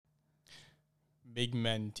Big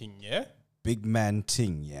man thing, yeah? Big man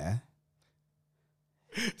ting, yeah?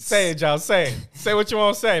 Say it, Giles. Say it. Say what you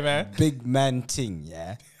want to say, man. Big man ting,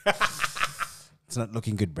 yeah? It's not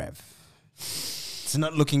looking good, bruv. It's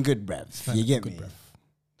not looking good, bruv. You get me?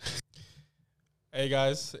 Hey,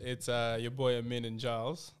 guys. It's your boy Amin and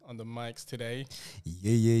Giles on the mics today.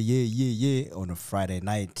 Yeah. On a Friday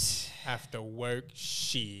night. After work,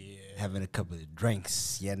 shit. Having a couple of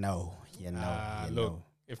drinks. You know. Look.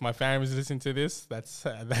 If my family's listening to this,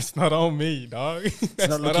 that's not on me, dog. It's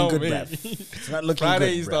not looking good, bruv. It's not looking good,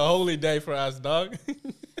 Friday is the holy day for us, dog.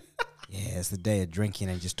 Yeah, it's the day of drinking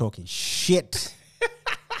and just talking shit.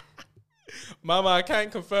 Mama, I can't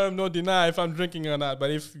confirm nor deny if I'm drinking or not,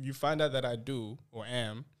 but if you find out that I do or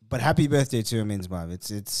am. But happy birthday to Amin's mom.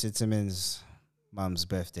 It's Amin's mom's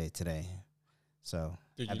birthday today. So,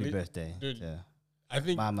 happy birthday. Dude, I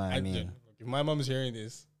think Mama, if my mom's hearing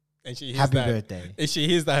this, and she hears happy birthday. If she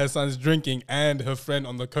hears that her son's drinking and her friend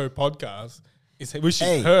on the co-podcast is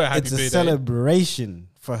wishing her happy birthday. It's a celebration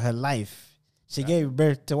for her life. She gave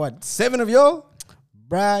birth to what? 7 of y'all?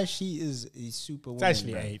 Bruh, she is a super woman. It's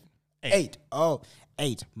actually bruh. 8. 8. Oh,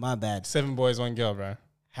 8. My bad. 7 boys, 1 girl, bro.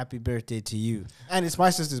 Happy birthday to you. And it's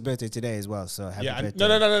my sister's birthday today as well, so happy birthday.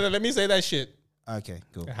 No. Let me say that shit. Okay,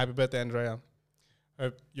 cool. Happy birthday, Andrea.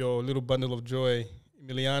 Hope your little bundle of joy,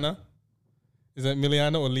 Emiliana. Is that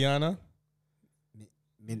Emiliana or Liana?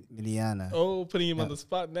 Miliana. Oh, putting him on the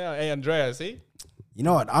spot now. Hey, Andrea, see? You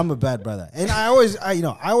know what? I'm a bad brother. And I always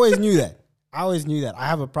knew that. I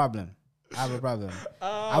have a problem.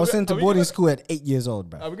 I was sent to boarding school at 8 years old,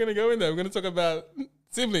 bro. Are we going to go in there? We're going to talk about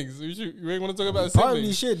siblings. We want to talk about siblings.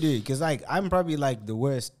 Probably should, dude. Because, I'm probably, the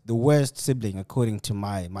worst sibling according to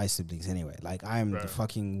my siblings anyway. I'm the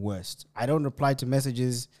fucking worst. I don't reply to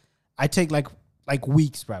messages. I take,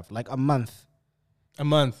 weeks, bro. A month. A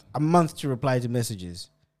month to reply to messages.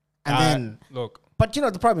 And then... Look. But,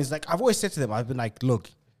 the problem is, I've always said to them, I've been look,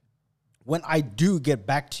 when I do get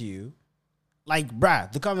back to you,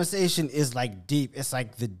 bruh, the conversation is deep. It's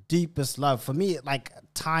the deepest love. For me,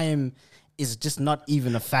 time is just not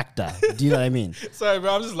even a factor. Do you know what I mean? Sorry,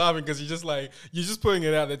 bro. I'm just laughing because you're just putting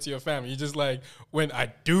it out there to your family. You're just when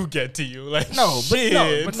I do get to you, shit.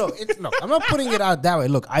 No, I'm not putting it out that way.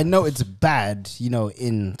 Look, I know it's bad,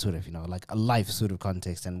 in sort of, a life sort of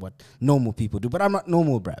context and what normal people do, but I'm not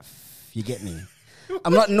normal, bruv. You get me?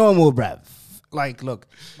 I'm not normal, bruv. Look,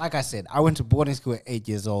 like I said, I went to boarding school at 8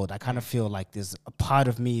 years old. I kind of feel there's a part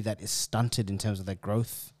of me that is stunted in terms of that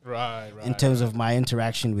growth. Right. In terms of my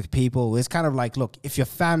interaction with people. It's kind of look, if you're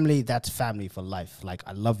family, that's family for life.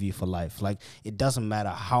 I love you for life. It doesn't matter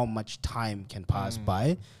how much time can pass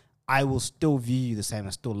by. I will still view you the same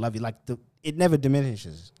and still love you. It never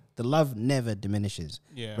diminishes. The love never diminishes.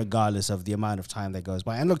 Yeah. Regardless of the amount of time that goes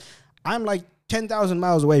by. And look, I'm 10,000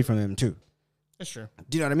 miles away from him too. That's true.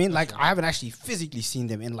 Do you know what I mean? I haven't actually physically seen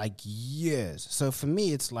them in years. So for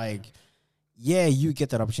me, it's yeah, you get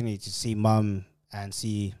that opportunity to see mom and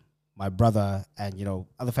see my brother and,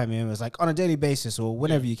 other family members on a daily basis or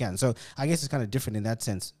whenever you can. So I guess it's kind of different in that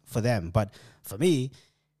sense for them. But for me,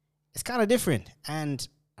 it's kind of different. And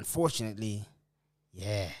unfortunately,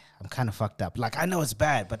 yeah, I'm kind of fucked up. I know it's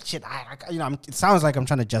bad, but shit, it sounds like I'm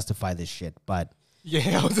trying to justify this shit, but...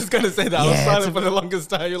 Yeah, I was just going to say that. I was silent for the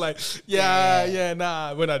longest time. You're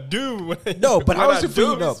nah. When I do. But how is it for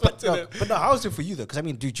you, though? But how is it for you, though? Because,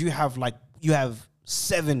 dude, you have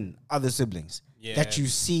 7 other siblings that you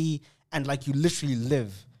see and, you literally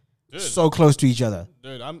live so close to each other.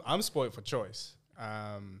 Dude, I'm spoiled for choice.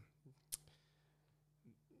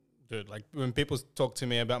 Dude, when people talk to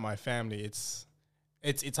me about my family, it's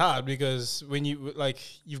hard because when you,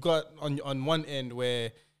 you've got on one end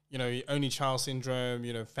where... only child syndrome,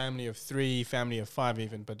 family of 3, family of 5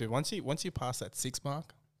 even. But dude, once you pass that 6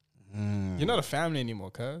 mark, you're not a family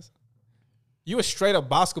anymore, cuz. You a straight up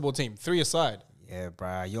basketball team, 3 aside. Yeah,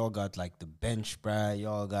 bruh. Y'all got the bench, bruh.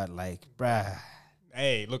 Y'all got bruh.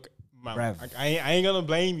 Hey, look, I ain't gonna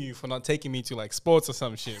blame you for not taking me to sports or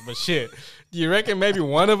some shit. But shit, do you reckon maybe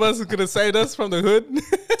one of us could have saved us from the hood?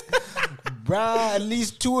 Bruh, at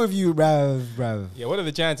least 2 of you, bruh. Yeah, what are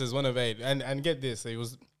the chances? 1 of 8. And get this, it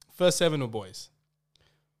was... First 7 were boys.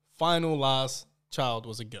 Final last child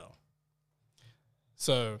was a girl.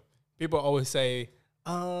 So people always say,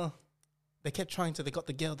 they kept trying to, they got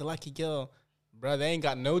the lucky girl. Bro, they ain't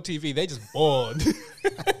got no TV. They just bored.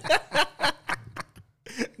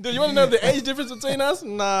 Dude, you want to know the age difference between us?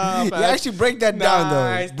 Nah. You actually break that down,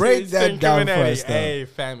 though. Break that down for us, though. Hey,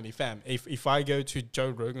 fam. If I go to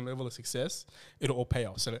Joe Rogan level of success, it'll all pay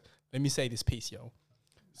off. So let me say this piece, yo.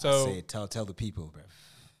 So tell the people, bro.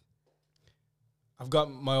 I've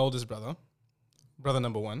got my oldest brother, brother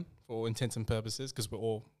number 1 for all intents and purposes because we're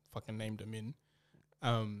all fucking named Amin.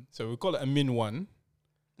 So we call it Amin 1.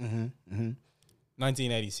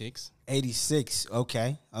 1986. 86.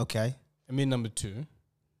 Okay. Amin number 2.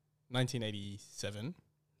 1987.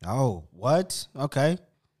 Oh, what? Okay.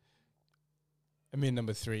 Amin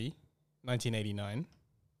number 3. 1989.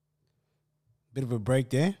 Bit of a break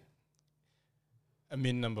there.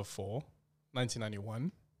 Amin number 4.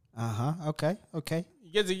 1991. Okay.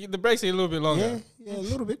 You get the breaks are a little bit longer. Yeah, a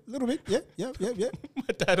little bit. Yeah. My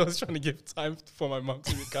dad was trying to give time for my mom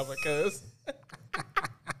to recover because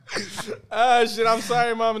shit, I'm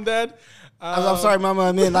sorry, mom and dad. I'm sorry, mama.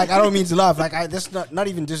 I mean, like, I don't mean to laugh. Like, that's not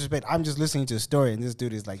even disrespect. I'm just listening to a story, and this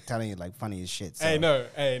dude is like telling it like funny as shit. So Hey, no.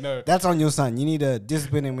 that's on your son. You need to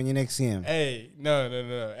discipline him when you next see him. Hey, no.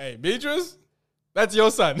 Hey, Beatrice, that's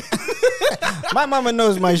your son. My mama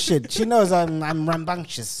knows my shit. She knows I'm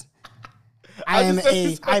rambunctious. I'm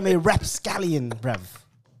a rapscallion, bruv.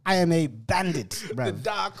 I am a bandit, bruv. The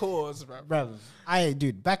dark horse, bruv.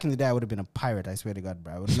 Dude, back in the day, I would have been a pirate. I swear to God,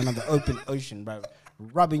 bruv. I would have been on the open ocean, bruv,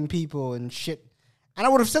 robbing people and shit. And I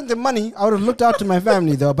would have sent them money. I would have looked out to my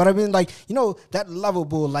family, though. But I've been like, that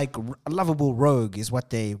lovable rogue is what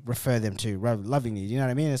they refer them to, lovingly. You know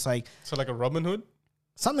what I mean? It's like So like a Robin Hood,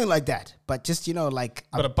 something like that. But just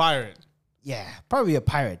but a pirate. Yeah, probably a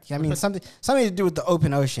pirate. I mean, something to do with the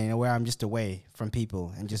open ocean, where I'm just away from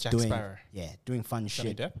people and just Jack doing Sparrow. doing fun Johnny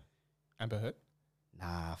shit. Depp, Amber Heard.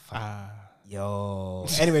 Nah, fuck. Yo.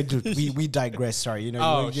 Anyway, dude, we digress. Sorry,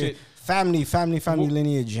 Shit. Family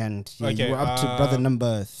lineage, and Okay, you were up to brother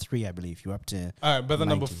number 3, I believe. You were up to. All right, brother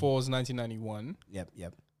number 19. 4 is 1991.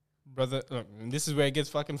 Yep. Brother, look, and this is where it gets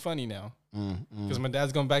fucking funny now because my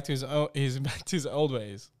dad's gone back to his old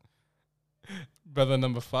ways. Brother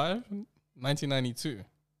number 5. 1992.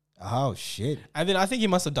 Oh shit! And then I think he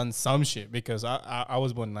must have done some shit because I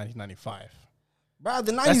was born in 1995. Bro,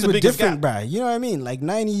 the 90s were different, bro. You know what I mean? Like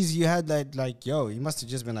 90s, you had that, like, yo, you must have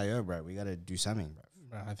just been like, yo, bro, we gotta do something,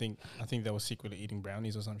 bro. I think they were secretly eating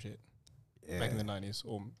brownies or some shit back in the 90s,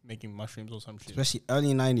 or making mushrooms or some shit. Especially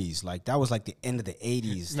early 90s, like that was like the end of the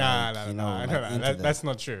 80s. Nah, that's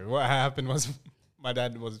not true. What happened was my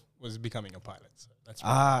dad was becoming a pilot. So that's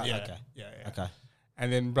okay. Yeah. Okay. And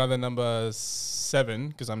then brother number 7,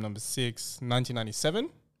 because I'm number 6, 1997.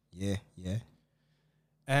 Yeah.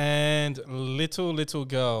 And little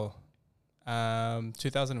girl,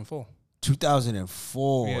 2004.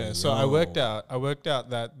 2004. Yeah. So I worked out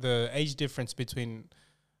that the age difference between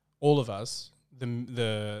all of us,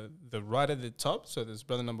 the right at the top. So there's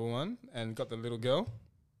brother number 1, and got the little girl,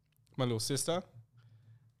 my little sister.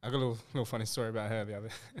 I got a little funny story about her the other.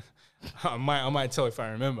 I might tell if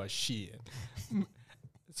I remember. Shit.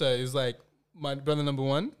 So it's like my brother number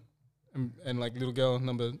 1 and like little girl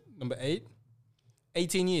number 8,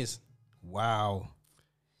 18 years. Wow.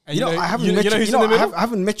 And I haven't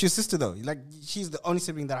met your sister though. Like, she's the only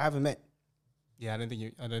sibling that I haven't met. Yeah, I don't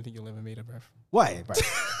think you'll ever meet her, bruv. Why, bro?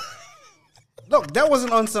 Look, that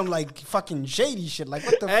wasn't on some like fucking shady shit. Like,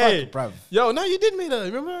 what the fuck, bruv? Yo, no, you did meet her.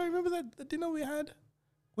 Remember that dinner we had?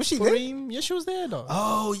 Was she there? Yeah, she was there though.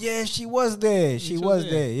 Oh yeah, she was there. She was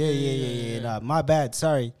there. Yeah. Nah, my bad.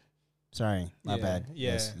 Sorry. My bad.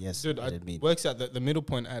 Yeah. Yes. Dude, it works out that the middle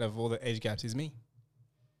point out of all the age gaps is me.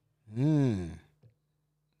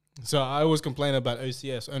 So I always complain about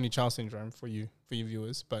OCS, only child syndrome, for you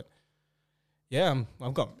viewers. But yeah,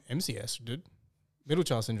 I've got MCS, dude. Middle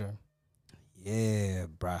child syndrome. Yeah,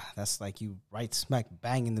 bruh. That's like you right smack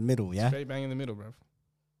bang in the middle, yeah? Straight bang in the middle, bruv.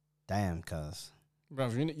 Damn, cuz.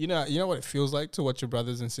 Bruv, you know what it feels like to watch your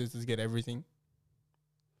brothers and sisters get everything?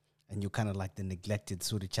 And you're kind of like the neglected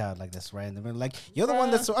sort of child, like that's right in the middle. Like, you're the one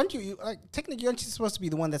that's, aren't you like, technically, aren't you supposed to be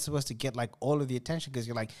the one that's supposed to get like all of the attention? Because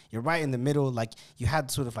you're right in the middle. Like, you had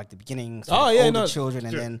sort of like the beginning, older children,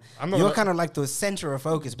 dude, and then you're kind of like the center of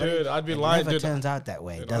focus. But dude, I'd be lying. It never turns out that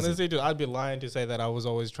way. Dude, honestly, dude, I'd be lying to say that I was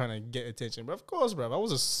always trying to get attention. But of course, bro, I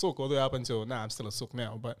was a sook all the way up until now. I'm still a sook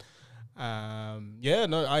now. But I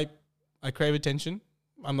crave attention.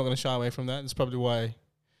 I'm not gonna shy away from that. It's probably why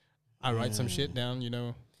I write some shit down.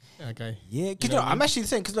 Okay. Yeah, because I'm actually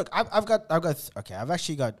saying, because look, I've got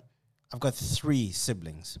 3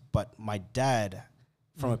 siblings, but my dad,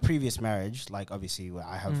 from a previous marriage, like obviously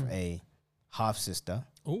I have a half sister.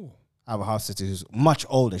 Ooh. I have a half sister who's much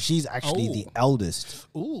older. She's actually the eldest.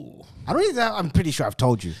 Ooh. I'm pretty sure I've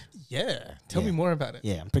told you. Yeah. Tell me more about it.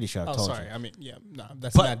 Yeah, I'm pretty sure I've told you. I mean, yeah, no,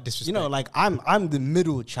 that's not disrespect. Like I'm the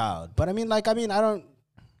middle child, but I don't.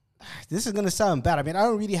 This is gonna sound bad. I mean, I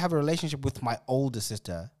don't really have a relationship with my older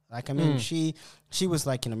sister. Like, I mean, she was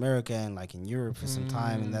like in America and like in Europe for some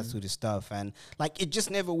time and that sort of stuff. And like, it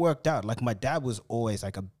just never worked out. Like, my dad was always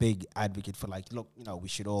like a big advocate for like, look, you know, we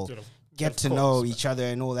should all get to know each other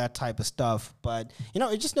and all that type of stuff. But, you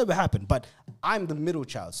know, it just never happened. But I'm the middle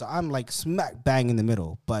child. So I'm like smack bang in the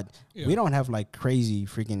middle. But we don't have like crazy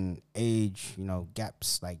freaking age, you know,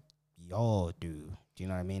 gaps like y'all do. Do you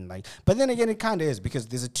know what I mean? Like, but then again, it kind of is because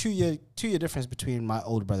there's a two-year difference between my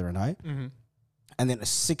older brother and I. And then a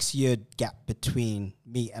 6-year gap between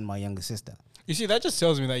me and my younger sister. You see, that just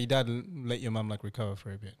tells me that your dad let your mum like recover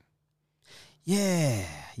for a bit. Yeah.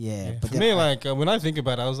 But for me, like when I think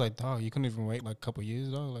about it, I was like, dog, you couldn't even wait like a couple years,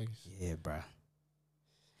 dog. Like, yeah, bruh.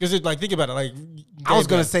 Because like, think about it, like I was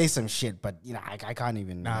gonna say some shit, but you know, I can't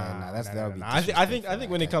even. That would be. I think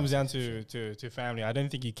when it comes down to family, I don't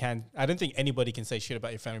think you can. I don't think anybody can say shit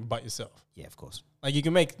about your family but yourself. Yeah, of course. Like you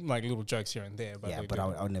can make like little jokes here and there, but yeah, but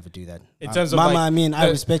I would never do that. In terms of Mama, like, I mean, I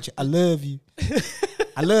respect you. I love you.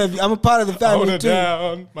 I love you. I'm a part of the family hold too.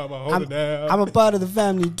 Down, Mama, hold it down. I'm a part of the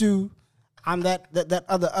family too. I'm that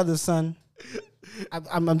other son.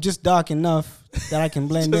 I'm just dark enough that I can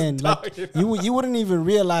blend in. Like you wouldn't even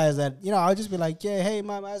realize that. You know, I'll just be like, yeah, hey,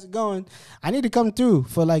 mom, how's it going? I need to come through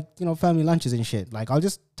for like, you know, family lunches and shit. Like, I'll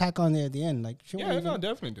just tack on there at the end. Like,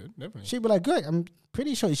 definitely, dude, definitely. She'd be like, good. I'm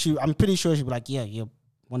pretty sure she'd be like, yeah, you're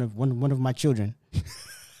one of my children.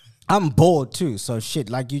 I'm bored too, so shit.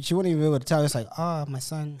 Like, she wouldn't even be able to tell. It's like, my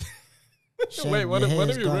son. Wait, what are you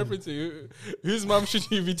referencing? Whose mom should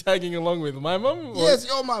you be tagging along with? My mom? Yes,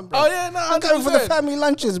 your mom, bro. Oh yeah, no, I'm coming for the family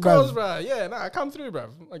lunches, bro. Yeah, no, I come through, bro.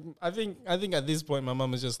 Like, I think at this point, my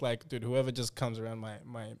mom is just like, dude, whoever just comes around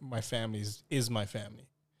my family is my family,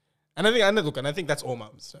 and I think that's all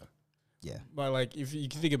moms. So. Yeah, but like, if you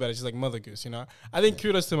can think about it, she's like mother goose, you know. I think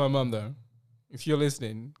kudos to my mom though. If you're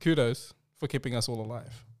listening, kudos for keeping us all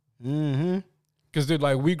alive. Mm-hmm. Because, dude,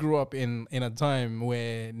 like, we grew up in a time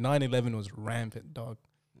where 9/11 was rampant, dog.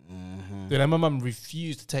 Mm-hmm. Dude, and my mum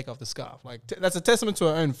refused to take off the scarf. Like, that's a testament to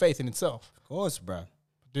her own faith in itself. Of course, bro.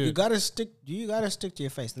 Dude. You gotta stick to your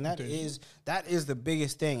faith, and that is the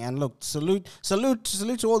biggest thing. And look, salute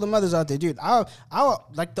to all the mothers out there, dude. Our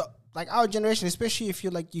generation, especially if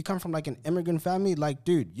you come from like an immigrant family, like,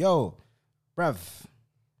 dude, yo, bruv,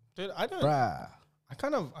 dude, I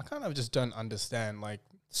kind of just don't understand like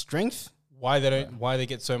strength. Why they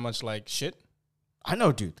get so much like shit? I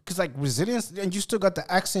know, dude. Because like resilience, and you still got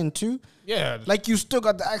the accent too. Yeah, like you still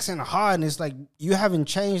got the accent hard, and it's like you haven't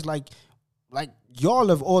changed. Like y'all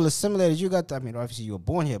have all assimilated. You got, I mean, obviously you were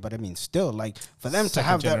born here, but I mean, still, like for them to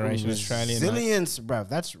have that resilience, bruv,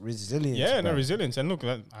 that's resilience. Yeah, bro. Resilience, and look,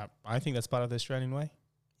 I think that's part of the Australian way.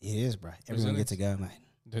 It is, bruh. Everyone gets to go, mate.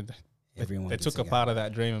 Dude, everyone. They took a part of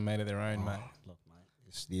that dream and made it their own, mate. Look, mate,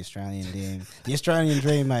 it's the Australian dream. The Australian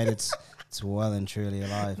dream, mate. It's well and truly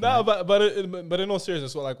alive. No, but in all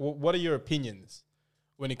seriousness, like, what are your opinions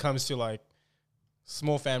when it comes to like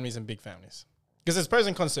small families and big families? Because there's pros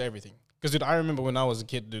and cons to everything. Because, dude, I remember when I was a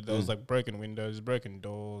kid, dude, there was like broken windows, broken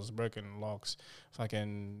doors, broken locks.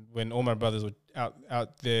 Fucking when all my brothers were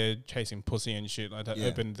out there chasing pussy and shit, like I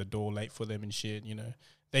opened the door late for them and shit, you know.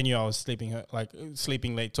 They knew I was sleeping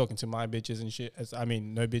late, talking to my bitches and shit.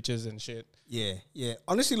 No bitches and shit. Yeah.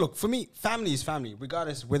 Honestly, look, for me, family is family,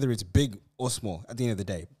 regardless whether it's big or small at the end of the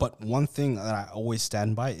day. But one thing that I always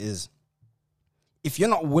stand by is if you're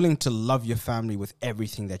not willing to love your family with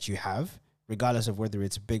everything that you have, regardless of whether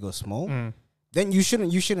it's big or small, then you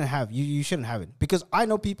shouldn't have it. Because I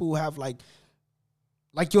know people who have like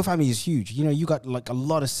your family is huge. You know, you got like a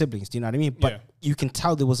lot of siblings. Do you know what I mean? But you can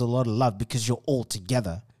tell there was a lot of love because you're all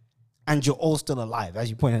together and you're all still alive, as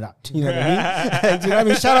you pointed out. Do you know what I mean? Do you know what I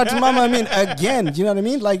mean? Shout out to Mama. I mean, again, do you know what I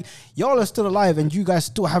mean? Like, y'all are still alive and you guys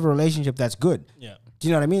still have a relationship that's good. Yeah. Do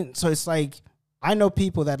you know what I mean? So it's like, I know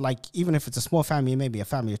people that like, even if it's a small family, maybe a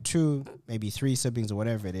family of 2, maybe 3 siblings or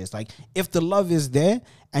whatever it is, like if the love is there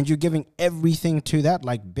and you're giving everything to that,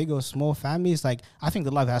 like big or small families, like I think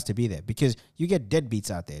the love has to be there because you get deadbeats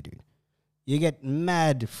out there, dude. You get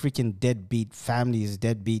mad freaking deadbeat families,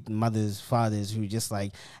 deadbeat mothers, fathers who just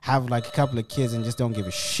like have like a couple of kids and just don't give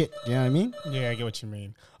a shit. Do you know what I mean? Yeah, I get what you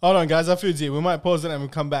mean. Hold on, guys. Our food's here. We might pause it and we'll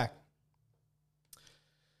come back.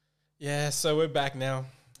 Yeah, so we're back now.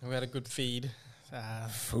 We had a good feed.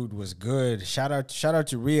 Food was good. Shout out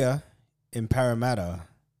to Ria in Parramatta.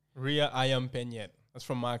 Ria Ayam Penyet. That's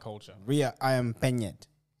from my culture. Ria Ayam Penyet.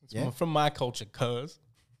 It's from my culture, cuz.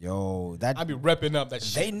 Yo, that I be repping up that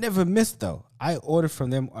shit. They never miss though. I order from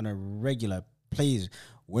them on a regular. Please,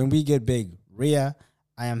 when we get big, Ria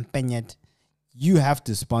Ayam Penyet, you have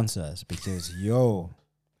to sponsor us because yo.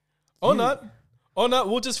 Or not. Oh no,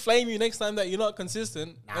 we'll just flame you next time that you're not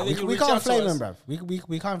consistent. Nah, we can't flame him, bro.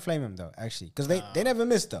 We can't flame him though, actually, because they never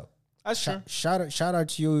miss though. That's true. Shout out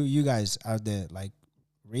to you guys out there, like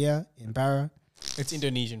Ria in Barra. It's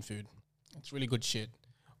Indonesian food. It's really good shit.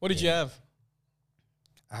 What did you have?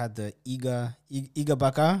 I had the iga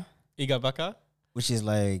bakar. Iga bakar? Which is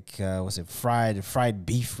like what's it? Fried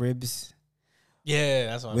beef ribs. Yeah,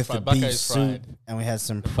 that's what with fried. the Bakar beef is soup, fried. and we had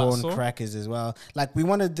some prawn crackers as well. Like we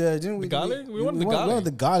wanted didn't we? The garlic? We wanted We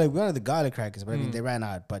wanted the garlic crackers, but I mean, they ran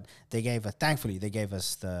out. But thankfully they gave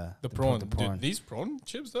us the prawn. The prawn. Dude, these prawn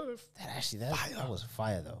chips though. That was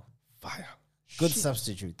fire though. Fire. Good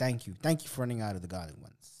substitute. Thank you for running out of the garlic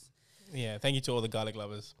ones. Yeah, thank you to all the garlic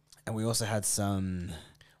lovers. And we also had some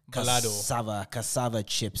cassava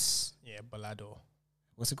chips. Yeah, balado.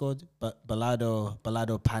 What's it called? Balado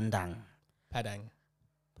pandang.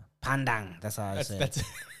 Pandang. That's how I say it.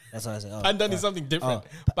 That's how I say it. Pandan is something different.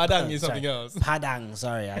 Padang is something else. Padang.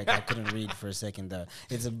 Sorry, I couldn't read for a second there.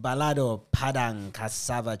 It's a balado padang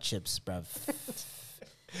cassava chips, bruv.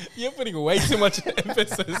 You're putting way too much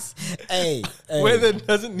emphasis. Hey. Where there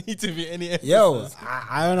doesn't need to be any emphasis. Yo,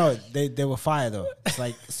 I don't know. They were fire though. It's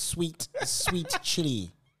like sweet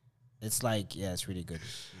chili. It's like, yeah, it's really good.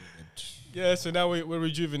 Yeah, so now we're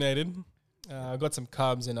rejuvenated. Got some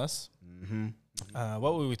carbs in us. Mm-hmm.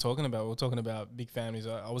 What were we talking about? We were talking about big families.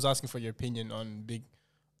 I was asking for your opinion on big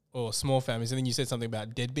or small families, and then you said something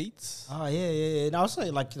about deadbeats. Oh, yeah. And I was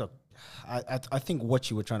like, you know, I think what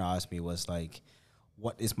you were trying to ask me was like,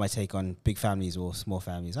 what is my take on big families or small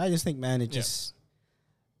families? I just think, man, it just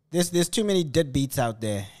there's too many deadbeats out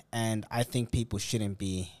there, and I think people shouldn't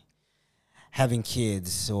be having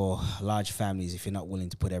kids or large families if you're not willing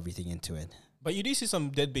to put everything into it. But you do see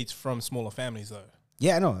some deadbeats from smaller families, though.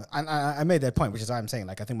 Yeah, no, I made that point, which is what I'm saying.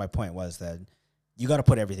 Like, I think my point was that you got to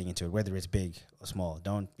put everything into it, whether it's big or small.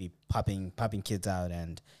 Don't be popping kids out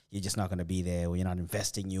and you're just not going to be there, or you're not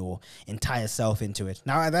investing your entire self into it.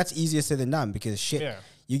 Now, that's easier said than done, because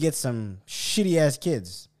you get some shitty-ass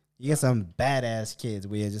kids. You get some badass kids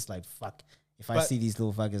where you're just like, fuck, if I see these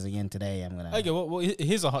little fuckers again today, I'm going to... Okay, well,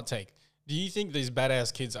 here's a hot take. Do you think these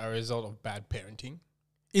badass kids are a result of bad parenting?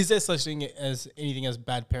 Is there such thing as anything as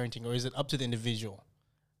bad parenting, or is it up to the individual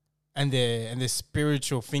and their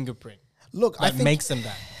spiritual fingerprint? Look, I think makes them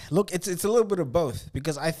that. Look, it's a little bit of both,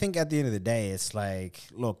 because I think at the end of the day, it's like,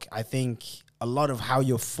 look, I think a lot of how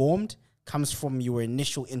you're formed comes from your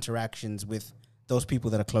initial interactions with those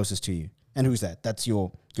people that are closest to you. And who's that? That's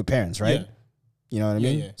your parents, right? Yeah. You know what I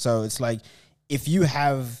mean? Yeah. So it's like, because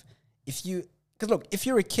look, if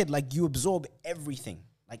you're a kid, like, you absorb everything.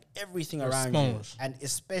 Like, everything around you. And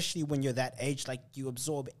especially when you're that age, like, you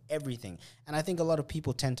absorb everything. And I think a lot of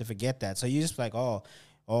people tend to forget that. So you're just like, oh,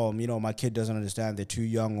 you know, my kid doesn't understand, they're too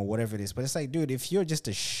young or whatever it is. But it's like, dude, if you're just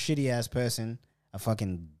a shitty-ass person, a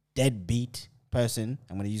fucking deadbeat person,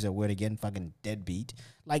 I'm going to use that word again, fucking deadbeat,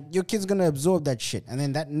 like, your kid's going to absorb that shit. And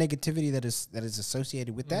then that negativity that is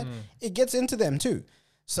associated with that, it gets into them too.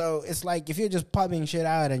 So it's like, if you're just popping shit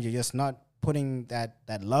out and you're just not putting that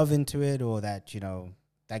love into it, or that, you know,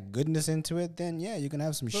 that goodness into it, then yeah, you can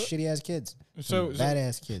have some shitty ass kids,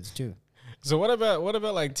 badass kids too. So what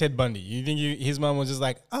about like Ted Bundy? You think his mom was just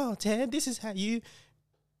like, oh, Ted, this is how you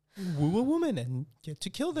woo a woman and get to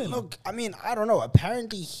kill them? Look, I mean, I don't know.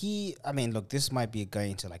 Apparently look, this might be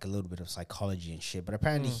going into like a little bit of psychology and shit, but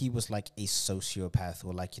apparently he was like a sociopath,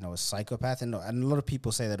 or like, you know, a psychopath. And a lot of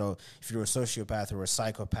people say that, oh, if you're a sociopath or a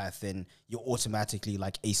psychopath, then you're automatically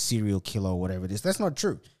like a serial killer or whatever it is. That's not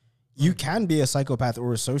true. You can be a psychopath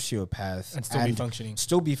or a sociopath and still be functioning.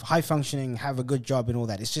 Still be high functioning, have a good job and all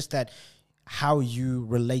that. It's just that how you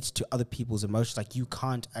relate to other people's emotions, like, you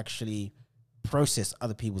can't actually process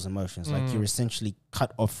other people's emotions. Like, you're essentially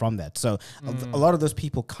cut off from that. So a lot of those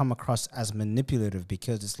people come across as manipulative,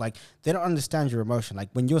 because it's like they don't understand your emotion. Like,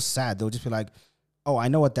 when you're sad, they'll just be like, oh, I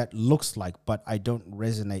know what that looks like, but I don't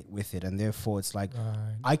resonate with it. And therefore it's like,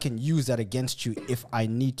 I can use that against you if I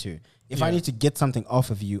need to. If I need to get something off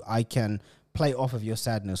of you, I can play off of your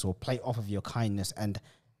sadness or play off of your kindness and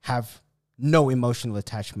have no emotional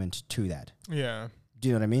attachment to that. Yeah. Do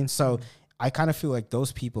you know what I mean? So I kind of feel like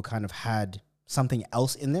those people kind of had something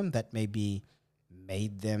else in them that maybe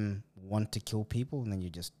made them want to kill people, and then you're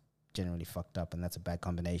just generally fucked up, and that's a bad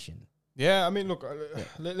combination. Yeah, I mean, look,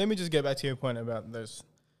 let me just get back to your point about those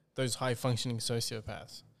high-functioning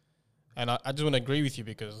sociopaths. And I just want to agree with you,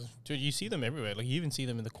 because, dude, you see them everywhere. Like, you even see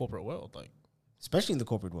them in the corporate world. Like, especially in the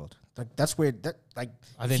corporate world. Like, that's where,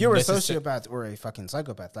 if you're a sociopath or a fucking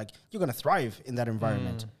psychopath, like, you're going to thrive in that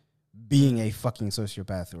environment being a fucking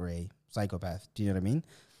sociopath or a psychopath. Do you know what I mean?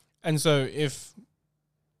 And so if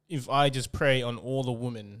I just prey on all the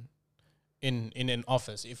women in an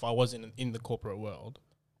office, if I was in the corporate world,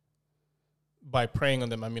 by preying on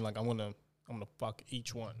them, I mean like I'm gonna fuck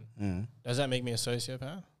each one. Does that make me a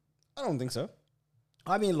sociopath? I don't think so.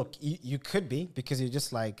 I mean, look, you could be, because you're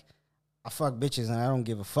just like, I fuck bitches and I don't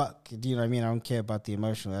give a fuck. Do you know what I mean? I don't care about the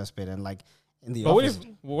emotional aspect. And like in the office.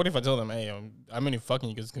 What if I tell them, hey, I'm only fucking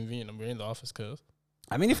you because it's convenient. We're in the office, cuz.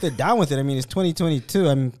 I mean, if they're down with it, I mean, it's 2022.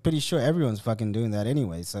 I'm pretty sure everyone's fucking doing that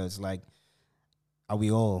anyway. So it's like, are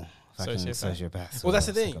we all fucking sociopaths? Well, that's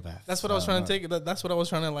the thing. That's what I was trying to take. That's what I was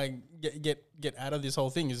trying to like get out of this whole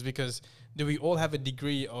thing, is because do we all have a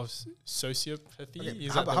degree of sociopathy? Okay.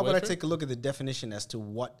 How about I take a look at the definition as to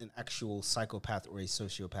what an actual psychopath or a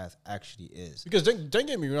sociopath actually is? Because don't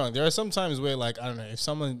get me wrong, there are some times where like, I don't know, if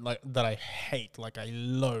someone like that I hate, like I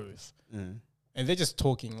loathe, and they're just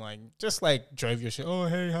talking like, just like drove your shit. Oh,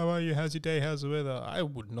 hey, how are you? How's your day? How's the weather? I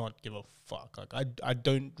would not give a fuck. Like I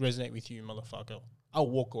don't resonate with you, motherfucker. I'll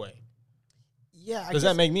walk away. Yeah. Does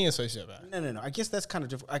that make me a sociopath? No. I guess that's kind of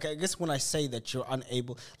different. I guess when I say that you're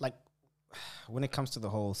unable, like when it comes to the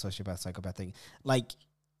whole sociopath, psychopath thing, like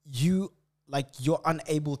you're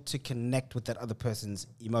unable to connect with that other person's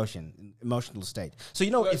emotional state. So,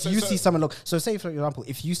 you know, if you see someone, so say for example,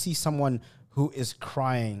 if you see someone who is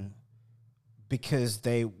crying because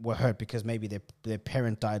they were hurt, because maybe their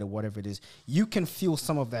parent died or whatever it is, you can feel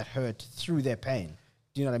some of that hurt through their pain.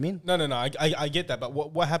 Do you know what I mean? No. I get that, but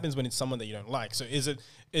what happens when it's someone that you don't like? So is it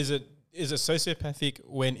sociopathic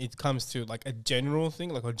when it comes to like a general thing,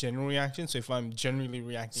 like a general reaction? So if I'm generally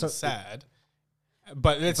reacting sad,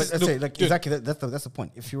 but let's say like exactly that's the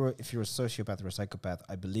point. If you're a sociopath or a psychopath,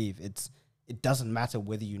 I believe it doesn't matter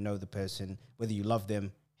whether you know the person, whether you love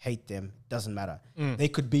them, hate them, doesn't matter. They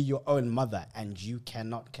could be your own mother and you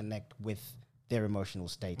cannot connect with their emotional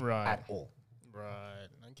state at all. Right.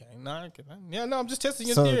 Okay. No. Okay. Yeah. No. I'm just testing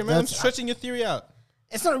your theory, man. I'm stretching your theory out.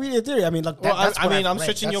 It's not really a theory. I mean, like, I'm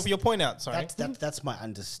stretching your point out. Sorry. That's my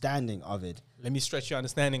understanding of it. Let me stretch your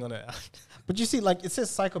understanding on it. But you see, like, it says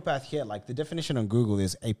psychopath here. Like, the definition on Google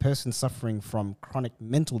is a person suffering from chronic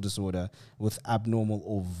mental disorder with abnormal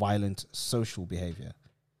or violent social behavior,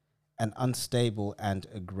 an unstable and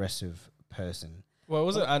aggressive person. Well,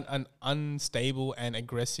 was it an unstable and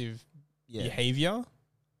aggressive behavior?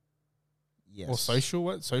 Yes. Or social?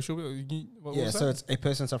 What social? What was so it's a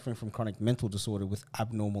person suffering from chronic mental disorder with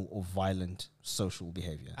abnormal or violent social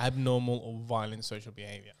behavior. Abnormal or violent social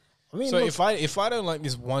behavior. I mean, so if I don't like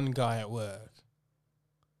this one guy at work,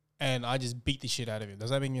 and I just beat the shit out of him, does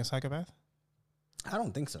that make me a psychopath? I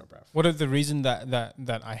don't think so, bruv. What if the reason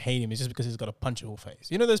that I hate him is just because he's got a punchable face?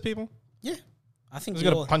 You know those people? Yeah. I think he's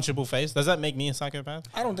got a punchable face. Does that make me a psychopath?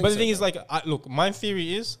 I don't think so. But the thing is, like, look, my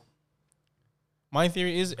theory is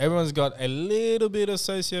everyone's got a little bit of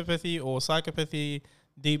sociopathy or psychopathy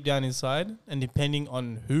deep down inside, and depending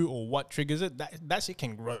on who or what triggers it, that shit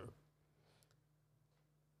can grow.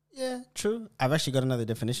 Yeah, true. I've actually got another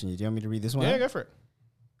definition. Do you want me to read this one? Yeah, go for it.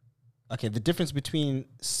 Okay, the difference between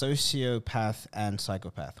sociopath and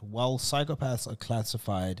psychopath. While psychopaths are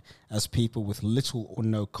classified as people with little or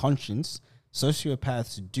no conscience,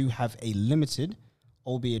 sociopaths do have a limited,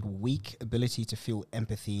 albeit weak, ability to feel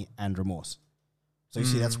empathy and remorse. So you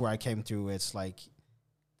see, that's where I came to. It's like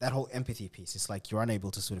that whole empathy piece. It's like you're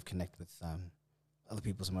unable to sort of connect with other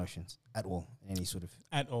people's emotions at all, any sort of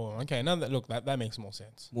at all. Okay, now that makes more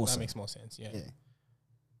sense. Makes more sense. Yeah.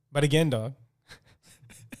 But again, dog,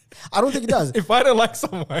 I don't think it does. If I don't like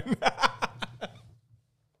someone,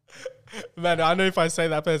 man, I know if I say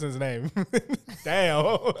that person's name,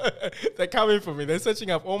 damn, they're coming for me. They're searching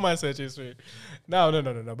up all my search history. No.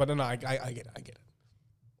 But no, I get it.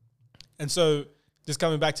 And so, just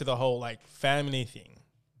coming back to the whole like family thing,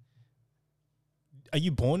 are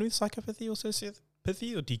you born with psychopathy or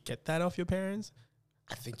sociopathy, or do you get that off your parents?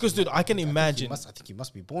 I think because, dude, I can imagine. I think you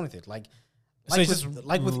must be born with it. Like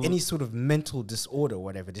with any sort of mental disorder or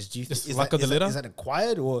whatever. Is that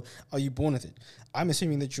acquired or are you born with it? I'm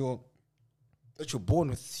assuming that you're born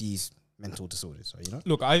with these mental disorders. You know.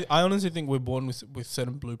 Look, I honestly think we're born with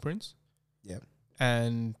certain blueprints. Yeah.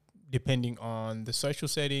 And depending on the social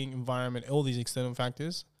setting, environment, all these external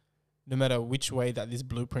factors, no matter which way that this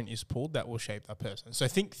blueprint is pulled, that will shape that person. So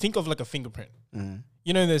think of like a fingerprint.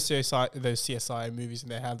 You know, those CSI movies,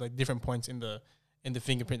 and they have like different points in the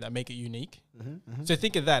fingerprint that make it unique. So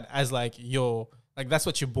think of that as like that's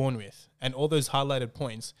what you're born with, and all those highlighted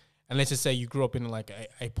points. And let's just say you grew up in like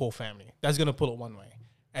a poor family, that's gonna pull it one way.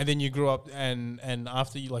 And then you grew up and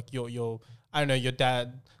after you like your I don't know, your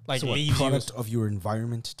dad like leaves you. Product of your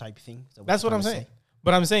environment type thing. That's what I'm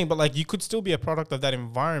saying. But like you could still be a product of that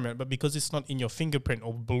environment, but because it's not in your fingerprint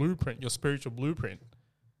or blueprint, your spiritual blueprint,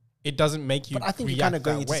 it doesn't make you. But I think you're kind of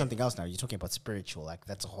going into something else now. You're talking about spiritual, like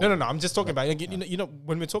that's a whole. No. I'm just talking about you know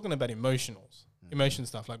when we're talking about emotion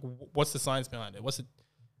stuff. Like what's the science behind it?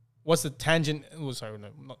 What's the tangent? Oh, sorry, no,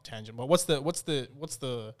 not tangent. But what's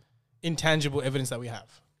the intangible evidence that we have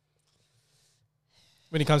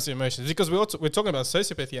when it comes to emotions? Because we're talking about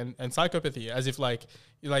sociopathy and psychopathy as if like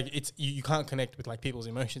it's you can't connect with like people's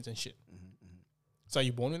emotions and shit. So are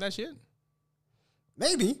you born with that shit?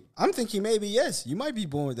 Maybe. I'm thinking maybe yes. You might be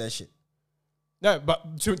born with that shit. No,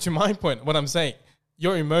 but to my point, what I'm saying,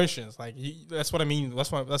 your emotions, like that's what I mean.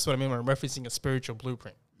 That's what I mean when I'm referencing a spiritual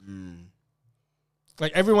blueprint.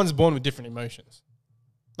 Like everyone's born with different emotions.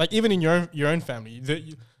 Like even in your own family,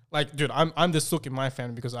 like dude, I'm the sook in my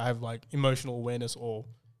family because I have like emotional awareness or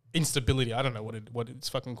instability. I don't know what it's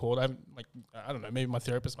fucking called. I don't know. Maybe my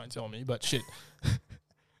therapist might tell me, but shit.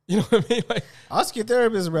 You know what I mean? Like, ask your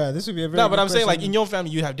therapist, bro. This would be a very no, but I'm saying like in your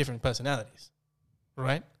family you have different personalities,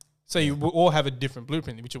 right? So you will all have a different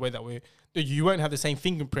blueprint, which is way that way you won't have the same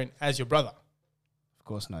fingerprint as your brother. Of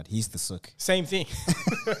course not. He's the sook. Same thing.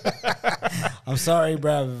 I'm sorry,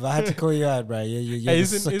 bro. I had to call you out, bro. You're the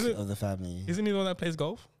sook of the family. Isn't he the one that plays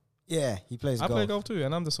golf? Yeah, he plays golf. I play golf too,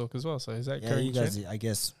 and I'm the sook as well. So is that you guys? I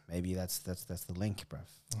guess maybe that's the link, bro.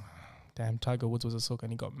 Damn, Tiger Woods was a sook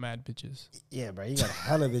and he got mad bitches. Yeah, bro. He got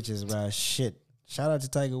hella bitches, bro. Shit. Shout out to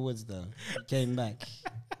Tiger Woods, though. He came back.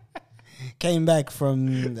 Came back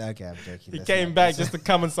from... Okay, I'm joking. He came back just to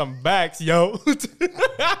come on some backs, yo.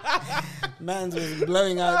 Mans was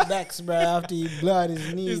blowing out backs, bro, after he blew out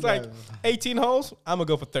his knee. He's like, 18 holes? I'm going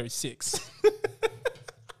to go for 36.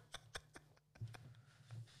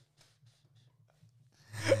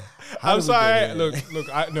 I'm sorry. Look.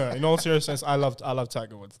 No. In all seriousness, I love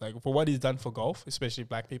Tiger Woods. Like for what he's done for golf, especially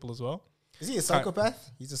black people as well. Is he a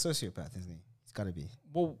psychopath? He's a sociopath, isn't he? He's got to be.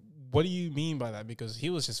 Well, what do you mean by that? Because he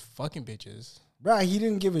was just fucking bitches. Bruh, he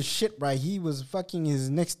didn't give a shit, bruh. He was fucking his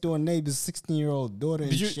next door neighbor's 16-year-old daughter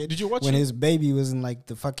and shit. Did you watch when his baby was in like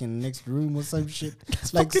the fucking next room or some shit?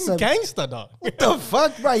 It's like fucking gangster, dog. What the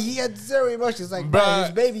fuck, bruh? He had zero emotions. Like, bruh,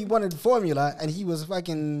 his baby wanted formula and he was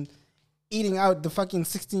fucking eating out the fucking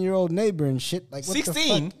 16-year-old neighbor and shit. Like, what 16?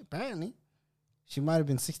 the fuck? Apparently. She might have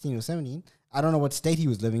been 16 or 17. I don't know what state he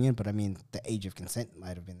was living in, but I mean, the age of consent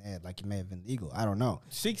might have been there. Like, it may have been legal. I don't know.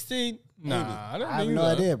 16? Nah, I have no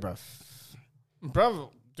idea, bruh.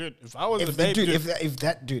 Bro, dude, if I was the baby, if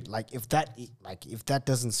that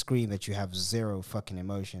doesn't scream that you have zero fucking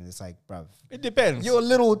emotion, it's like, bruv. It depends. Your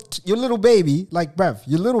little baby, like, bruv,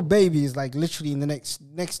 your little baby is like literally in the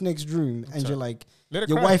next room, and you're like,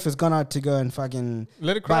 your wife has gone out to go and fucking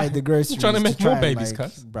buy the groceries. You're trying to make more babies, like,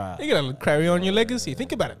 cuz. Bruh. You're gonna carry on your legacy.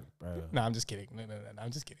 Think about it. Bro. No, I'm just kidding. No, I'm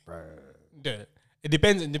just kidding. Bro. Dude, it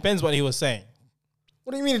depends what he was saying.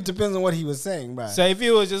 What do you mean it depends on what he was saying, bro? So if he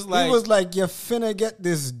was just like... He was like, you're finna get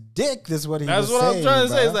this dick. That's what he was saying, That's what I'm trying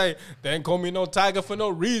to say. It's like, they ain't call me no tiger for no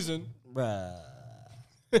reason. Bruh.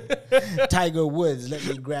 Tiger Woods, let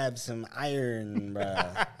me grab some iron,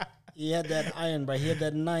 bruh. He had that iron, bruh. He had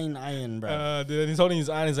that 9 iron, bruh. Dude, he's holding his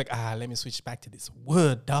iron. He's like, let me switch back to this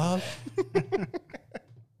wood, dog.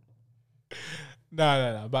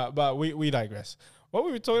 No. But we digress. What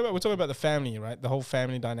were we talking about? We're talking about the family, right? The whole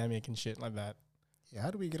family dynamic and shit like that. Yeah, how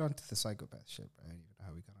do we get onto the psychopath shit, bro? I don't even know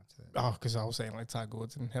how we got onto that. Oh, because I was saying like Tiger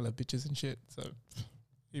Woods and hella bitches and shit. So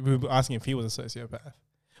we were asking if he was a sociopath.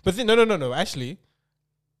 But no. Actually,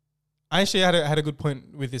 I had a good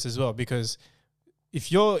point with this as well, because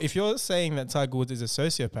if you're saying that Tiger Woods is a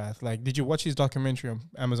sociopath, like, did you watch his documentary on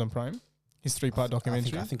Amazon Prime? His 3-part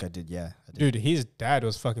documentary. I think I did. Yeah, I did. Dude, his dad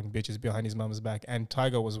was fucking bitches behind his mama's back, and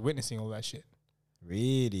Tiger was witnessing all that shit.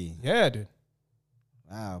 Really? Yeah, dude.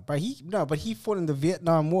 Wow, but he fought in the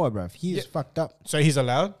Vietnam War, bruv. He's fucked up. So he's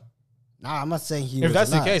allowed? Nah, I'm not saying he. If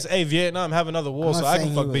that's the case, hey, Vietnam have another war, so I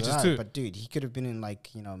can fuck bitches allowed, too. But dude, he could have been in like,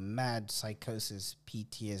 mad psychosis,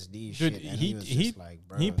 PTSD shit. Dude, and he was just like,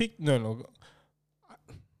 bro. He picked no.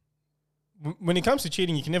 When it comes to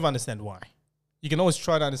cheating, you can never understand why. You can always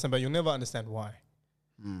try to understand, but you'll never understand why.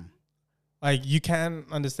 Like, you can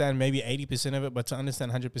understand maybe 80% of it, but to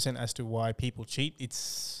understand 100% as to why people cheat,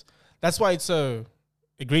 that's why it's so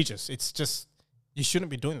egregious. It's just, you shouldn't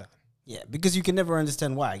be doing that. Yeah, because you can never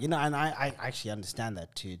understand why. And I actually understand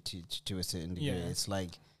that to a certain degree. Yeah. It's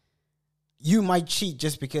like, you might cheat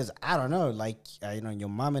just because, I don't know, like, your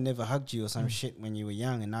mama never hugged you or some shit when you were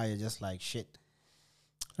young, and now you're just like, shit.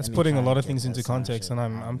 That's putting a lot of things into context, and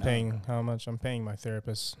I'm paying how much? I'm paying my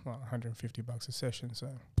therapist $150 a session, so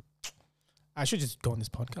I should just go on this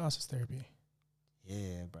podcast as therapy.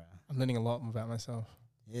 Yeah, bro. I'm learning a lot about myself.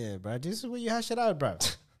 Yeah, bro. This is where you hash it out, bro.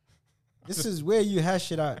 This is where you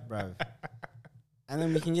hash it out, bro. And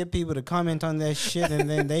then we can get people to comment on their shit, and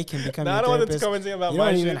then they can become. No, your I don't want them therapist. commenting about you my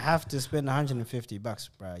don't shit. even have to spend $150,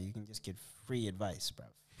 bro. You can just get free advice, bro.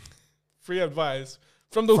 Free advice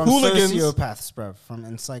from the From hooligans. sociopaths, bro.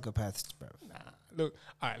 And psychopaths, bro. Nah, look,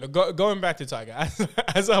 all right. Look, going back to Tiger,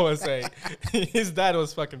 as I was saying, his dad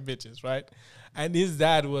was fucking bitches, right? And his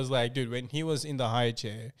dad was like, dude, when he was in the high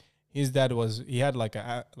chair, his dad he had like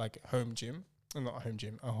a home gym, not a home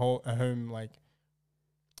gym, a home like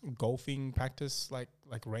golfing practice, like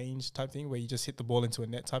range type thing where you just hit the ball into a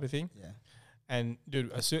net type of thing. Yeah. And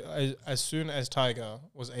dude, as soon as Tiger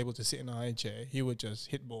was able to sit in a high chair, he would just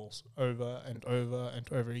hit balls over and over and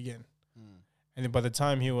over again. And then by the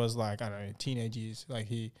time he was like, I don't know, teenage years, like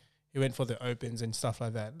he went for the opens and stuff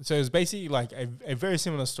like that. So it was basically like a very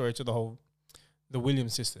similar story to the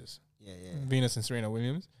Williams sisters. Yeah. Venus and Serena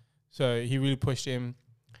Williams. So he really pushed him,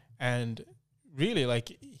 and really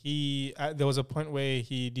like there was a point where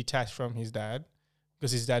he detached from his dad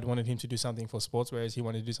because his dad wanted him to do something for sports, whereas he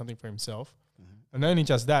wanted to do something for himself. And not only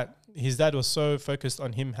just that, his dad was so focused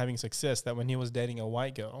on him having success that when he was dating a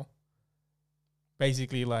white girl,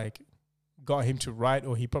 basically like got him to write,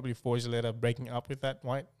 or he probably forged a letter breaking up with that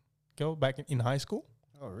white girl back in high school.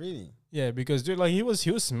 Oh, really? Yeah, because dude, like he was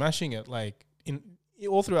smashing it like in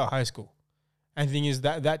all throughout high school. And the thing is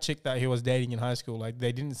that chick that he was dating in high school, like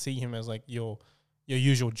they didn't see him as like your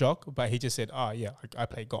usual jock, but he just said, "Oh yeah, I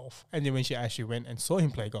play golf." And then when she actually went and saw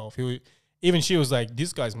him play golf, she was like,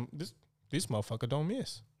 "This motherfucker don't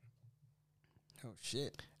miss." Oh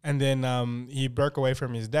shit! And then he broke away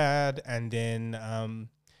from his dad, and then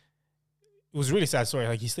it was a really sad story.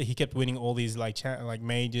 Like he kept winning all these like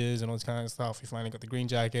majors and all this kind of stuff. He finally got the green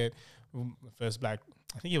jacket.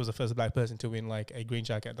 I think he was the first black person to win like a green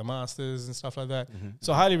jacket at the Masters and stuff like that.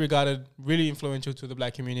 So highly regarded, really influential to the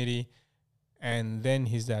black community. And then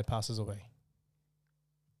his dad passes away.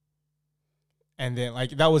 And then like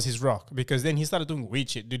that was his rock, because then he started doing weird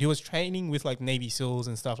shit. Dude, he was training with like Navy SEALs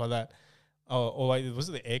and stuff like that. Or like, was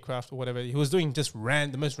it the aircraft or whatever? He was doing just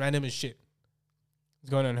the most randomest shit.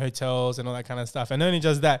 Going on hotels and all that kind of stuff. And not only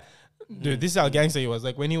just that, dude, this is how gangster he was.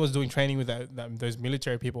 Like when he was doing training with those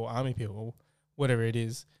military people, army people, whatever it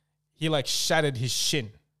is, he like shattered his shin.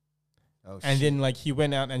 Oh, and shit. Then like he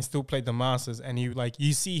went out and still played the Masters, and he like,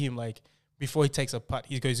 you see him like before he takes a putt,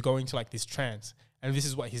 he's going to like this trance, and this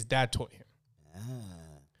is what his dad taught him.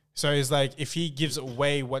 So it's like if he gives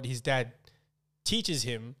away what his dad teaches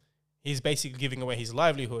him, he's basically giving away his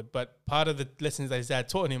livelihood. But part of the lessons that his dad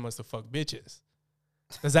taught him was to fuck bitches.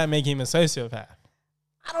 Does that make him a sociopath?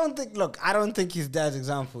 I don't think his dad's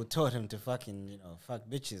example taught him to fucking, fuck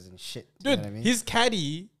bitches and shit. Dude, you know what I mean? His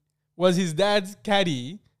caddy was his dad's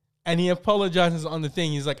caddy, and he apologizes on the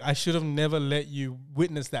thing. He's like, I should have never let you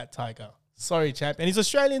witness that, Tiger. Sorry, champ. And he's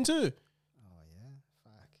Australian too. Oh, yeah?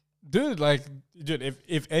 Fuck. Dude,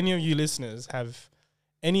 if any of you listeners have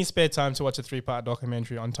any spare time to watch a 3-part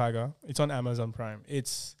documentary on Tiger, it's on Amazon Prime.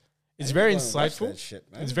 It's very insightful. Shit,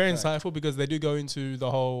 it's very insightful because they do go into the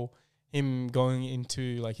whole him going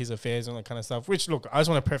into like his affairs and that kind of stuff. Which, look, I just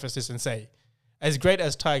want to preface this and say, as great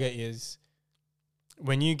as Tiger is,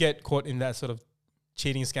 when you get caught in that sort of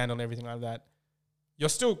cheating scandal and everything like that, you're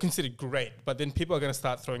still considered great. But then people are going to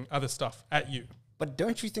start throwing other stuff at you. But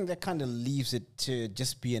don't you think that kind of leaves it to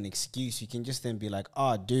just be an excuse? You can just then be like,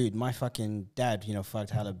 oh, dude, my fucking dad, fucked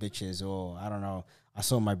hella bitches, or I don't know, I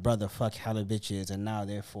saw my brother fuck hella bitches, and now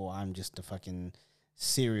therefore I'm just a fucking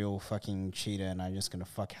serial fucking cheater, and I'm just gonna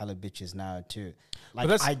fuck hella bitches now too. Like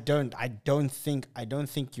I don't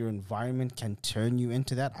think your environment can turn you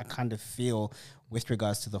into that. I kind of feel with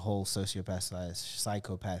regards to the whole sociopath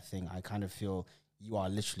psychopath thing, I kind of feel you are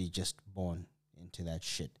literally just born into that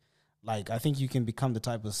shit. Like I think you can become the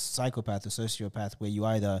type of psychopath or sociopath where you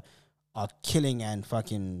either are killing and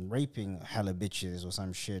fucking raping hella bitches or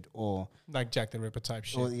some shit, or like Jack the Ripper type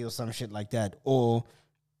shit, or some shit like that, or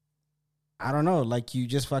I don't know, like you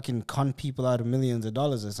just fucking con people out of millions of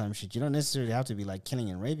dollars or some shit. You don't necessarily have to be like killing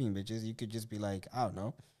and raping bitches. You could just be like, I don't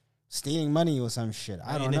know, stealing money or some shit.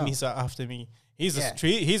 I don't know. Enemies are after me. He's a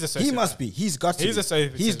sociopath. He must be. He's got to. He's a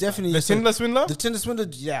sociopath. He's definitely the Tinder swindler. The Tinder swindler.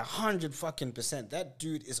 Yeah, 100%. That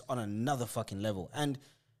dude is on another fucking level. And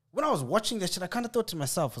when I was watching this shit, I kind of thought to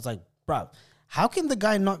myself, I was like, bro, how can the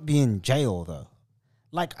guy not be in jail though?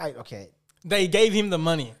 Like, they gave him the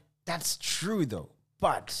money. That's true though,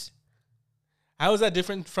 but how is that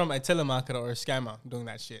different from a telemarketer or a scammer doing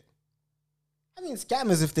that shit? I mean,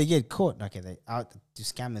 scammers, if they get caught, do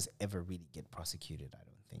scammers ever really get prosecuted? I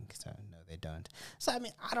don't think so. No, they don't. So, I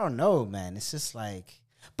mean, I don't know, man. It's just like,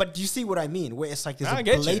 but do you see what I mean? Where it's like there's a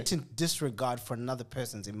blatant disregard for another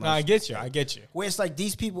person's emotions. No, I get you. Where it's like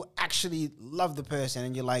these people actually love the person,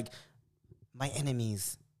 and you're like, my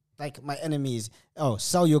enemies. Like, my enemies. Oh,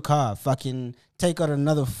 sell your car. Fucking take out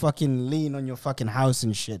another fucking lien on your fucking house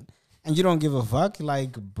and shit. And you don't give a fuck?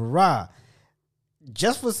 Like, bruh.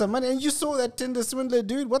 Just for some money. And you saw that Tinder swindler,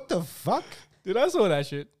 dude? What the fuck? Dude, I saw that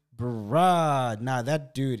shit. Bruh. Nah,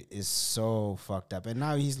 that dude is so fucked up. And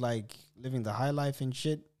now he's, like, living the high life and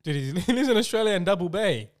shit. Dude, he lives in Australia in Double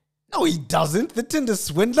Bay. No, he doesn't. The Tinder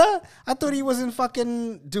swindler? I thought he was in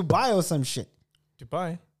fucking Dubai or some shit.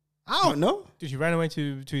 Dubai? I don't know. Dude, he ran away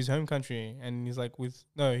to his home country and he's like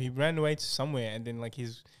he ran away to somewhere and then like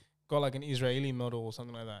he's got like an Israeli model or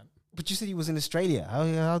something like that. But you said he was in Australia.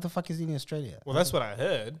 How the fuck is he in Australia? Well, that's what I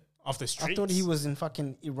heard off the streets. I thought he was in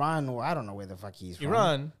fucking Iran or I don't know where the fuck he's from.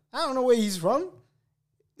 Iran? I don't know where he's from.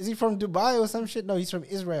 Is he from Dubai or some shit? No, he's from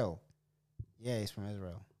Israel. Yeah, he's from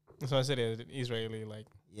Israel. So I said it was Israeli, like.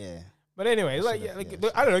 Yeah. But anyway, like, yeah, like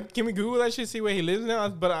I don't know. Can we Google that shit, see where he lives now?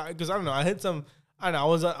 But because I don't know, I heard some. I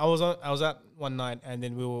don't know. I was out one night and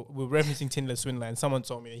then we were referencing Tinder swindler and someone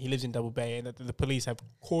told me that he lives in Double Bay and that the police have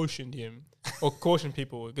cautioned him or cautioned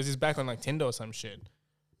people because he's back on like Tinder or some shit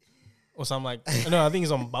or some like no, I think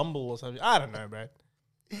he's on Bumble or something. I don't know, bro.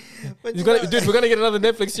 Dude, we're gonna get another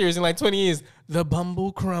Netflix series in like 20 years. The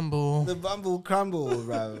Bumble Crumble. The Bumble Crumble,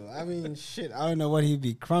 bro. I mean, shit. I don't know what he'd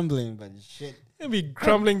be crumbling, but shit. He'd be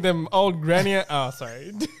crumbling them old granny. Oh,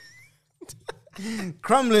 sorry.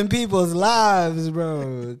 Crumbling people's lives,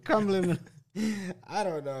 bro. Crumbling. I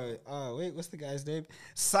don't know. Oh, wait, what's the guy's name?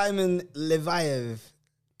 Simon Leviev.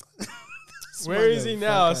 Where is he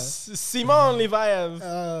now? Simon Leviev.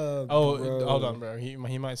 Oh, hold on, bro.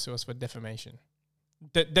 He might sue us for defamation.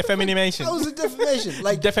 Defamation. That was a defamation.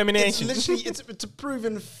 Like defamation. It's literally, it's a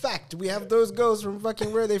proven fact. We have those girls from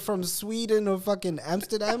fucking where are they from? Sweden or fucking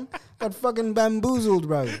Amsterdam? Got fucking bamboozled,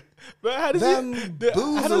 bro. But how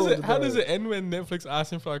does it end when Netflix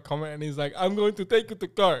asks him for a comment and he's like, "I'm going to take you to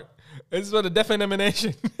court." It's for the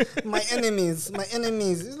defamation. my enemies.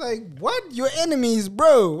 It's like, what? Your enemies,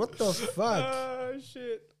 bro? What the fuck? Oh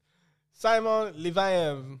shit. Simon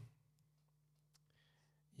Leviev.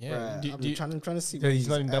 Yeah, I'm trying to see. He's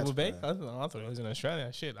not in Double Bay. I thought he was in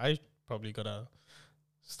Australia. Shit, I probably gotta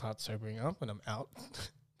start sobering up when I'm out.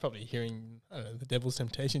 Probably hearing the Devil's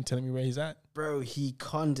Temptation telling me where he's at. Bro, he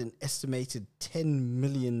conned an estimated $10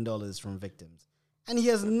 million from victims, and he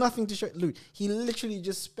has nothing to show. Look, he literally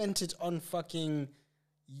just spent it on fucking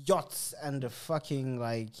yachts and the fucking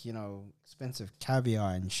expensive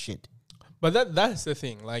caviar and shit. But that's the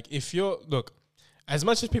thing. Like, if look, as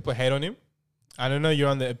much as people hate on him. I don't know, you're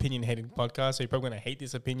on the opinion-hating podcast, so you're probably going to hate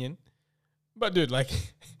this opinion. But, dude, like,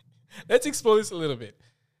 let's explore this a little bit.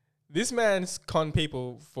 This man's conned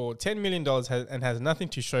people for $10 million and has nothing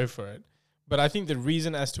to show for it. But I think the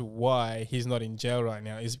reason as to why he's not in jail right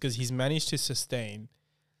now is because he's managed to sustain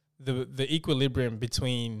the equilibrium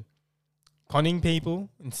between conning people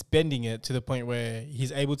and spending it to the point where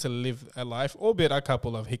he's able to live a life, albeit a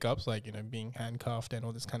couple of hiccups, like, being handcuffed and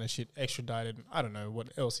all this kind of shit, extradited. I don't know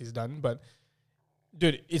what else he's done, but...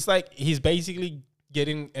 Dude, it's like he's basically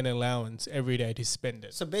getting an allowance every day to spend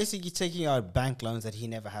it. So basically taking out bank loans that he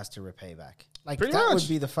never has to repay back. Like, pretty that much would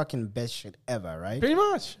be the fucking best shit ever, right? Pretty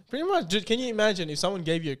much. Dude, can you imagine if someone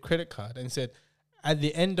gave you a credit card and said, at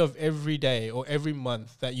the end of every day or every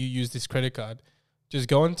month that you use this credit card, just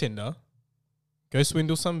go on Tinder, go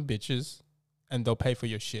swindle some bitches, and they'll pay for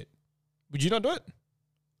your shit. Would you not do it?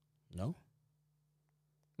 No.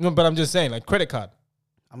 No, but I'm just saying, like, credit card.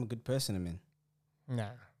 I'm a good person, I mean. Nah,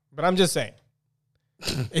 but I'm just saying.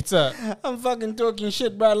 I'm fucking talking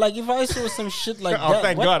shit, bro. Like, if I saw some shit like that. Oh,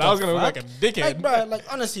 thank God. I was going to look like a dickhead. Like, bro, like,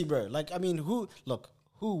 honestly, bro. Like, I mean, who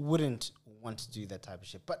wouldn't want to do that type of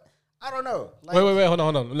shit? But I don't know. Like, wait. Hold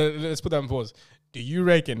on. Let's put that on pause. Do you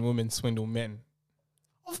reckon women swindle men?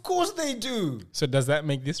 Of course they do. So does that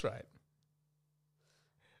make this right?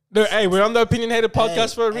 No, hey, we're on the Opinion Hater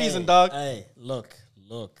podcast for a reason, dog. Hey, look,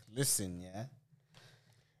 listen, yeah.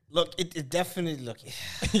 Look, it definitely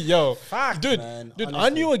Yo, fuck, dude, man, dude, I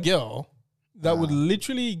knew a girl that would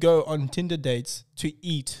literally go on Tinder dates to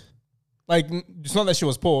eat. Like, it's not that she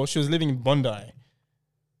was poor; she was living in Bondi.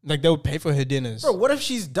 Like, they would pay for her dinners. Bro, what if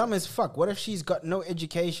she's dumb as fuck? What if she's got no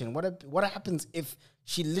education? What happens if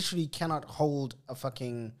she literally cannot hold a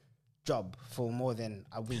fucking job for more than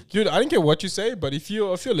a week? Dude, I don't care what you say, but if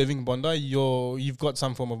you're living in Bondi, you've got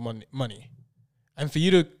some form of money, and for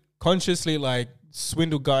you to consciously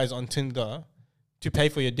swindle guys on Tinder to pay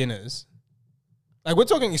for your dinners. Like, we're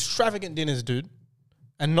talking extravagant dinners, dude,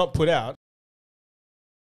 and not put out.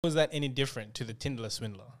 Was that any different to the Tinder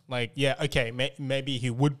swindler? Like, yeah, okay, maybe he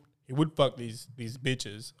would fuck these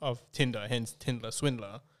bitches of Tinder, hence Tinder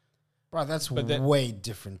swindler. Bro, that's way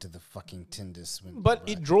different to the fucking Tinder swindle. But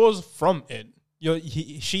bro. it draws from it.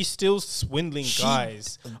 She's still swindling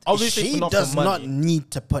guys. Obviously, she not does for money. not need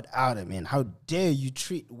to put out a man. How dare you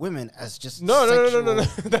treat women as just No.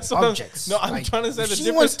 That's what objects? I'm trying to say. The she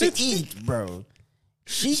difference. wants to eat, bro.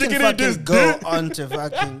 She She can can eat this fucking go dick. on to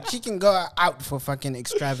fucking. She can go out for fucking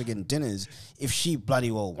extravagant dinners if she bloody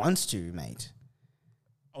well wants to, mate.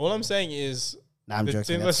 All I'm saying is, Nah, I'm the joking.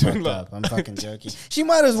 Tinder That's fucked swindler. up. I'm fucking joking. She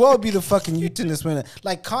might as well be the fucking new Tinder swindler.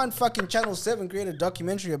 Like, can't fucking Channel 7 create a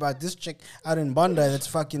documentary about this chick out in Bondi that's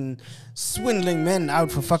fucking swindling men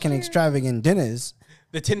out for fucking extravagant dinners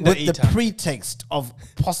the Tinder with eater. the pretext of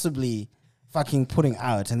possibly fucking putting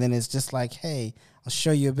out, and then it's just like, hey, I'll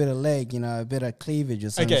show you a bit of leg, a bit of cleavage or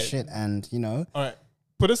some shit, and All right.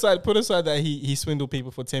 Put aside that he swindled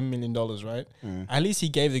people for $10 million, right? At least he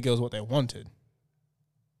gave the girls what they wanted.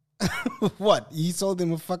 what? He sold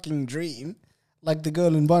them a fucking dream, like the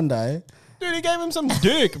girl in Bondi. Dude, he gave him some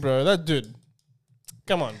dick, bro. That dude.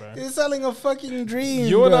 Come on, bro. He's selling a fucking dream.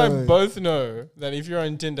 You and I bro. both know that if you're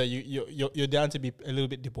on Tinder, you're down to be a little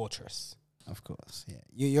bit debaucherous. Of course, yeah.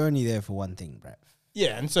 You're only there for one thing, bro.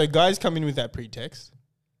 Yeah, and so guys come in with that pretext.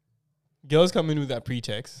 Girls come in with that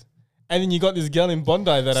pretext. And then you got this girl in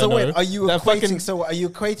Bondi that I know. So wait, are you that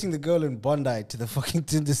equating the girl in Bondi to the fucking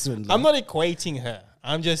Tinder swindler? I'm not equating her.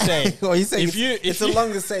 I'm just saying. Well, you saying it's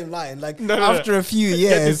along the same line. Like after a few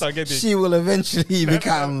years, she will eventually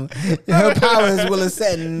become. Her powers will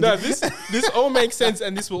ascend. No, this all makes sense,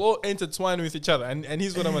 and this will all intertwine with each other. And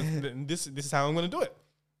here's what this is how I'm going to do it.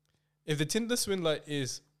 If the Tinder swindler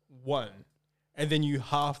is 1, and then you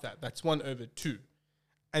half that, that's 1/2.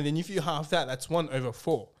 And then if you half that, that's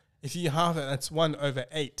 1/4. If you half that, that's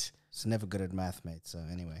 1/8. It's never good at math, mate. So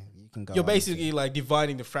anyway, you can go. You're basically like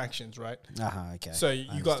dividing the fractions, right? Okay. So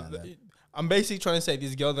you got. I'm basically trying to say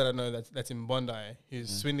this girl that I know that's in Bondi, who's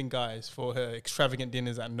swindling guys for her extravagant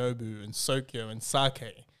dinners at Nobu and Sokyo and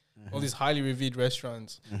Sake, all these highly revered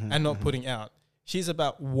restaurants, and not putting out. She's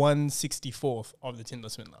about 1/64th of the Tinder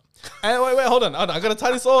swindler. And wait, hold on. I gotta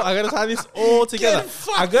tie this all together.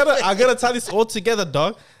 I gotta tie this all together,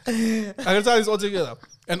 dog. I gotta tie this all together.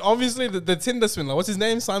 And obviously the Tinder swindler, what's his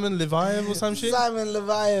name? Simon Leviev or some shit? Simon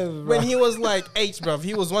Leviev. When he was like 8, bruv,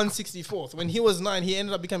 he was 1/64th. When he was 9, he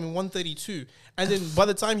ended up becoming 132. And then by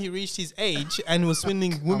the time he reached his age and was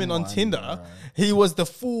swindling women on Tinder, he was the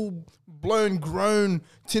full-blown, grown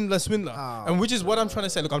Tinder swindler. And which is what I'm trying to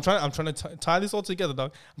say. Look, I'm trying to tie this all together,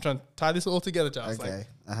 dog. I'm trying to tie this all together, Charles. Okay.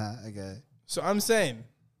 Okay. So I'm saying,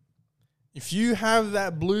 if you have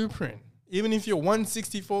that blueprint, even if you're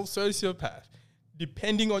 1/64th sociopath,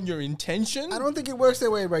 depending on your intention. I don't think it works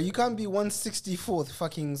that way, bro. You can't be 1/64th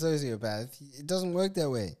fucking sociopath. It doesn't work that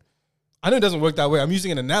way. I know it doesn't work that way. I'm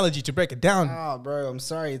using an analogy to break it down. Oh, bro, I'm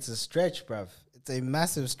sorry. It's a stretch, bruv. It's a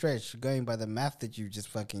massive stretch going by the math that you just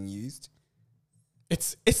fucking used.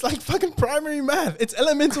 It's like fucking primary math. It's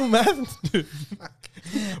elemental math, dude.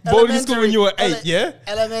 Boarding school when you were 8, yeah?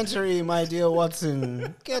 Elementary, my dear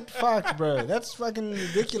Watson. Get fucked, bro. That's fucking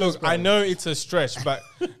ridiculous, Look, bro. I know it's a stretch, but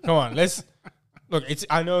come on, look,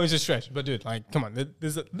 I know it's a stretch, but dude, like, come on,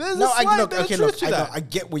 there's a slight bit of truth to that. I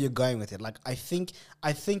get where you're going with it. Like, I think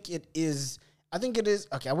it is.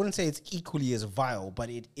 Okay, I wouldn't say it's equally as vile, but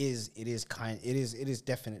it is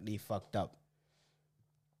definitely fucked up.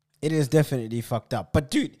 It is definitely fucked up.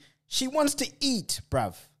 But dude, she wants to eat,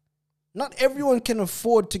 bruv. Not everyone can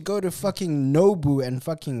afford to go to fucking Nobu and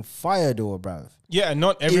fucking Fire Door, bruv. Yeah, and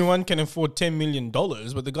not everyone can afford $10 million,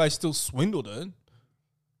 but the guy still swindled it.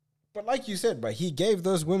 But like you said, bro, he gave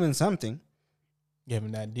those women something. Gave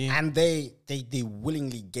him that deal. And they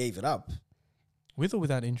willingly gave it up. With or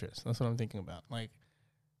without interest? That's what I'm thinking about. Like,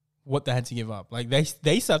 what they had to give up. Like, they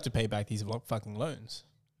still have to pay back these fucking loans.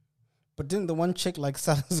 But didn't the one chick like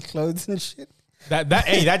sell his clothes and shit?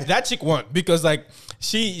 That chick won because like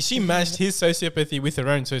she matched his sociopathy with her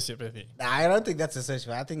own sociopathy. Nah, I don't think that's a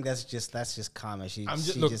sociopathy. I think that's just karma.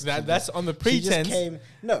 That's on the pretense.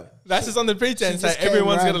 That's just on the pretense that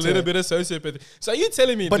everyone's got a little bit of sociopathy. So are you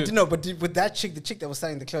telling me? But with that chick, the chick that was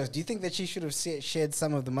selling the clothes, do you think that she should have shared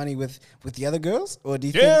some of the money with the other girls, or do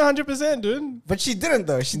you? Yeah, 100%, dude. But she didn't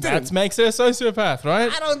though. She didn't. That makes her a sociopath,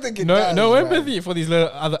 right? I don't think it does. No empathy for these little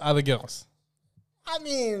other girls. I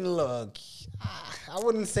mean, look, I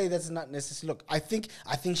wouldn't say that's not necessary. Look, I think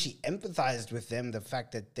she empathized with them, the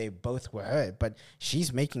fact that they both were hurt, but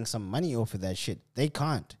she's making some money off of that shit. They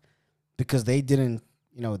can't because they didn't,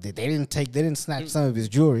 they didn't snatch some of his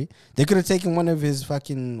jewelry. They could have taken one of his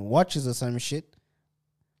fucking watches or some shit.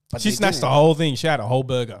 But she snatched the whole thing. She had a whole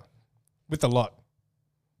burger with a lot.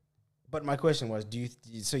 But my question was,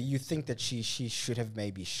 so you think that she should have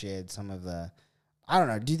maybe shared some of the I don't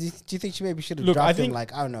know. Do you think she maybe should have Look, dropped I think- him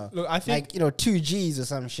like, I don't know, Look, I think like, you know, 2 G's or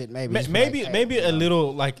some shit maybe. Just be maybe like, hey, maybe you a know.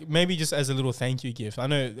 little, like, maybe just as a little thank you gift. I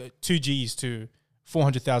know 2 G's to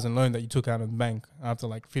 400,000 loan that you took out of the bank after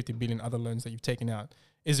like 50 billion other loans that you've taken out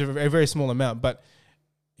is a very small amount. But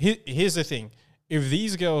here's the thing: if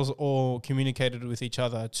these girls all communicated with each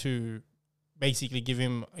other to basically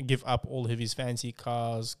give up all of his fancy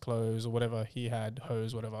cars, clothes, or whatever he had,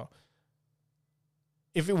 hose, whatever.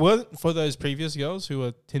 If it weren't for those previous girls who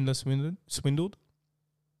were Tinder swindled,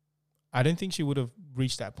 I don't think she would have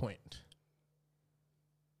reached that point.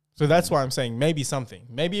 So that's why I'm saying maybe something,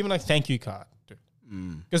 maybe even like thank you card, dude.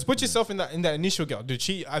 Because put yourself in that initial girl, dude.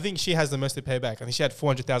 I think she has the most to pay back. I think she had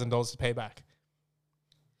 $400,000 to pay back.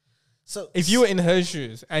 So If you were in her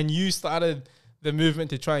shoes and you started the movement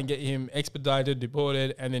to try and get him expedited,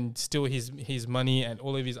 deported, and then steal his money and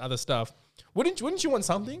all of his other stuff, wouldn't you want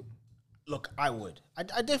something? Look, I would.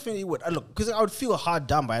 I definitely would. Look, because I would feel hard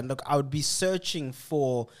done by it. Look, I would be searching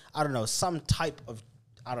for, I don't know, some type of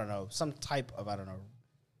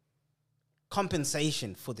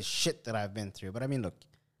compensation for the shit that I've been through. But I mean, look,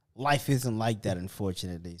 life isn't like that,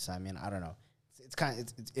 unfortunately. So I mean, I don't know.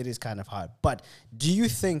 It is kind of hard. But do you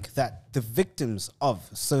think that the victims of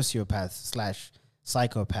sociopaths /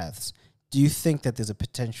 psychopaths, do you think that there's a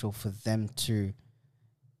potential for them to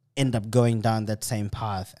end up going down that same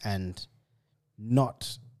path and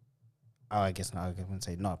not, I guess not, I wouldn't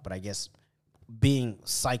say not, but I guess being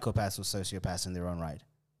psychopaths or sociopaths in their own right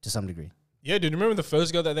to some degree? Yeah, dude, remember the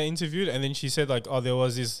first girl that they interviewed? And then she said like, oh, there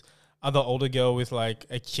was this other older girl with like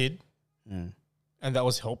a kid. And that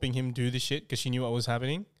was helping him do the shit because she knew what was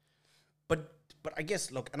happening. But I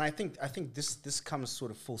guess, look, and I think this comes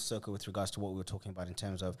sort of full circle with regards to what we were talking about in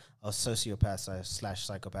terms of sociopaths /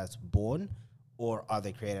 psychopaths born, or are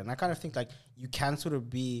they created? And I kind of think like you can sort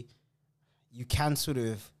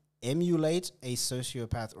of emulate a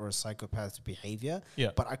sociopath or a psychopath's behavior.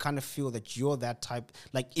 Yeah. But I kind of feel that you're that type,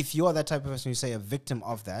 like if you're that type of person who say a victim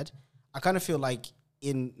of that, I kind of feel like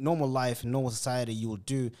in normal life, in normal society, you will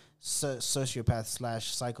do sociopath /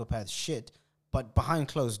 psychopath shit, but behind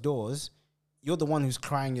closed doors, you're the one who's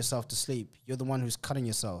crying yourself to sleep. You're the one who's cutting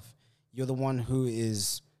yourself. You're the one who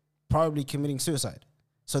is probably committing suicide.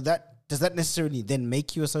 So does that necessarily then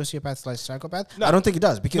make you a sociopath / psychopath? No. I don't think it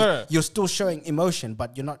does, because you're still showing emotion,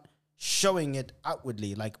 but you're not showing it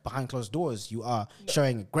outwardly. Like behind closed doors, you are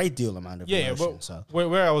showing a great deal amount of emotion. But so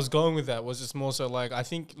where I was going with that was just more so like, I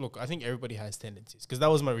think everybody has tendencies, because that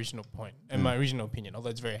was my original point and my original opinion, although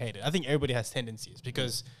it's very hated. I think everybody has tendencies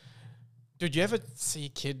because, dude, you ever see a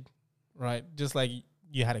kid, right? Just like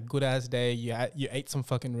you had a good ass day, you ate some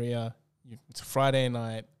fucking Rhea, it's a Friday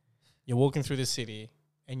night, you're walking through the city,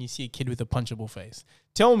 and you see a kid with a punchable face.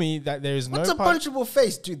 Tell me that there is what's a punchable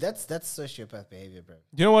face, dude? That's sociopath behavior, bro.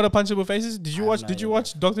 Do you know what a punchable face is? Did you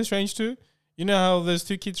watch Doctor Strange 2? You know how there's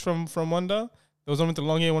 2 kids from Wonder? There was one with the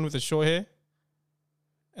long hair, one with the short hair,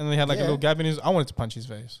 and they had like a little gap in his. I wanted to punch his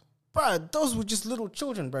face, bro. Those were just little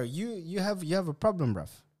children, bro. You have a problem, bro.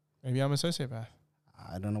 Maybe I'm a sociopath.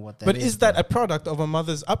 I don't know what that is. But is that a product of a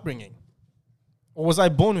mother's upbringing, or was I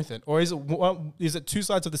born with it, or is it 2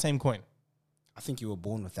 sides of the same coin? I think you were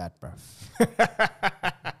born with that, bro.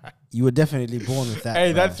 You were definitely born with that.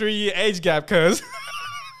 Hey, bro. that 3-year age gap, cuz.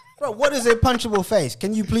 Bro, what is a punchable face?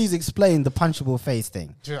 Can you please explain the punchable face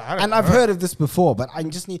thing? Dude, I've heard of this before, but I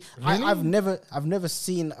just need. Really? I've never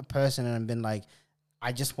seen a person and been like,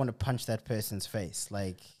 I just want to punch that person's face.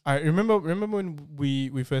 Like, I remember when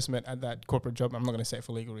we first met at that corporate job. I'm not going to say it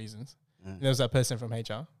for legal reasons. There was that person from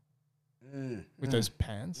HR with those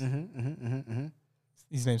pants.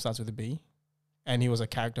 His name starts with a B, and he was a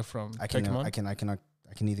character from Pokemon.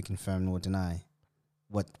 I can neither confirm nor deny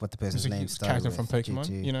what the person's name started character with from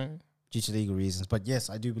Pokemon, you know, due to legal reasons. But yes,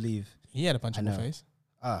 I do believe he had a punchable face.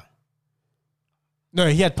 No,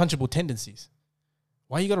 he had punchable tendencies.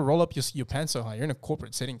 Why you got to roll up your pants so high? You're in a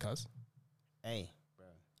corporate setting, cuz. Hey, bro,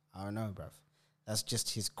 I don't know, bro. That's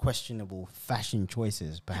just his questionable fashion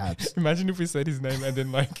choices, perhaps. Imagine if we said his name and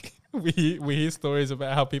then like we hear stories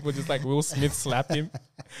about how people just like Will Smith slapped him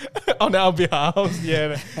on our behalf.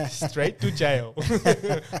 Yeah, straight to jail,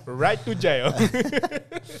 right to jail.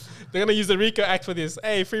 They're gonna use the RICO Act for this.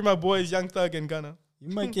 Hey, free my boys, Young Thug and Gunna.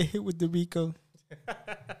 You might get hit with the RICO.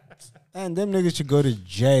 And them niggas should go to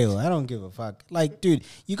jail. I don't give a fuck. Like, dude,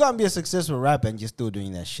 you can't be a successful rapper and you're still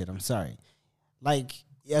doing that shit. I'm sorry. Like,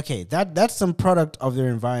 okay, that's some product of their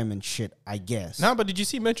environment shit, I guess. No, but did you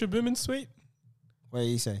see Metro Boomin's tweet? What did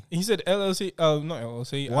he say? He said LLC. Not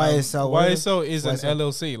LLC. YSL. YSL is an YSL?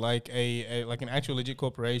 LLC, like a like an actual legit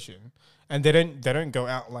corporation, and they don't go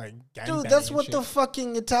out like gang Dude, banging that's and what shit. the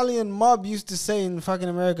fucking Italian mob used to say in fucking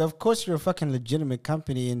America. Of course, you're a fucking legitimate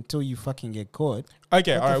company until you fucking get caught.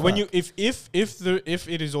 Okay, What all the right. When fuck? you if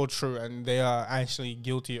it is all true and they are actually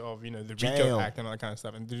guilty of the RICO Jail. Act and all that kind of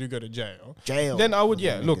stuff, and they do go to jail, Jail. then I would for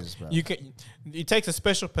them look. niggas, bro. You can. It takes a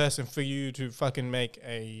special person for you to fucking make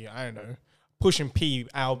a Push and P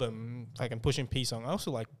album, like a Push and P song. I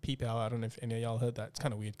also like P Power. I don't know if any of y'all heard that. It's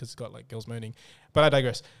kind of weird because it's got like girls moaning. But I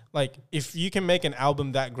digress. Like if you can make an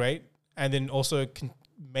album that great and then also can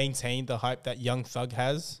maintain the hype that Young Thug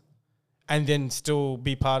has, and then still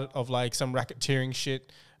be part of like some racketeering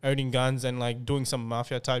shit, owning guns and like doing some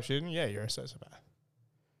mafia type shit, yeah, you're a sociopath.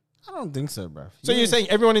 I don't think so, bro. So you're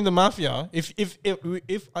saying everyone in the mafia,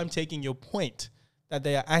 if I'm taking your point that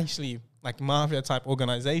they are actually like mafia type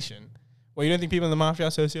organization, well, you don't think people in the mafia are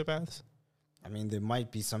sociopaths? I mean, there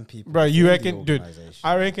might be some people. Bro, you within the reckon, dude? organization.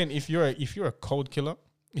 I reckon if you're a cold killer,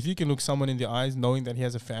 if you can look someone in the eyes, knowing that he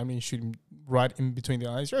has a family, and shoot him right in between the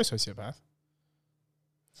eyes, you're a sociopath.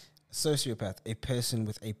 Sociopath, a person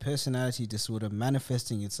with a personality disorder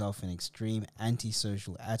manifesting itself in extreme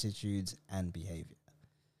antisocial attitudes and behavior.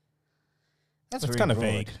 That's kind of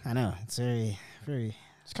broad. vague. I know. It's very, very.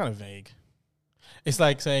 It's kind of vague. It's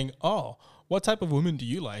like saying, "Oh, what type of women do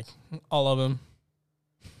you like?" All of them.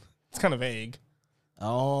 It's kind of vague.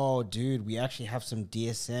 Oh, dude, we actually have some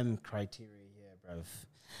DSM criteria here, bro.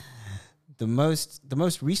 The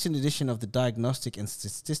most recent edition of the Diagnostic and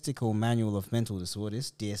Statistical Manual of Mental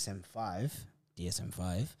Disorders, DSM-5,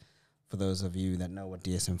 for those of you that know what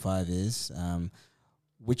DSM-5 is,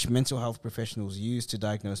 which mental health professionals use to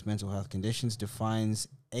diagnose mental health conditions, defines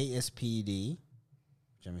ASPD,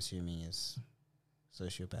 which I'm assuming is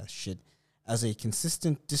sociopath shit, as a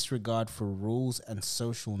consistent disregard for rules and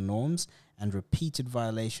social norms and repeated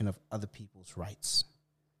violation of other people's rights.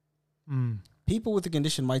 People with the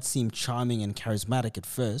condition might seem charming and charismatic at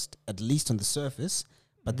first, at least on the surface,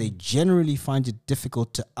 but they generally find it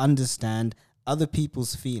difficult to understand other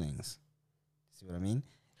people's feelings. See what I mean?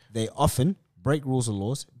 They often break rules or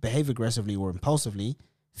laws, behave aggressively or impulsively,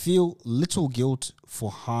 feel little guilt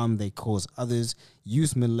for harm they cause others,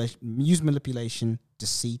 use manipulation,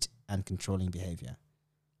 deceit, and controlling behavior.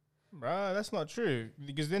 Bruh, that's not true.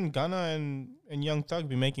 Because then Gunna and Young Thug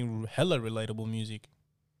be making hella relatable music.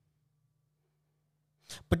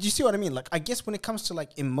 But you see what I mean? Like, I guess when it comes to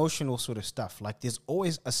like emotional sort of stuff, like there's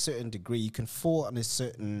always a certain degree you can fall on a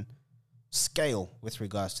certain scale with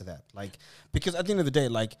regards to that. Like, because at the end of the day,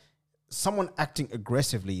 like someone acting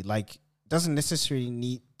aggressively, like doesn't necessarily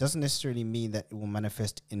mean that it will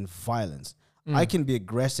manifest in violence. I can be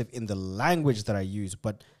aggressive in the language that I use,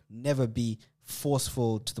 but never be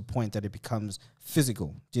forceful to the point that it becomes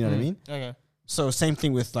physical. Do you know what I mean? Okay. So same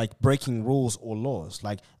thing with like breaking rules or laws.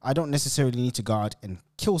 Like I don't necessarily need to go out and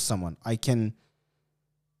kill someone. I can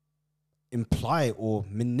imply or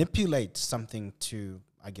manipulate something to,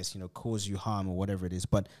 I guess, cause you harm or whatever it is,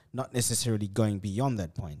 but not necessarily going beyond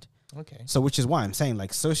that point. Okay. So which is why I'm saying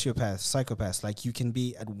like sociopaths, psychopaths, like you can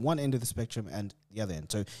be at one end of the spectrum and the other end.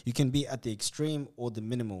 So you can be at the extreme or the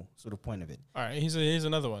minimal sort of point of it. All right. Here's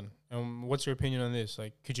another one. What's your opinion on this?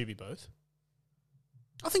 Like, could you be both?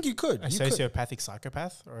 I think you could. A sociopathic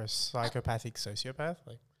psychopath or a psychopathic sociopath?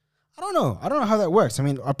 Like, I don't know how that works. I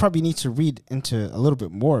mean, I probably need to read into a little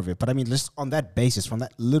bit more of it, but I mean, just on that basis, from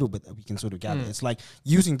that little bit that we can sort of gather, it's like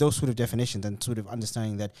using those sort of definitions and sort of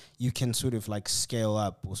understanding that you can sort of like scale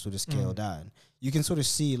up or sort of scale down. You can sort of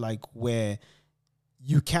see like where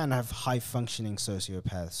you can have high functioning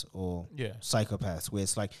sociopaths or psychopaths, where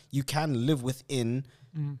it's like you can live within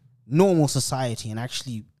normal society and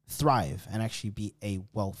actually thrive and actually be a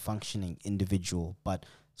well-functioning individual, but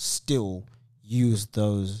still use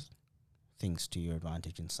those things to your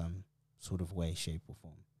advantage in some sort of way, shape, or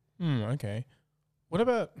form. Okay. What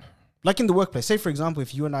about like in the workplace? Say, for example,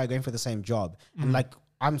 if you and I are going for the same job, and like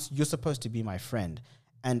you're supposed to be my friend,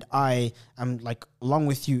 and I am like along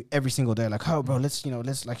with you every single day, like, oh, bro, let's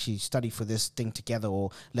actually study for this thing together, or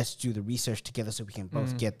let's do the research together so we can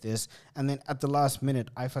both get this. And then at the last minute,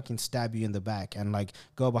 I fucking stab you in the back and like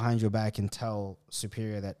go behind your back and tell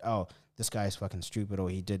superior that, oh, this guy is fucking stupid, or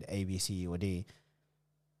he did A, B, C, or D.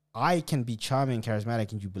 I can be charming,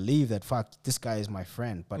 charismatic, and you believe that, fuck, this guy is my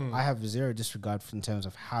friend, but I have zero disregard in terms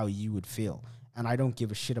of how you would feel. And I don't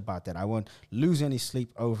give a shit about that. I won't lose any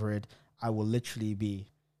sleep over it. I will literally be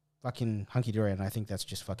fucking hunky-dory, and I think that's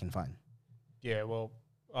just fucking fine. Yeah, well,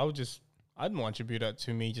 I'd more attribute that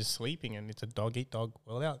to me just sleeping, and it's a dog-eat-dog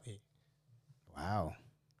world out there. Wow.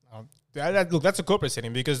 Look, that's a corporate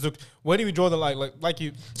setting because look, where do we draw the line? Like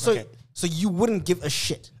you. So, okay. so you wouldn't give a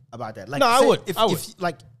shit about that? Like, No, I would. I would. If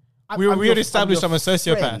like, We already established I'm a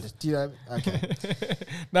sociopath. Friend. Do you know? Okay.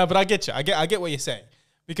 No, but I get you. I get what you're saying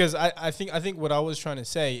because I think what I was trying to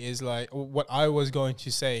say is like what I was going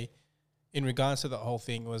to say in regards to the whole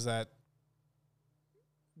thing was that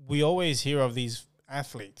we always hear of these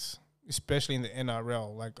athletes, especially in the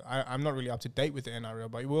NRL. Like I'm not really up to date with the NRL,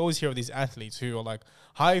 but we always hear of these athletes who are like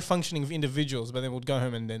high functioning individuals, but then would go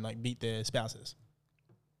home and then like beat their spouses.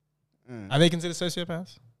 Are they considered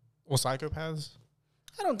sociopaths or psychopaths?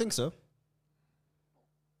 I don't think so.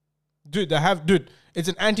 Dude, it's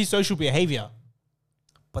an antisocial behavior.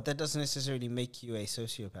 But that doesn't necessarily make you a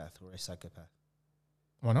sociopath or a psychopath.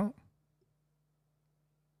 Why not?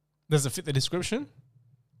 Does it fit the description?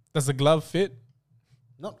 Does the glove fit?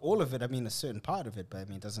 Not all of it. I mean, a certain part of it, but I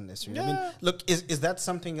mean, it doesn't necessarily. Yeah. I mean, look, is that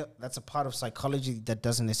something that's a part of psychology that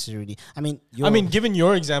doesn't necessarily? I mean, given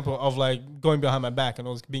your example of like going behind my back and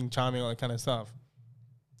always being charming, all that kind of stuff,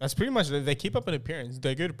 that's pretty much they keep up an appearance.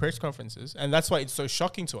 They go to press conferences, and that's why it's so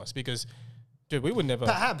shocking to us because, dude, we would never.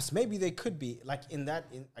 Perhaps maybe they could be like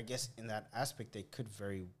I guess in that aspect, they could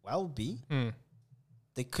very well be.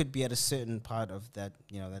 They could be at a certain part of that,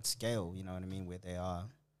 that scale. You know what I mean, where they are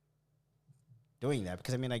doing that,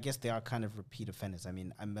 because I mean, I guess they are kind of repeat offenders. I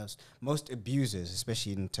mean, most abusers,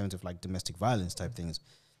 especially in terms of like domestic violence type things,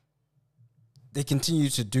 they continue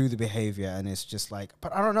to do the behavior, and it's just like,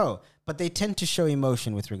 but I don't know. But they tend to show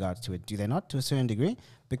emotion with regards to it, do they not? To a certain degree,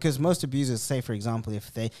 because most abusers, say for example,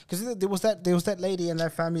 because there was that lady and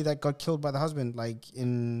that family that got killed by the husband, like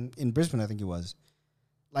in Brisbane, I think it was,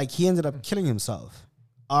 like he ended up killing himself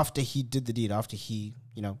after he did the deed, after he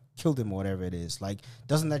killed him or whatever it is. Like,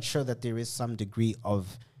 doesn't that show that there is some degree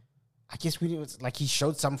of, I guess like he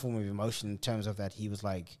showed some form of emotion in terms of that he was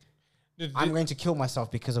like, I'm going to kill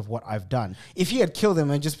myself because of what I've done. If he had killed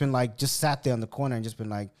him and just sat there on the corner and just been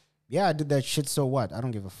like, yeah, I did that shit, so what? I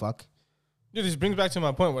don't give a fuck. Dude, this brings back to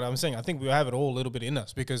my point, what I'm saying. I think we have it all a little bit in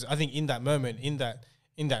us, because I think in that moment, in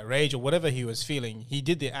that rage or whatever he was feeling, he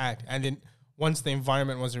did the act, and then once the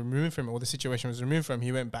environment was removed from him or the situation was removed from him,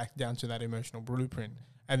 he went back down to that emotional blueprint,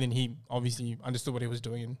 and then he obviously understood what he was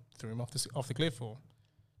doing and threw him off the cliff or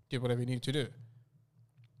did whatever he needed to do.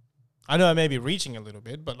 I know I may be reaching a little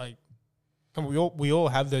bit, but like, come on, we all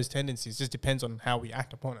have those tendencies. It just depends on how we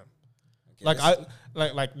act upon them. Okay,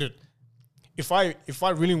 like dude, if I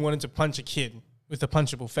really wanted to punch a kid with a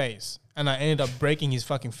punchable face and I ended up breaking his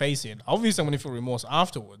fucking face in, obviously I'm going to feel remorse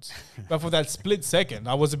afterwards. But for that split second,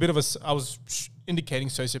 I was indicating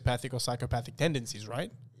sociopathic or psychopathic tendencies,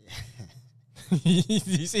 right? You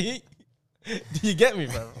see? Do you get me,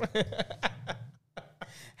 bro?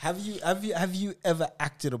 Have you ever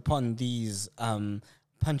acted upon these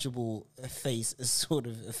punchable face sort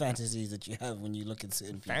of fantasies that you have when you look at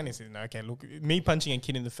certain people? Fantasy? No, okay. Look, me punching a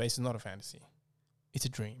kid in the face is not a fantasy. It's a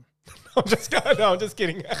dream. I'm just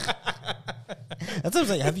kidding. That's what I'm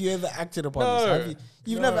saying. Have you ever acted upon this?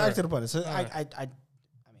 You've never acted upon it. So I mean, I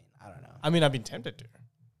don't know. I mean, I've been tempted to.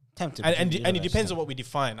 And it depends on what we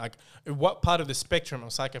define. Like, what part of the spectrum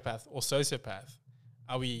of psychopath or sociopath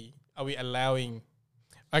are we allowing?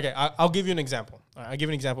 Okay, I'll give you an example. I'll give you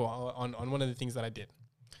an example on one of the things that I did.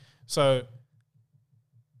 So,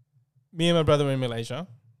 me and my brother were in Malaysia,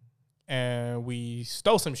 and we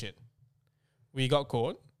stole some shit. We got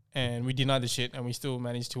caught, and we denied the shit, and we still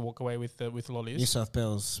managed to walk away with lollies. New South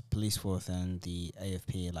Wales Police Force and the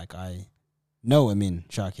AFP, like I know I'm in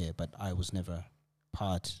Shark here, but I was never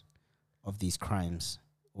part of these crimes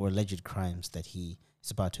or alleged crimes that he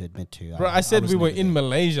is about to admit to. Bro, I said we were in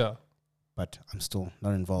Malaysia. But I'm still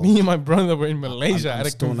not involved. Me and my brother were in Malaysia at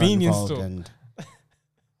a convenience store. And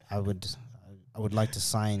I would like to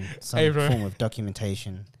sign some form of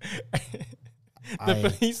documentation.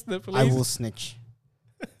 The police. I will snitch.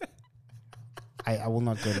 I will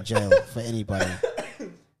not go to jail for anybody.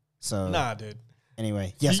 So nah, dude.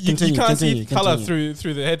 Anyway, yes, continue. You can't see color through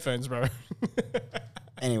the headphones, bro.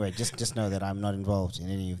 Anyway, just know that I'm not involved in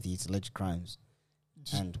any of these alleged crimes,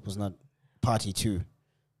 and was not party to.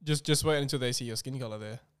 Just wait until they see your skin color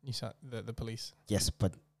there. The police. Yes,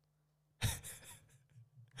 but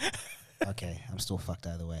okay, I'm still fucked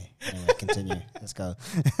either way. Anyway, continue. Let's go.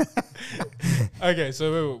 Okay,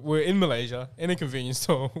 so we're in Malaysia in a convenience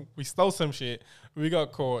store. We stole some shit. We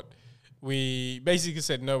got caught. We basically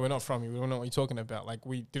said, no, we're not from you. We don't know what you're talking about. Like,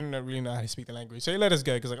 we didn't really know how to speak the language. So he let us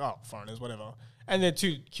go because, like, oh, foreigners, whatever. And they're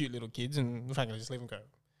two cute little kids, and we're frankly just leave them go.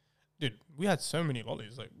 Dude, we had so many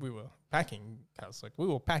lollies. Like, we were packing, cuz. Like, we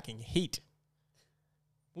were packing heat.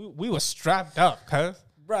 We were strapped up, cuz.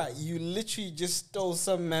 Bruh, you literally just stole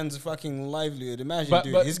some man's fucking livelihood. Imagine, But-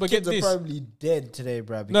 dude. but- His but kids get are this. probably dead today,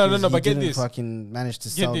 bruh. No, because but he get didn't this. fucking manage to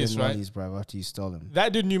sell this, them right? lollies, bruh, after you stole them.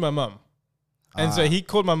 That dude knew my mum. And so Ah. he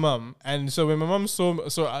called my mum. And so when my mum saw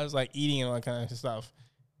I was like eating and all that kind of stuff,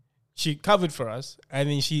 she covered for us. And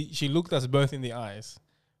then she looked us both in the eyes.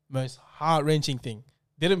 Most heart-wrenching thing.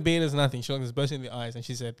 Didn't beat us, nothing. She looked us both in the eyes and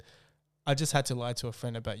she said, I just had to lie to a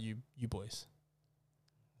friend about you boys.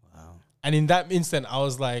 Wow. And in that instant, I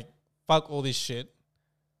was like, fuck all this shit.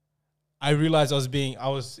 I realized I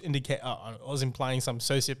was implying some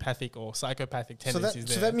sociopathic or psychopathic tendencies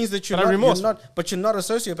So there. that means that But I'm remorseful. but you're not a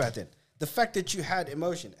sociopath then. The fact that you had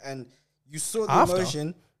emotion and you saw the After?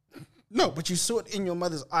 emotion, no, but you saw it in your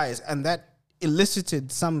mother's eyes and that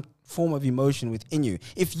elicited some form of emotion within you.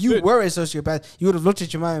 If you Dude. were a sociopath, you would have looked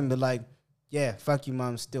at your mom and been like, yeah, fuck you,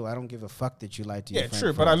 mom, still. I don't give a fuck that you lied to your Yeah, friend.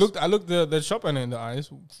 true. But I looked the shop owner in the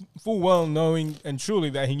eyes, full well knowing and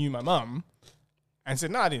truly that he knew my mum, and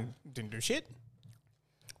said, "No, I didn't do shit."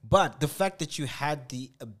 But the fact that you had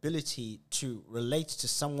the ability to relate to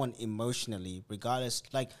someone emotionally, regardless,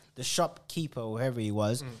 like the shopkeeper or whoever he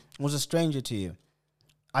was a stranger to you.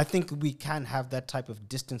 I think we can have that type of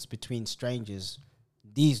distance between strangers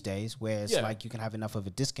these days where it's like you can have enough of a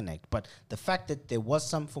disconnect. But the fact that there was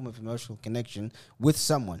some form of emotional connection with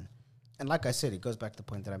someone, and like I said, it goes back to the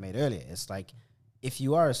point that I made earlier. It's like if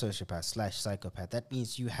you are a sociopath / psychopath, that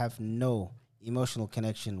means you have no emotional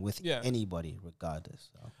connection with anybody regardless.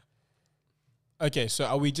 So. Okay, so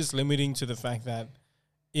are we just limiting to the fact that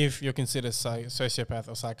if you're considered sociopath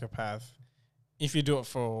or psychopath, if you do it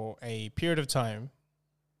for a period of time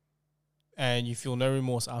and you feel no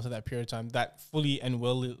remorse after that period of time, that fully and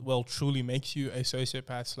well truly makes you a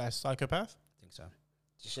sociopath / psychopath? I think so.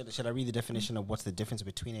 Should I read the definition of what's the difference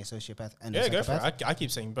between a sociopath and a Yeah, psychopath? go for it. I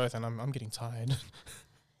keep saying both and I'm getting tired.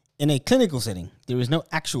 In a clinical setting, there is no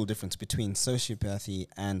actual difference between sociopathy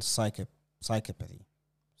and psychopathy.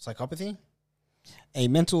 Psychopathy? A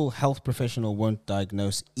mental health professional won't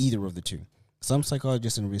diagnose either of the two. Some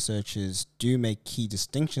psychologists and researchers do make key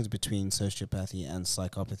distinctions between sociopathy and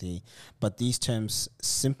psychopathy, but these terms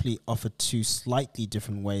simply offer two slightly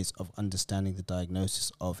different ways of understanding the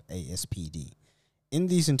diagnosis of ASPD. In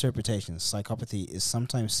these interpretations, psychopathy is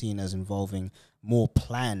sometimes seen as involving more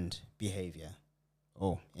planned behavior.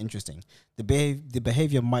 Oh, interesting. The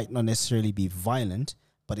behavior might not necessarily be violent,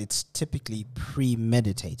 but it's typically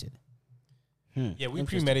premeditated. Yeah, we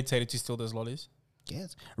premeditated to steal those lollies.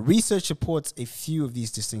 Yes. Research supports a few of these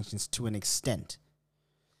distinctions to an extent.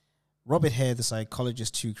 Robert Hare, the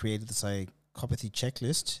psychologist who created the psychopathy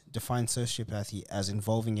checklist, defines sociopathy as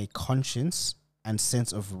involving a conscience and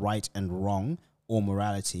sense of right and wrong or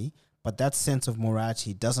morality, but that sense of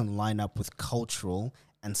morality doesn't line up with cultural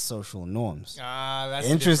and social norms. Ah, that's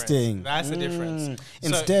interesting. That's the difference.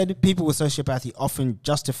 Instead, people with sociopathy often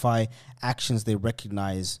justify actions they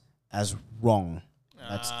recognize as wrong.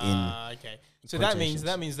 That's okay. So that means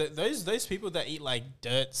that those people that eat like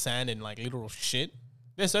dirt, sand, and like literal shit,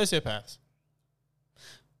 they're sociopaths.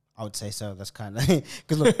 I would say so. That's kind of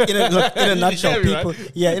because look in a nutshell, people.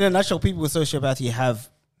 Right? Yeah, in a nutshell, people with sociopathy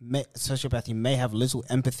may have little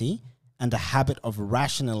empathy and a habit of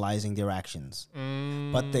rationalizing their actions,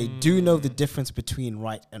 but they do know the difference between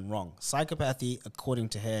right and wrong. Psychopathy, according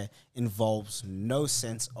to Hare, involves no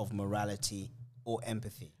sense of morality or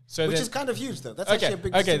empathy. So which is kind of huge, though. That's actually a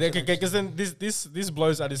big distinction. Because then this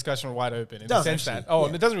blows our discussion wide open in the sense that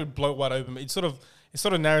it doesn't really blow it wide open. But it sort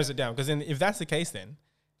of narrows it down. Because then, if that's the case, then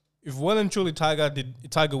if well and truly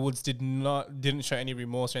Tiger Woods didn't show any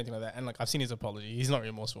remorse or anything like that, and like I've seen his apology, he's not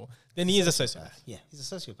remorseful. Then he is a sociopath. Yeah,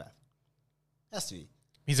 he's a sociopath. Has to be.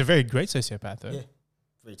 He's a very great sociopath, though. Yeah,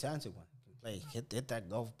 very talented one. Hit that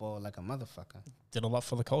golf ball like a motherfucker. Did a lot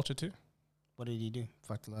for the culture too. What did he do?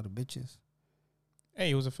 Fucked a lot of bitches. Hey,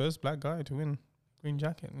 he was the first black guy to win green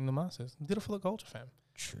jacket in the Masters. Did it for the culture, fam.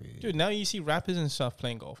 True. Dude, now you see rappers and stuff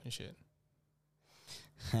playing golf and shit.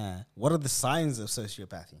 What are the signs of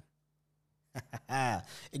sociopathy?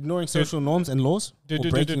 Ignoring social norms and laws or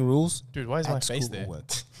breaking rules. Dude, why is my face there?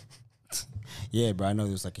 Yeah, bro, I know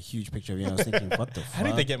there was like a huge picture of you. I was thinking, what the fuck? How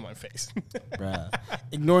did they get my face? Bruh.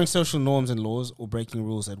 Ignoring social norms and laws or breaking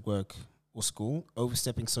rules at work or school,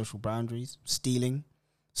 overstepping social boundaries, stealing,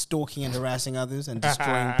 stalking and harassing others and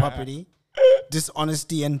destroying property,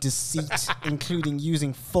 dishonesty and deceit, including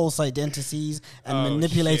using false identities and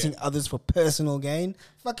manipulating others for personal gain.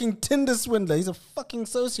 Fucking Tinder swindler. He's a fucking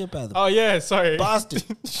sociopath. Oh, yeah, sorry. Bastard.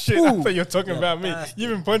 Shit, I thought you were talking about me.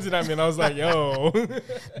 You've been pointing at me and I was like, yo.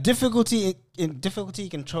 Difficulty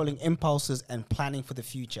controlling impulses and planning for the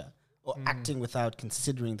future. or acting without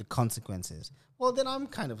considering the consequences, well, then I'm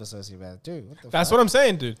kind of a sociopath, dude. What the That's fuck? what I'm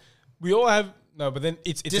saying, dude. We all have but then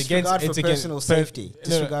it's disregard against for personal safety. No,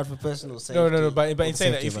 Disregard for personal safety. no. But in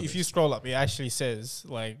saying that, safety of if you others. scroll up, it actually says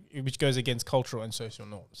which goes against cultural and social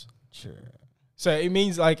norms. Sure. So it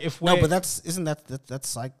means if we're No, but that's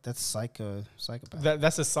psychopath.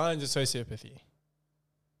 that's the signs of sociopathy.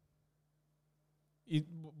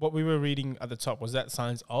 What we were reading at the top, was that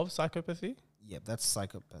signs of psychopathy? Yeah, that's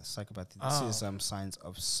psychopathy. Ah. This is signs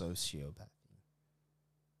of sociopathy.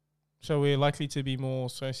 So we're likely to be more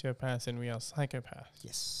sociopaths than we are psychopaths.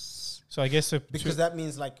 Yes. So I guess Because that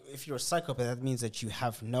means if you're a psychopath, that means that you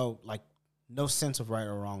have no sense of right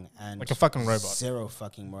or wrong and like a fucking robot. Zero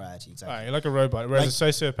fucking morality. Exactly. Right, like a robot. Whereas a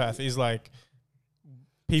sociopath is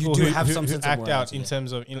people do who have some sense of act out morality, in yeah.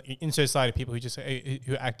 terms of in society, people who just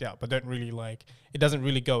who act out, but don't really it doesn't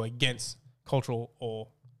really go against cultural or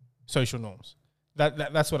social norms.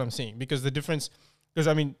 That's what I'm seeing, because the difference, because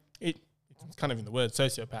I mean it's kind of in the word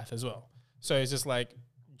sociopath as well. So it's just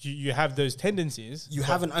you have those tendencies. You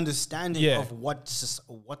have an understanding Yeah. of what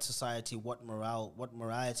society, what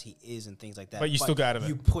morality is, and things like that. But you still go out of it.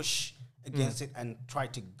 You push against it and try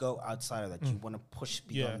to go outside of that. You want to push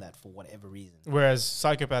beyond Yeah. that for whatever reason. Whereas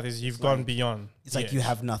psychopath is you've gone beyond. It's like you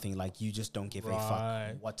have nothing. Like you just don't give a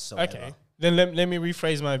Right. fuck whatsoever. Okay. Then let me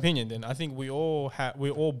rephrase my opinion. Then I think we're all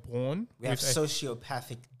born. We have with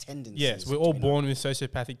sociopathic tendencies. yes, we're all born with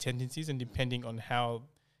sociopathic tendencies, and depending on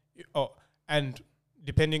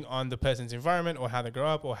depending on the person's environment or how they grow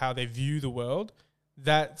up or how they view the world,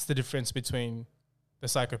 that's the difference between the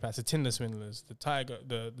psychopaths, the Tinder swindlers, the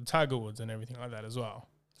Tiger Woods, and everything like that as well.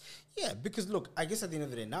 Yeah, because look, I guess at the end of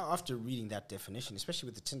the day, now after reading that definition, especially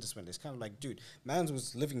with the Tinder swindler, it's kind of like, dude, man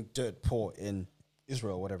was living dirt poor in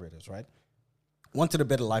Israel, whatever it is, right? Wanted a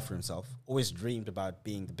better life for himself, always dreamed about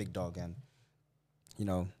being the big dog and,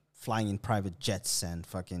 flying in private jets and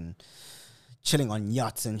fucking chilling on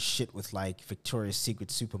yachts and shit with Victoria's Secret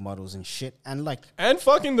supermodels and shit. And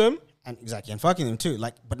fucking them. and fucking them too.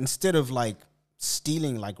 But instead of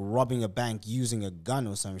stealing, robbing a bank using a gun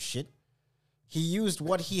or some shit, he used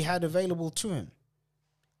what he had available to him.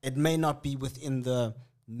 It may not be within the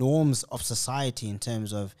norms of society in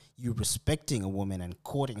terms of you respecting a woman and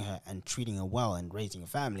courting her and treating her well and raising a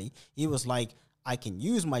family. He was like, I can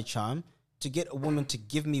use my charm to get a woman to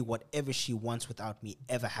give me whatever she wants without me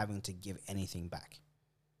ever having to give anything back.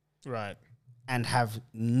 Right. And have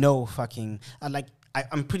no fucking...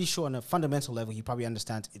 I'm pretty sure on a fundamental level, he probably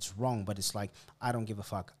understands it's wrong, but it's I don't give a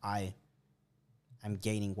fuck. I am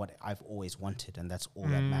gaining what I've always wanted, and that's all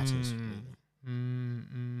that matters.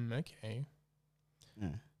 Really. Okay.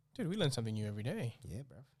 Dude, we learn something new every day. Yeah,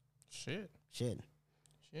 bro. Shit.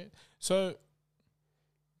 So,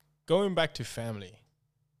 going back to family.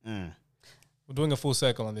 We're doing a full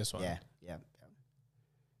circle on this one. Yeah.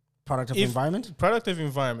 Product of environment? Product of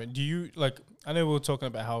environment. Do you, I know we were talking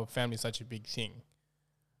about how family is such a big thing,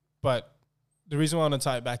 but the reason why I want to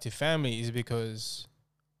tie it back to family is because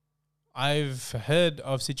I've heard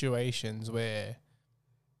of situations where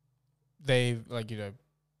they've,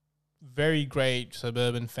 very great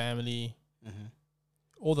suburban family,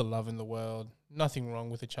 all the love in the world, nothing wrong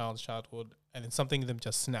with a child's childhood, and then something in them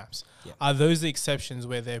just snaps. Yeah. Are those the exceptions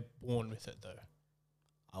where they're born with it, though?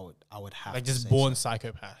 I would have to just say born so.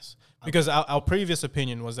 Psychopaths. Because our previous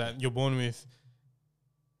opinion was that you're born with...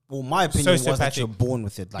 Well, my opinion was that you're born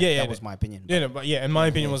with it. That was my opinion. And my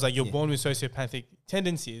opinion was you're born with sociopathic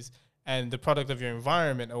tendencies, and the product of your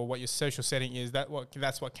environment or what your social setting is, that's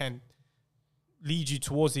what can lead you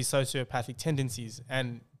towards these sociopathic tendencies,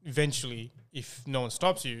 and eventually, if no one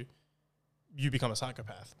stops you, you become a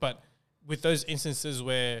psychopath. But with those instances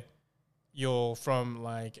where you're from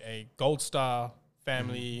a gold star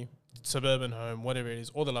family, suburban home, whatever it is,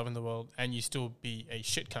 all the love in the world, and you still be a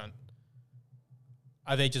shit cunt,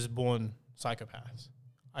 are they just born psychopaths?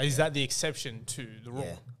 Is that the exception to the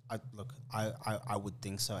rule? Yeah, I would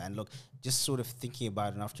think so. And look, just sort of thinking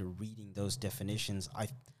about it after reading those definitions,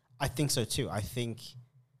 I think so too. I think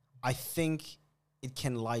it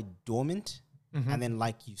can lie dormant, and then,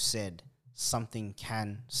 like you said, something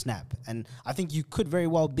can snap. And I think you could very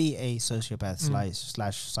well be a sociopath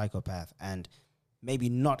slash psychopath, and maybe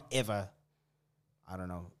not ever, I don't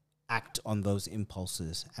know, act on those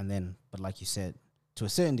impulses. And then, but like you said, to a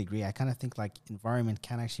certain degree, I kind of think environment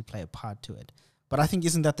can actually play a part to it. But I think,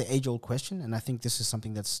 isn't that the age-old question? And I think this is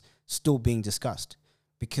something that's still being discussed,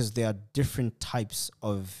 because there are different types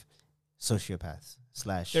of sociopaths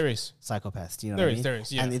slash psychopaths. Do you know what I mean? There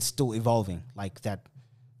is, yeah. And it's still evolving, that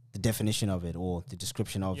the definition of it or the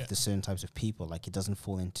description of the certain types of people, it doesn't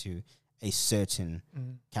fall into a certain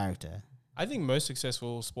character. I think most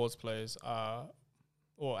successful sports players are,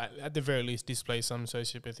 or at the very least, display some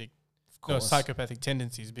psychopathic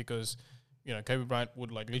tendencies because, Kobe Bryant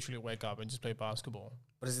would like literally wake up and just play basketball.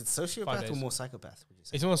 But is it sociopath or more psychopath? Would you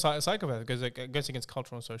say It's more psychopath because it goes against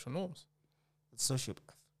cultural and social norms. it's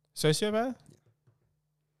sociopath? Sociopath?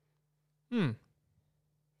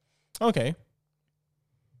 Okay.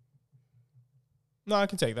 No, I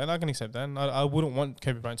can take that. I can accept that. I wouldn't want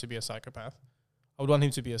Kobe Bryant to be a psychopath. I would want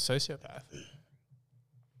him to be a sociopath.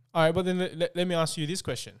 All right, but then let me ask you this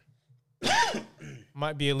question.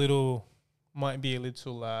 might be a little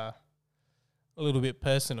bit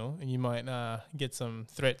personal, and you might get some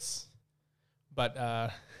threats.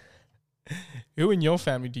 But who in your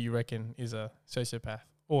family do you reckon is a sociopath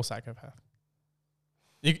or psychopath?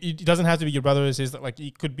 It doesn't have to be your brother or sister. Like,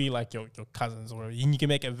 it could be like your cousins, or you can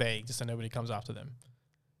make it vague just so nobody comes after them.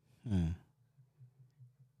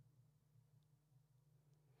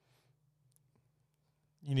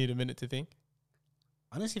 You need a minute to think.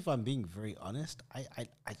 Honestly, if I'm being very honest, I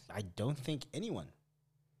don't think anyone.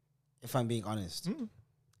 If I'm being honest.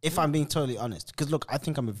 If I'm being totally honest. Because, look, I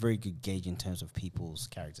think I'm a very good gauge in terms of people's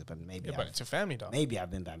character, but maybe but it's a family, dog. Maybe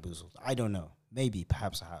I've been bamboozled. I don't know. Maybe,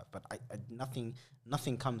 perhaps I have. But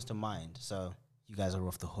nothing comes to mind. So you guys are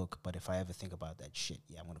off the hook. But if I ever think about that shit,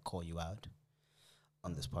 I'm going to call you out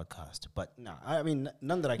on this podcast. But no, I mean,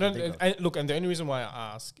 none that I can think of. Look, and the only reason why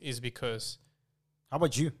I ask is because... How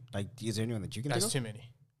about you? Like, is there anyone that you can think of? That's too many.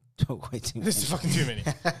 Way too many. This is fucking too many.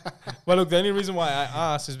 Well, look, the only reason why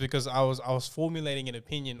I asked is because I was formulating an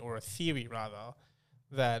opinion, or a theory rather,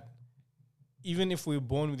 that even if we're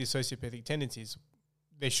born with these sociopathic tendencies,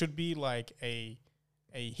 there should be like a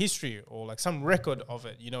history or like some record of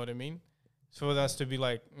it. You know what I mean? For us to be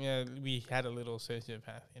like, yeah, we had a little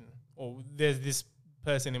sociopath, or there's this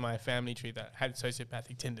person in my family tree that had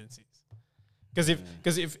sociopathic tendencies. Because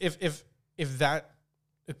if that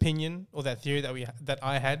opinion or that theory that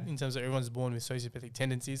I had in terms of everyone's born with sociopathic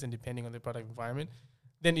tendencies and depending on their product environment,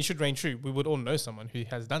 then it should reign true. We would all know someone who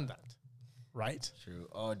has done that, right? True.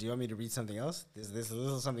 Oh, do you want me to read something else? There's a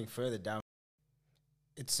little something further down.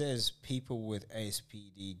 It says people with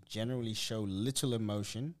ASPD generally show little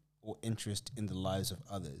emotion or interest in the lives of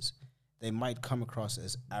others. They might come across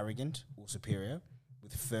as arrogant or superior,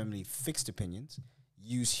 with firmly fixed opinions,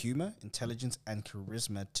 use humor, intelligence, and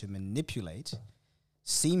charisma to manipulate,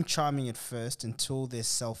 seem charming at first until their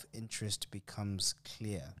self-interest becomes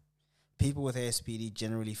clear. People with ASPD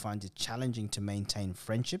generally find it challenging to maintain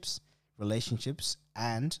friendships, relationships,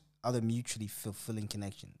 and other mutually fulfilling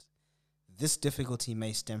connections. This difficulty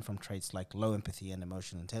may stem from traits like low empathy and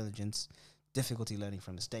emotional intelligence, difficulty learning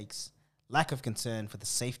from mistakes, lack of concern for the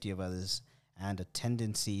safety of others, and a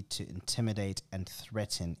tendency to intimidate and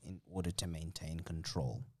threaten in order to maintain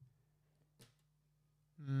control.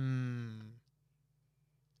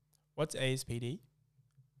 What's ASPD?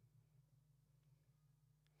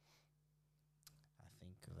 I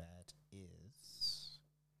think that is...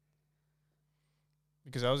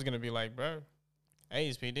 Because I was going to be like, bro,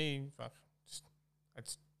 ASPD, fuck,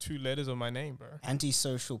 that's 2 letters of my name, bro.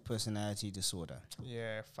 Antisocial personality disorder.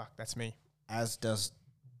 Yeah, fuck, that's me. As does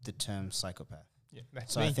the term psychopath. Yeah,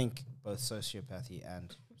 that's so me. I think both sociopathy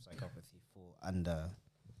and psychopathy fall under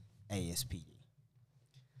ASPD.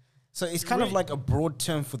 So it's kind of like a broad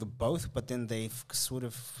term for the both, but then they've sort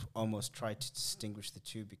of almost tried to distinguish the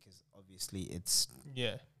two because obviously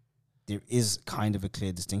there is kind of a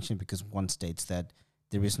clear distinction because one states that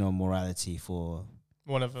there is no morality for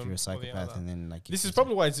one of them. If you're a psychopath, and then like this is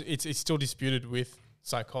probably why it's still disputed with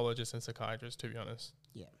psychologists and psychiatrists, to be honest.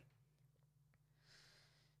 Yeah.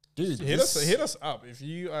 Dude, hit us up if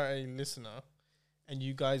you are a listener and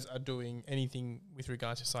you guys are doing anything with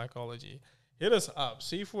regards to psychology. Hit us up.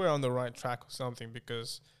 See if we're on the right track or something.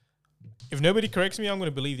 Because if nobody corrects me, I'm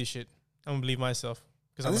going to believe this shit. I'm going to believe myself.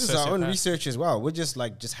 Because this is our own research as well. We're just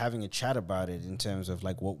having a chat about it in terms of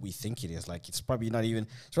like what we think it is. Like it's probably not even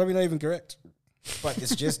correct. But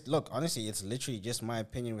it's just look, honestly, it's literally just my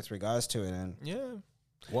opinion with regards to it and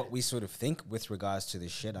what we sort of think with regards to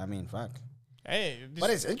this shit. I mean, fuck. Hey,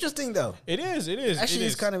 but it's interesting though. It is. Actually,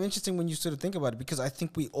 it's kind of interesting when you sort of think about it because I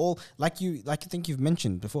think we all like I think you've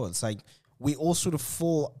mentioned before. It's like we all sort of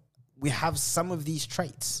we have some of these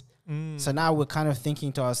traits. So now we're kind of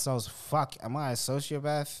thinking to ourselves, fuck, am I a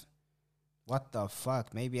sociopath? What the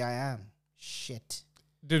fuck? Maybe I am. Shit.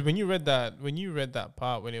 Dude, when you read that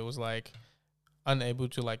part when it was like unable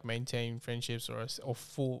to like maintain friendships or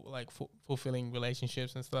fulfilling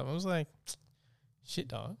relationships and stuff, I was like, shit,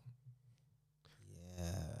 dog. Yeah.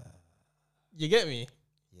 You get me?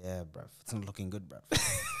 Yeah, bruv. It's not looking good, bruv.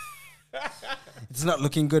 It's not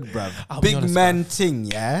looking good, bruv. I'll be Big honest, man ting,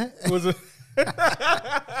 yeah? Was it?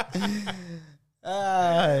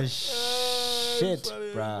 Shit, funny,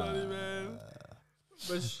 bruv. man.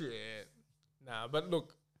 But shit. Nah, but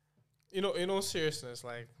look, in all seriousness,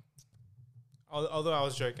 like, although I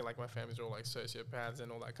was joking, like, my family's all like sociopaths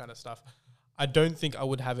and all that kind of stuff, I don't think I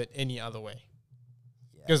would have it any other way.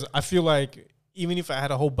 Because I feel like even if I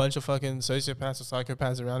had a whole bunch of fucking sociopaths or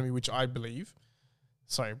psychopaths around me, which I believe,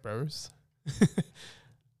 sorry, bros,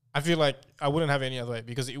 I feel like I wouldn't have it any other way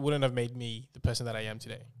because it wouldn't have made me the person that I am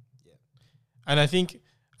today. Yeah. And I think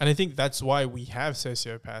that's why we have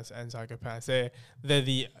sociopaths and psychopaths. They're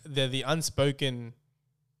the unspoken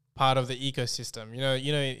part of the ecosystem. You know,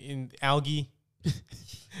 in algae,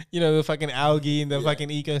 the fucking algae in the fucking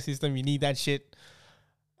ecosystem. You need that shit.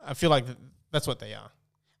 I feel like that's what they are.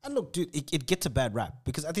 And look, dude, it gets a bad rap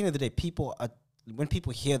because at the end of the day, when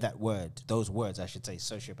people hear those words, I should say,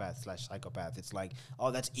 sociopath/psychopath, it's like, oh,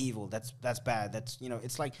 that's evil, that's bad, that's,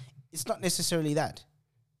 it's like, it's not necessarily that.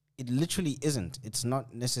 It literally isn't. It's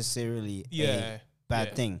not necessarily a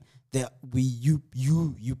bad thing. You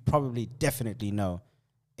probably definitely know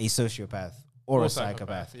a sociopath or a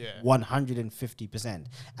psychopath, 150%,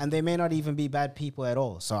 and they may not even be bad people at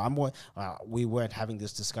all. So we weren't having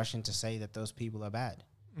this discussion to say that those people are bad.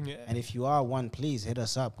 Yeah. And if you are one, please hit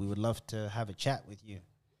us up. We would love to have a chat with you.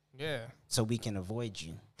 Yeah. So we can avoid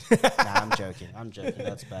you. Nah, I'm joking.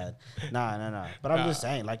 That's bad. Nah. But I'm just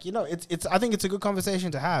saying, like, it's. I think it's a good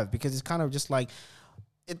conversation to have because it's kind of just like,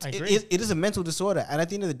 it is a mental disorder. And at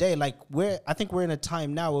the end of the day, like, I think we're in a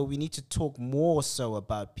time now where we need to talk more so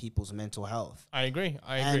about people's mental health. I agree.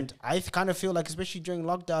 And I kind of feel like, especially during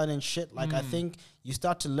lockdown and shit, like, I think you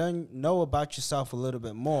start to know about yourself a little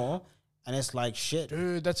bit more. And it's like, shit.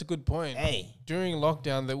 Dude, that's a good point. Hey. During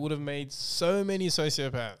lockdown, they would have made so many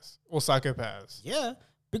sociopaths or psychopaths. Yeah.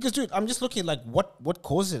 Because, dude, I'm just looking like what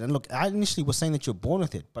caused it. And look, I initially was saying that you're born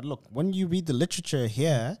with it. But look, when you read the literature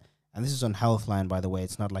here, and this is on Healthline, by the way,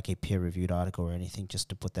 it's not like a peer-reviewed article or anything, just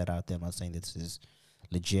to put that out there. I'm not saying this is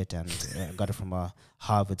legit and I got it from a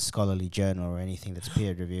Harvard scholarly journal or anything that's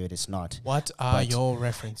peer-reviewed. It's not. What are your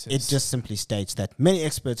references? It just simply states that many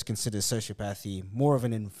experts consider sociopathy more of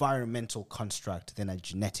an environmental construct than a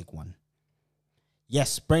genetic one.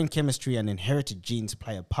 Yes, brain chemistry and inherited genes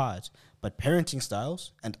play a part, but parenting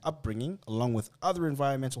styles and upbringing, along with other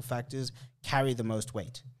environmental factors, carry the most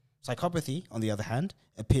weight. Psychopathy, on the other hand,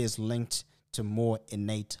 appears linked to more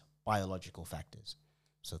innate biological factors.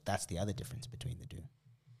 So that's the other difference between the two.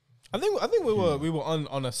 I think we were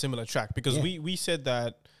on a similar track because we said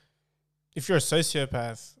that if you're a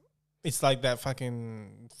sociopath, it's like that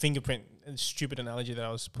fucking fingerprint stupid analogy that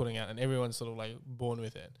I was putting out, and everyone's sort of like born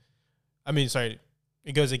with it. I mean, sorry,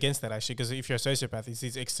 it goes against that actually because if you're a sociopath, it's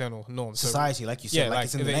these external norms. Society, like you said, like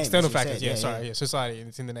it's in the name, external factors. Society,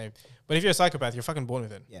 it's in the name. But if you're a psychopath, you're fucking born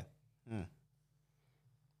with it. Yeah.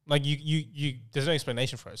 Like you there's no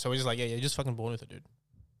explanation for it. So we're just like, you're just fucking born with it, dude.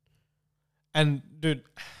 And dude,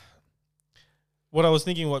 what I was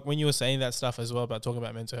thinking, when you were saying that stuff as well about talking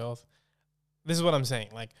about mental health, this is what I'm saying.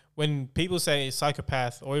 Like when people say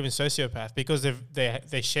psychopath or even sociopath, because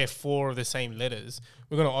they share 4 of the same letters,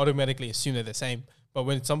 we're going to automatically assume they're the same. But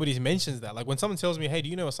when somebody mentions that, like when someone tells me, hey, do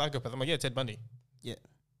you know a psychopath? I'm like, yeah, Ted Bundy. Yeah.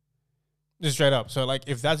 Just straight up. So like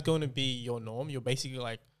if that's going to be your norm, you're basically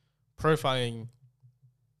like profiling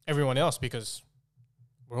everyone else because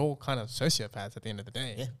we're all kind of sociopaths at the end of the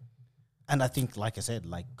day. Yeah. And I think, like I said,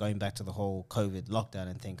 like going back to the whole COVID lockdown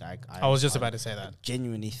and think I was just about to say that. I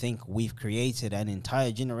genuinely think we've created an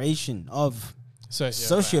entire generation of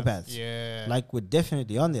sociopaths. Yeah. Like we're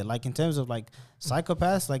definitely on there. Like in terms of like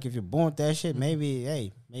psychopaths, like if you're born with that shit,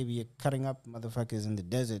 maybe you're cutting up motherfuckers in the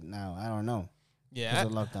desert now. I don't know. Yeah. Because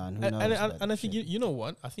of lockdown. Who knows? And I think, you know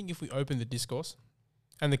what? I think if we open the discourse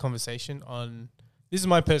and the conversation on, this is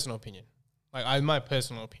my personal opinion. Like my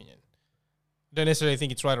personal opinion. Don't necessarily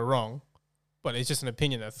think it's right or wrong. But it's just an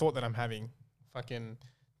opinion, a thought that I'm having. Fucking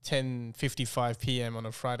 10:55 p.m. on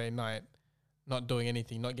a Friday night, not doing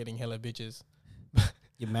anything, not getting hella bitches.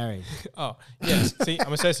 You're married. Oh, yes. See,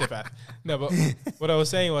 I'm a sociopath. No, but what I was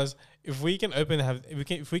saying was, if we can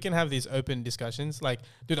have these open discussions, like,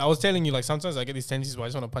 dude, I was telling you, like, sometimes I get these tendencies where I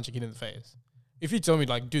just want to punch a kid in the face. If you tell me,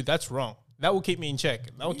 like, dude, that's wrong, that will keep me in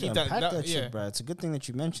check. That will keep that shit, bro. It's a good thing that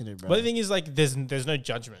you mentioned it, bro. But the thing is, like, there's no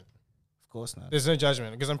judgment. Of course not. There's no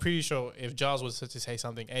judgment because I'm pretty sure if Giles was to say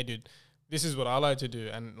something, hey, dude, this is what I like to do,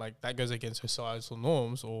 and like that goes against societal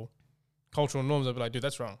norms or cultural norms, I'd be like, dude,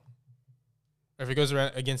 that's wrong. Or if it goes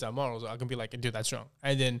around against our morals, I can be like, dude, that's wrong.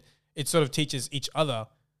 And then it sort of teaches each other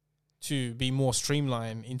to be more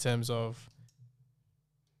streamlined in terms of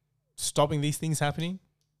stopping these things happening.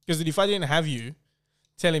 Because if I didn't have you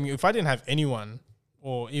telling me, if I didn't have anyone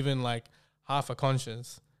or even like half a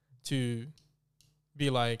conscience to be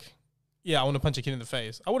like, yeah, I want to punch a kid in the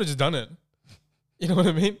face, I would have just done it. You know what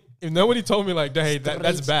I mean? If nobody told me like, hey,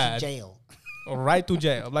 that's bad. To jail. Or right to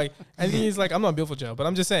jail. Like, and he's like, I'm not built for jail, but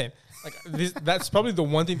I'm just saying, like, that's probably the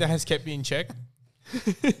one thing that has kept me in check.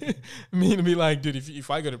 Me to be like, dude,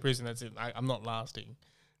 if I go to prison, that's it. I'm not lasting.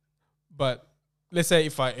 But let's say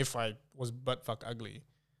if I was butt fuck ugly,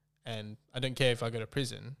 and I don't care if I go to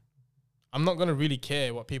prison, I'm not gonna really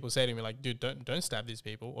care what people say to me. Like, dude, don't stab these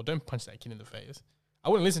people or don't punch that kid in the face. I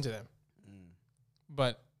wouldn't listen to them.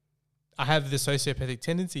 But I have this sociopathic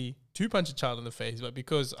tendency to punch a child in the face, but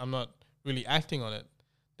because I'm not really acting on it,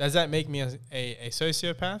 does that make me a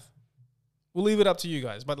sociopath? We'll leave it up to you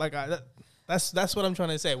guys. But like that's what I'm trying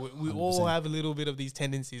to say. We all have a little bit of these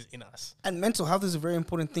tendencies in us. And mental health is a very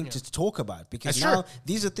important thing to talk about, because That's now true.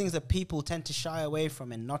 these are things that people tend to shy away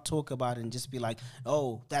from and not talk about and just be like,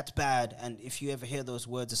 oh, that's bad. And if you ever hear those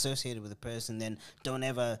words associated with a person, then don't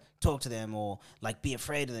ever talk to them or like be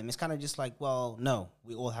afraid of them. It's kind of just like, well, no,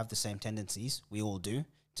 we all have the same tendencies. We all do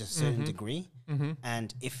to a certain degree.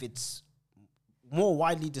 And if it's more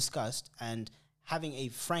widely discussed and having a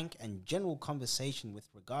frank and general conversation with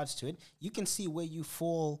regards to it, you can see where you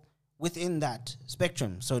fall within that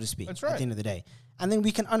spectrum, so to speak. That's right. At the end of the day. And then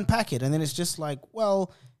we can unpack it. And then it's just like,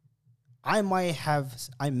 well, I may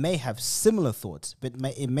have similar thoughts, but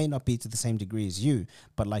it may not be to the same degree as you.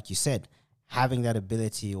 But like you said, having that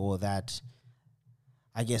ability or that,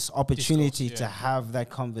 I guess, opportunity to have that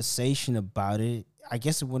conversation about it, I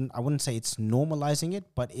guess I wouldn't say it's normalizing it,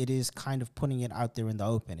 but it is kind of putting it out there in the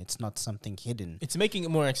open. It's not something hidden. It's making it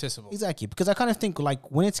more accessible. Exactly. Because I kind of think like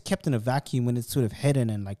when it's kept in a vacuum, when it's sort of hidden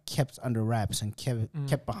and like kept under wraps and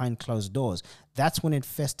kept behind closed doors, that's when it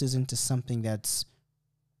festers into something that's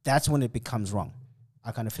when it becomes wrong.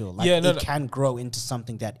 I kind of feel like it can grow into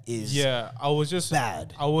something that is bad.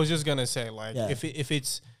 I was just gonna say, like,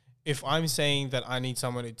 if I'm saying that I need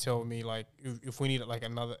someone to tell me, like, if we need like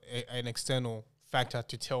an external factor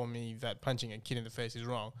to tell me that punching a kid in the face is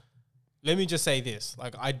wrong, let me just say this.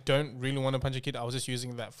 Like, I don't really want to punch a kid. I was just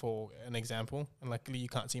using that for an example. And luckily you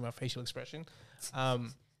can't see my facial expression.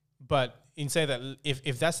 But in saying that,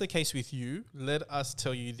 if that's the case with you, let us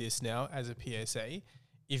tell you this now as a PSA.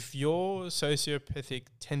 If your sociopathic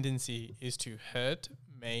tendency is to hurt,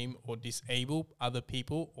 maim, or disable other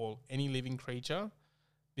people or any living creature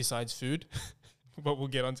besides food, but we'll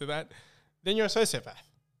get onto that, then you're a sociopath.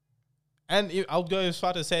 And I'll go as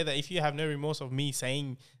far to say that if you have no remorse of me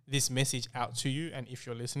saying this message out to you, and if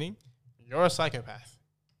you're listening, you're a psychopath.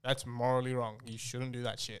 That's morally wrong. You shouldn't do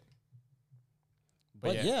that shit.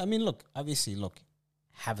 But yeah, I mean, obviously,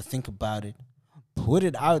 have a think about it. Put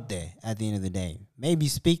it out there at the end of the day. Maybe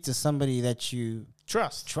speak to somebody that you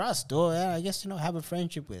trust, or I guess, have a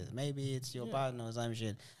friendship with. Maybe it's your partner or some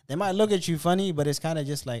shit. They might look at you funny, but it's kind of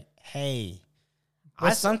just like, hey,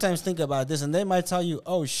 I sometimes think about this, and they might tell you,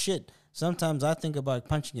 oh shit, sometimes I think about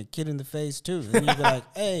punching a kid in the face too. And you be like,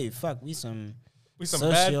 hey, fuck, we some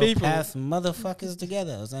bad people, motherfuckers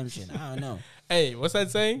together or some shit. I don't know. Hey, what's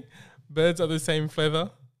that saying? Birds of the same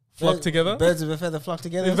feather flock together. Birds of a feather flock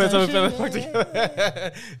together. Birds of a feather flock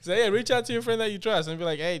together. So yeah, reach out to your friend that you trust and be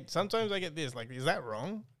like, hey, sometimes I get this. Like, is that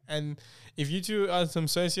wrong? And if you two are some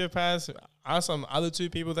sociopaths, ask some other two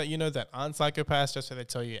people that you know that aren't psychopaths, just so they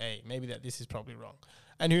tell you, hey, maybe that this is probably wrong.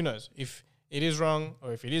 And who knows if it is wrong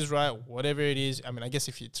or if it is right, whatever it is. I mean, I guess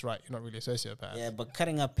if it's right, you're not really a sociopath. Yeah, but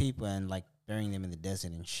cutting up people and like burying them in the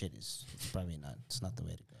desert and shit is probably not. It's not the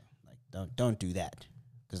way to go. Like, don't do that,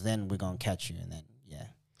 because then we're gonna catch you, and then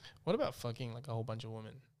What about fucking like a whole bunch of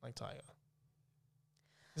women like Tiger?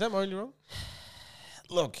 Is that morally wrong?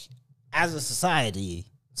 Look, as a society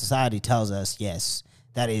tells us yes,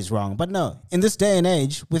 that is wrong. But no, in this day and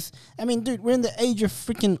age, dude, we're in the age of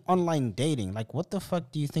freaking online dating. Like, what the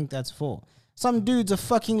fuck do you think that's for? Some dudes are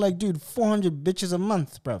fucking like, dude, 400 bitches a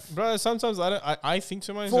month, bruv. Bro, sometimes I think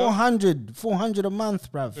to myself, 400 a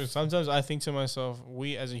month, bruv. Dude, sometimes I think to myself,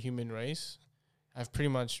 we as a human race have pretty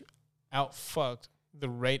much outfucked the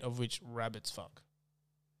rate of which rabbits fuck.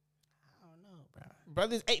 I don't know, bro. Bro,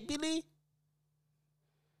 there's 8 billion.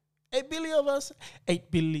 8 billion of us. 8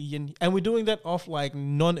 billion. And we're doing that off like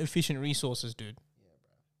non-efficient resources, dude. Yeah,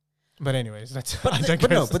 bro. But anyways, that's...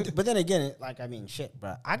 But then again, shit,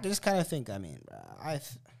 bro. I just kind of think, bro,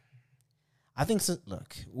 I think,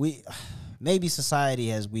 look, maybe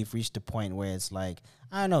society we've reached a point where it's like,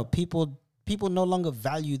 I don't know, people no longer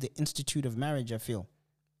value the institute of marriage, I feel,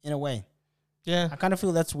 in a way. Yeah. I kind of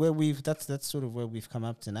feel that's sort of where we've come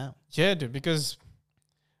up to now. Yeah, dude, because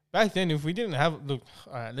back then, if we didn't have look,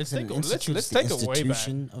 all right, let's take let's take a way back.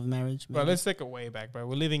 Institution of marriage, Bro, let's take a way back, bro.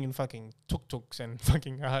 We're living in fucking tuk-tuks and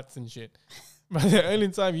fucking huts and shit. But the only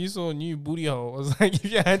time you saw a new booty hole was like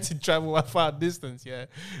if you had to travel a far distance, yeah.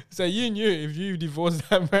 So you knew if you divorced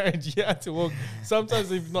that marriage, you had to walk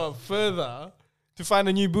sometimes if not further to find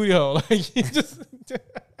a new booty hole. Like you just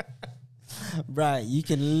Right, you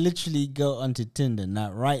can literally go onto Tinder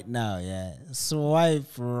right now, yeah. Swipe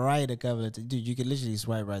right a couple of dude, you can literally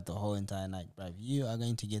swipe right the whole entire night, bruv. You are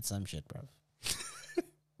going to get some shit, bruv.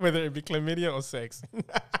 Whether it be chlamydia or sex.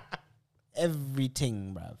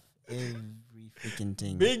 Everything, bruv. Every freaking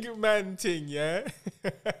thing. Big man thing, yeah.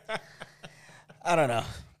 I don't know,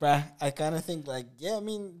 bruh. I kind of think like, yeah, I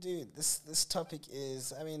mean, dude, this topic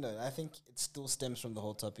is, I mean, no, I think it still stems from the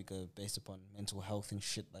whole topic of based upon mental health and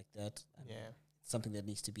shit like that. And Yeah. it's something that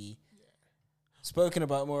needs to be spoken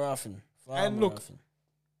about more often. And more look, often.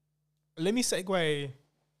 Let me segue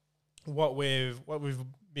what we've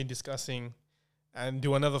been discussing and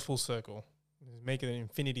do another full circle. Make it an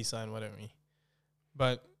infinity sign, why don't we?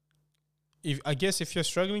 But if you're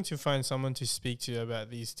struggling to find someone to speak to about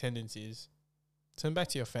these tendencies, turn back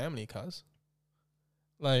to your family, cuz.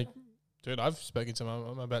 Like, dude, I've spoken to my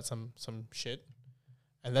mom about some shit,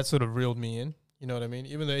 and that sort of reeled me in. You know what I mean?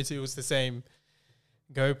 Even though it was the same,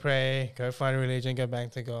 go pray, go find a religion, go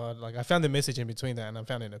back to God. Like, I found the message in between that, and I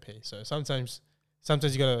found inner peace. So sometimes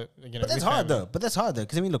you gotta, But that's hard though.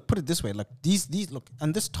 Because I mean, look, put it this way: like these look,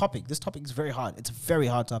 and this topic is very hard. It's a very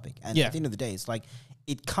hard topic, and at the end of the day, it's like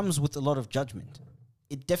it comes with a lot of judgment.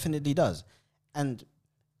 It definitely does, and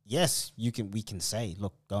yes, we can say,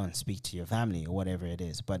 look, go and speak to your family or whatever it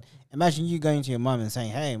is. But imagine you going to your mom and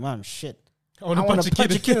saying, "Hey, mom, shit, I want to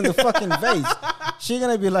punch a kid in the fucking face." She's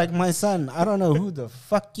gonna be like, "My son, I don't know who the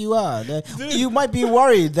fuck you are." You might be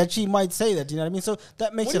worried that she might say that. You know what I mean? So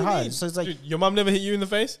that makes it hard. So it's like, dude, your mom never hit you in the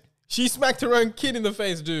face? She smacked her own kid in the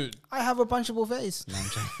face, dude. I have a punchable face. No, I'm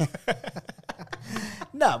joking.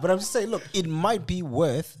 No, but I'm just saying, look, it might be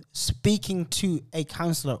worth speaking to a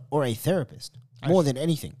counselor or a therapist more than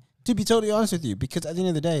anything. To be totally honest with you, because at the end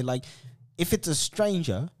of the day, like, if it's a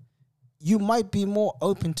stranger, you might be more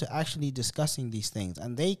open to actually discussing these things,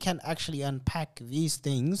 and they can actually unpack these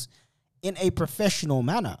things in a professional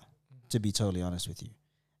manner, to be totally honest with you.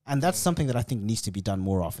 And that's something that I think needs to be done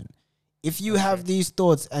more often. If you have these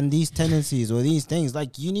thoughts and these tendencies or these things,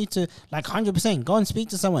 like, you need to, like, 100% go and speak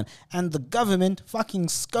to someone. And the government, fucking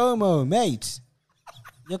ScoMo, mate.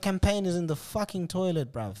 Your campaign is in the fucking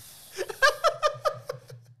toilet, bruv.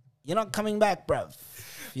 You're not coming back, bruv.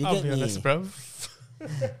 I'll be honest, bruv.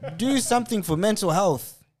 Do something for mental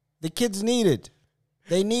health. The kids need it.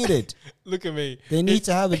 They need it. Look at me. They need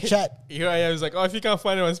to have a chat. Here I am. It's like, oh, if you can't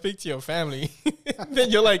find anyone, speak to your family.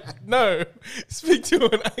 Then you're like, no, speak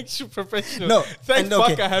to an actual professional. No, thank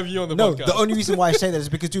fuck I have you on the podcast. No, the only reason why I say that is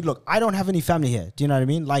because, dude, look, I don't have any family here. Do you know what I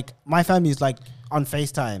mean? Like, my family is like on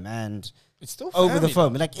FaceTime and it's still family, over the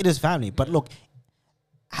phone. Like, it is family. But look,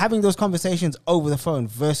 having those conversations over the phone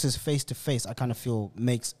versus face to face, I kind of feel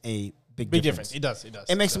makes a big difference. It does.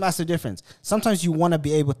 It makes a massive difference. Sometimes you want to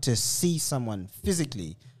be able to see someone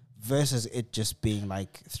physically versus it just being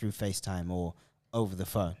like through FaceTime or over the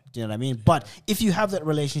phone. Do you know what I mean? But if you have that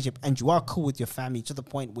relationship and you are cool with your family to the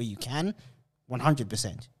point where you can,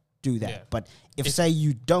 100% do that. Yeah. But if say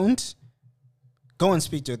you don't, go and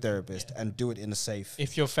speak to a therapist and do it in a safe,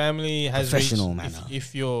 if your family has professional manner.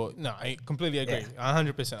 If you're no, I completely agree.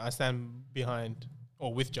 100%. I stand behind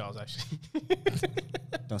or with Giles actually.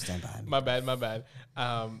 Don't stand behind me. My bad.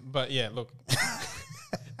 But yeah, look.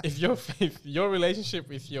 If your relationship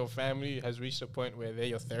with your family has reached a point where they're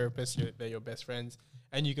your therapist, they're your best friends,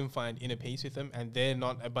 and you can find inner peace with them, and they're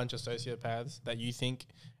not a bunch of sociopaths that you think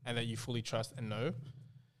and that you fully trust and know,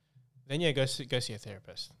 then yeah, go see a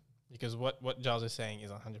therapist. Because what Giles is saying is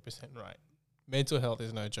 100% right. Mental health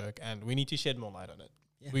is no joke, and we need to shed more light on it.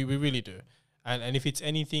 Yeah. We really do. And if it's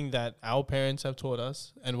anything that our parents have taught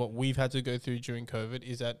us and what we've had to go through during COVID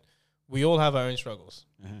is that we all have our own struggles.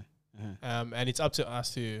 Mm-hmm. Mm-hmm. And it's up to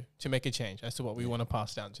us to make a change as to what we want to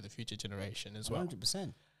pass down to the future generation as well.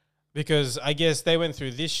 100%. Because I guess they went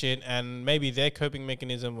through this shit and maybe their coping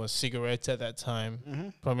mechanism was cigarettes at that time. Mm-hmm.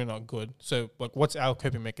 Probably not good. So like, what's our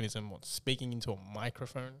coping mechanism? What, speaking into a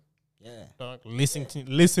microphone? Yeah. Like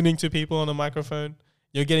listening to people on a microphone?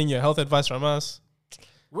 You're getting your health advice from us?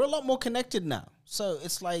 We're a lot more connected now. So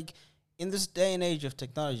it's like in this day and age of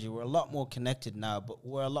technology, we're a lot more connected now, but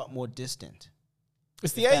we're a lot more distant.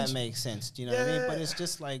 It's the age. That makes sense. Do you know what I mean? But it's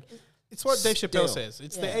just like... It's what Dave Chappelle says.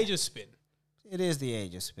 It's the age of spin. It is the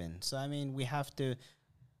age of spin. So, I mean, we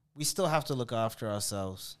still have to look after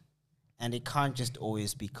ourselves. And it can't just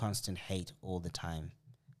always be constant hate all the time.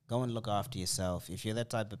 Go and look after yourself. If you're that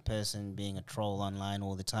type of person being a troll online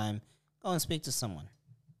all the time, go and speak to someone.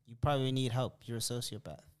 You probably need help. You're a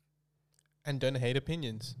sociopath. And don't hate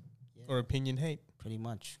opinions or opinion hate. Pretty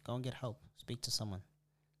much. Go and get help. Speak to someone.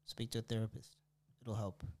 Speak to a therapist. It'll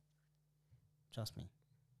help. Trust me.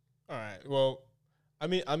 All right. Well,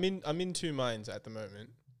 I'm in two minds at the moment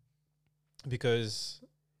because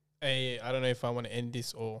I don't know if I want to end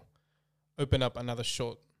this or open up another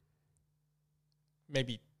short,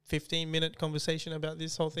 maybe 15-minute conversation about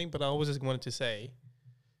this whole thing. But I always just wanted to say,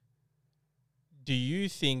 do you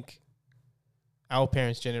think our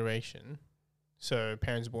parents' generation, so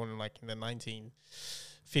parents born in like in the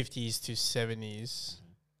 1950s to 70s,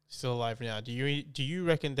 still alive now, do you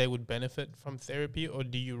reckon they would benefit from therapy, or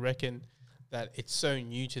do you reckon that it's so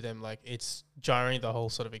new to them, like it's jarring the whole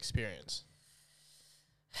sort of experience?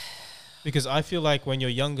 Because I feel like when you're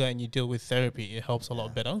younger and you deal with therapy, it helps a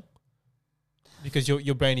lot better. Because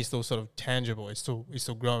your brain is still sort of tangible, it's still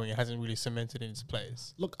growing, it hasn't really cemented in its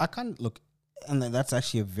place. Look, and that's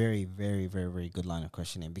actually a very, very, very, very good line of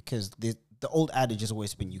questioning, because the old adage has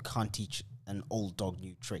always been, you can't teach an old dog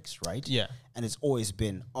new tricks, right? Yeah. And it's always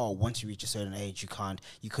been, once you reach a certain age, you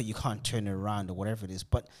can't turn it around or whatever it is.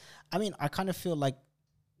 But I mean, I kind of feel like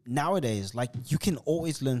nowadays, like, you can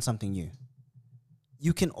always learn something new.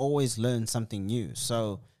 You can always learn something new.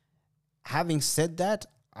 So having said that,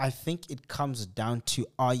 I think it comes down to,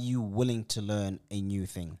 are you willing to learn a new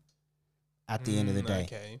thing at the end of the day?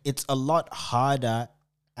 Okay. It's a lot harder,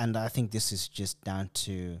 and I think this is just down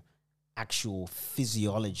to actual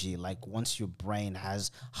physiology. Like, once your brain has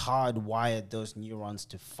hardwired those neurons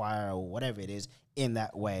to fire or whatever it is in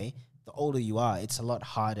that way, the older you are, it's a lot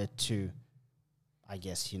harder to, I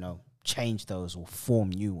guess, change those or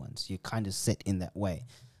form new ones. You're kind of set in that way.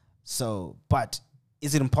 So, but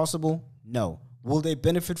is it impossible? No. Will they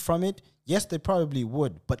benefit from it? Yes, they probably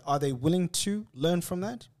would. But are they willing to learn from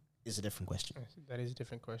that? Is a different question. That is a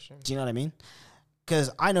different question. Do you know what I mean? Because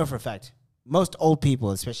I know for a fact, most old people,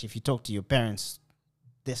 especially if you talk to your parents,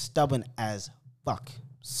 they're stubborn as fuck.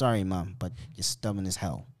 Sorry, mom, but you're stubborn as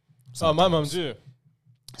hell. Oh, my mom too.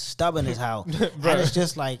 Stubborn as hell. And it's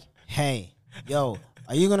just like, hey, yo,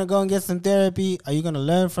 are you going to go and get some therapy? Are you going to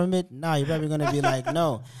learn from it? No, you're probably going to be like,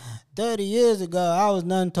 no. 30 years ago, I was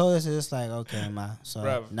none told us. It's like, okay, ma.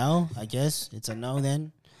 So, no, I guess it's a no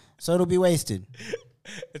then. So it'll be wasted.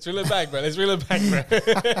 It's reel it back, bro. Let's reel it back, bro.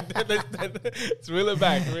 It's reel it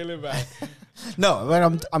back. No,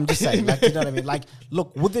 but I'm just saying, like, you know what I mean? Like,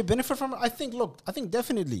 look, would they benefit from it? I think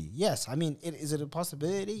definitely, yes. I mean, is it a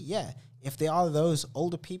possibility? Yeah. If there are those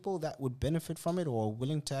older people that would benefit from it or are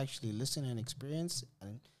willing to actually listen and experience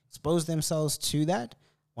and expose themselves to that,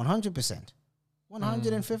 100%.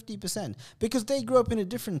 150%. Because they grew up in a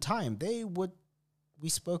different time. We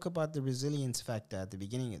spoke about the resilience factor at the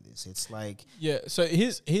beginning of this. It's like... Yeah, so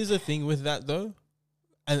here's the thing with that, though.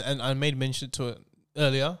 And I made mention to it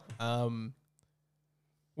earlier.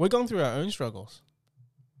 We're going through our own struggles.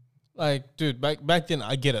 Like, dude, back then,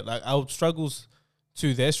 I get it. Like, our struggles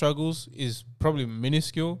to their struggles is probably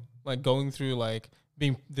minuscule. Like, going through, like,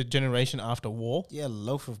 being the generation after war. Yeah, a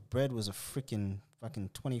loaf of bread was a fucking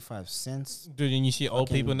 25 cents. Dude, and you see old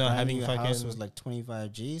people now having fucking... house was like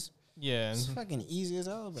 25 Gs. Yeah. It's fucking easy as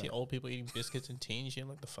hell, bro. See old people eating biscuits and tea and shit,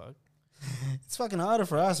 like the fuck. It's fucking harder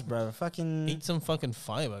for us, bro. Fucking... Eat some fucking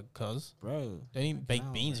fiber, cuz. Bro. Don't eat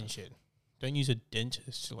baked beans and shit. Don't use a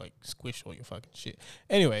dentist to, like, squish all your fucking shit.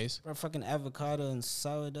 Anyways. Bro, fucking avocado and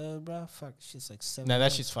sourdough, bro. Fuck, shit's like 7. No,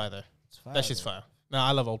 that shit's fire, though. That shit's fire. No,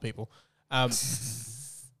 I love old people.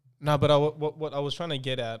 No, but what I was trying to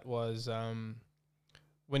get at was...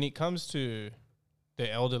 when it comes to the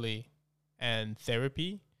elderly and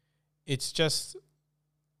therapy, it's just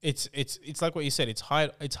it's like what you said. It's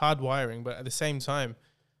hard wiring, but at the same time,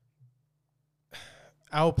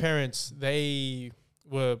 our parents, they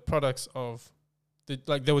were products of they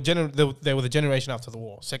were the generation after the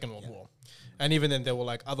war, Second World War, and even then there were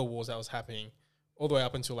like other wars that was happening all the way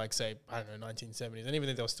up until like say I don't know 1970s, and even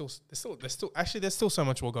then there's still so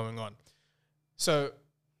much war going on. So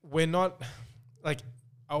we're not like.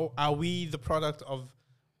 Are we the product of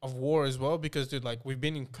war as well? Because, dude, like, we've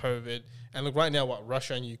been in COVID, and look, right now,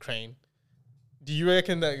 Russia and Ukraine. Do you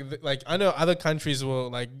reckon that, like, I know other countries were,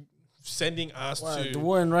 like, sending us to... The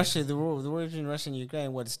war in Russia, the war between Russia and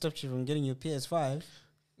Ukraine, what, stopped you from getting your PS5?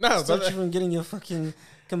 No, stopped you from getting your fucking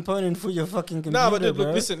component for your fucking computer, no, but dude, bro.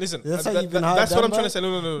 Look, listen. That's how you've been hard That's done what I'm by? trying to say.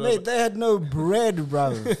 No. Mate, they had no bread,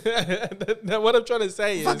 bro. What I'm trying to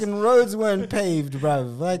say is... Fucking roads weren't paved, bro.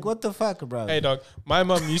 Like, what the fuck, bro? Hey, dog, my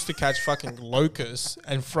mum used to catch fucking locusts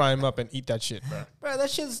and fry them up and eat that shit, bro. Bro, that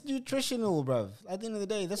shit's nutritional, bro. At the end of the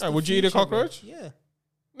day, that's Would you eat a cockroach? Bro. Yeah.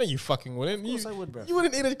 No, you fucking wouldn't. Of course I would, bro. You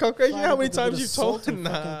wouldn't eat a cockroach. You know how many With a bit times of you've told salt and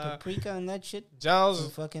fucking Nah. paprika and that shit. Giles,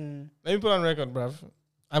 And fucking let me put on record, bruv.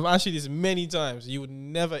 I've asked you this many times. You would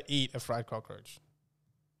never eat a fried cockroach.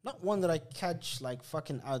 not one that I catch like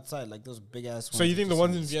fucking outside, like those big ass ones. So you think the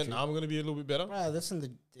ones in street. Vietnam are going to be a little bit better? Bro,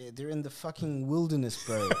 they're in the fucking wilderness,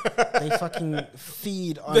 bro. They fucking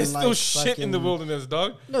feed on There's still like shit in the fucking- wilderness,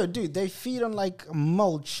 dog. No, dude, they feed on like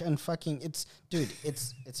mulch and fucking it's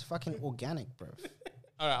fucking organic, bro.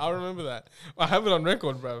 All right, I'll remember that. I have it on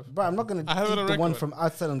record, bruv. Bro, I'm not gonna I have it eat on the one record. from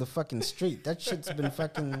outside on the fucking street. That shit's been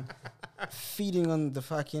fucking feeding on the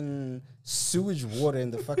fucking sewage water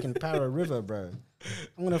in the fucking Para River, bro.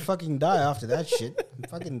 I'm gonna fucking die after that shit. I'm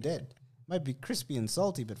fucking dead. Might be crispy and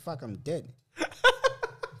salty, but fuck, I'm dead.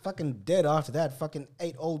 Fucking dead after that. Fucking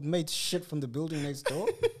 8 old mates shit from the building next door.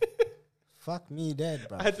 Fuck me dead,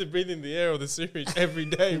 bro. I had to breathe in the air of the sewage every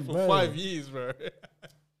day for Bro. 5 years, bro.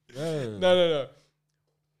 Bro. No.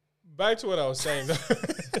 Back to what I was saying.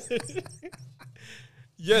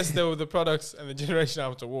 Yes, there were the products and the generation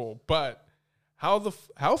after war, but how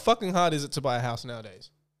fucking hard is it to buy a house nowadays?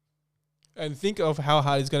 And think of how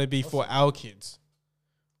hard it's going to be for our kids.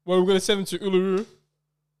 Well, we're going to send them to Uluru,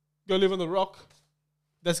 go live on the rock.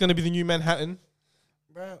 That's going to be the new Manhattan.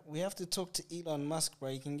 Bro, we have to talk to Elon Musk, bro.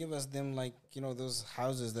 You can give us them, like, you know, those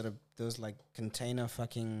houses that are, those, like, container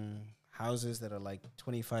fucking houses that are, like,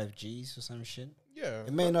 25 Gs or some shit. Yeah.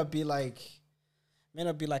 It may not be like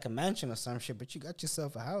a mansion or some shit, but you got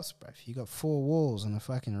yourself a house, bro. You got 4 walls and a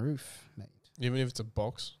fucking roof, mate. Even if it's a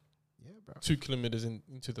box. Yeah, bro. 2 kilometers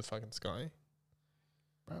into the fucking sky.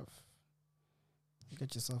 Bro. You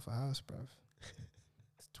got yourself a house, bro.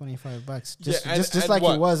 It's $25. Just like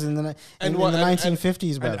what? it was in the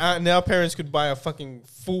 1950s, bro. And our parents could buy a fucking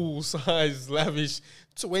full-size, lavish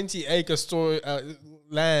 20-acre store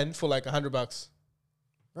land for like $100.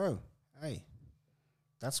 Bro, hey.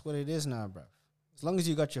 That's what it is now, bro. As long as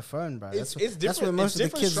you got your phone, bro. It's That's different. where most It's of the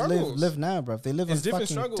different kids struggles. live now, bro. They live on It's different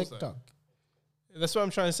fucking struggles, TikTok. That's what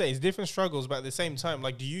I'm trying to say. It's different struggles, but at the same time,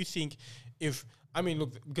 like, do you think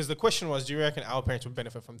look, because the question was, do you reckon our parents would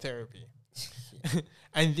benefit from therapy?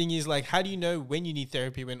 And the thing is, like, how do you know when you need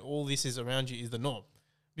therapy when all this is around you is the norm?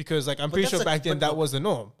 Because, like, I'm pretty sure back then that was the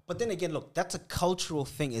norm. But then again, look, that's a cultural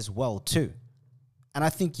thing as well, too. And I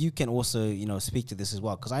think you can also, you know, speak to this as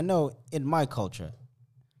well. Because I know in my culture,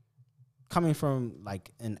 coming from,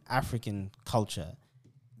 like, an African culture,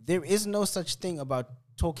 there is no such thing about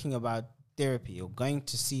talking about therapy or going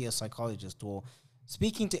to see a psychologist or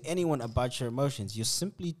speaking to anyone about your emotions. You're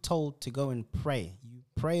simply told to go and pray. You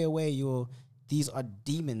pray away these are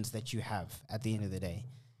demons that you have at the end of the day.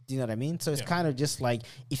 Do you know what I mean? So it's kind of just like,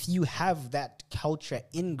 if you have that culture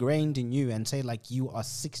ingrained in you and say like you are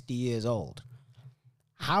 60 years old,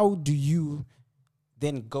 how do you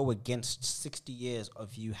then go against 60 years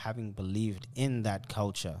of you having believed in that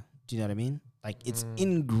culture? Do you know what I mean? Like, it's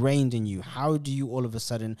ingrained in you. How do you all of a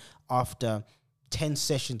sudden, after 10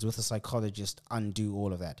 sessions with a psychologist, undo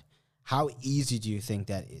all of that? How easy do you think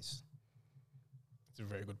that is? It's a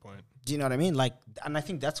very good point. Do you know what I mean? Like, and I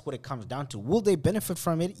think that's what it comes down to. Will they benefit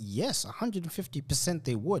from it? Yes, 150%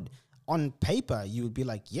 they would. On paper, you would be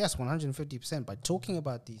like, yes, 150%. By talking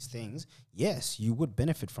about these things, yes, you would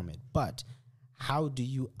benefit from it. But how do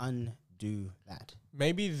you undo that?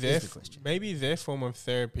 Maybe the their form of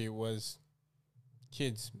therapy was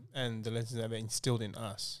kids and the lessons that they instilled in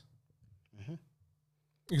us. Mm-hmm.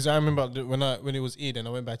 Because I remember when it was Eid and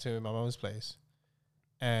I went back to my mom's place,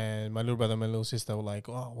 and my little brother and my little sister were like,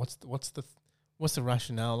 "Oh, what's the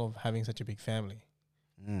rationale of having such a big family?"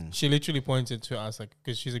 She literally pointed to us, like,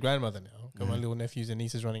 because she's a grandmother now, got my little nephews and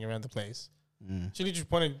nieces running around the place. She literally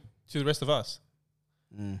pointed to the rest of us,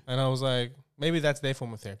 and I was like, maybe that's their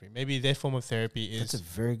form of therapy. Maybe their form of therapy is... That's a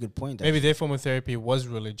very good point. Maybe their form of therapy was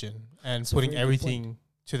religion and putting everything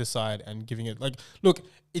to the side and giving it... Like, look,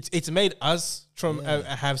 it's made us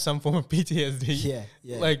have some form of PTSD.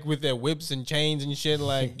 Yeah. Like, with their whips and chains and shit.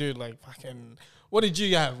 Like, dude, like, fucking... What did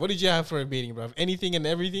you have? What did you have for a beating, bro? Anything and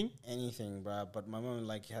everything? Anything, bro. But my mom,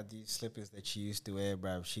 like, had these slippers that she used to wear,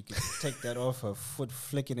 bro. She could take that off her foot,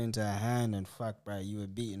 flick it into her hand, and fuck, bro, you were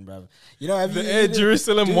beaten, bro. You know, have The you Air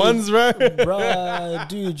Jerusalem ones, bro. Bro,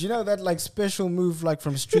 dude, you know that, like, special move, like,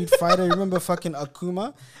 from Street Fighter? Remember fucking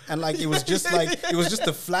Akuma? And, like, it was just, like, it was just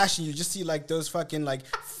a flash, and you just see, like, those fucking, like,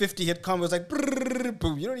 50 hit combos, like, brrr,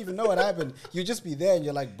 boom. You don't even know what happened. You just be there, and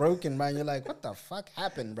you're, like, broken, man. You're like, what the fuck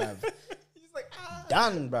happened, bro? Like,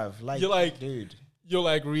 Done, bruv. Like, you're like, dude. you're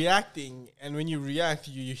like reacting, and when you react,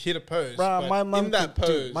 you hit a pose. Bro, my mom in that could,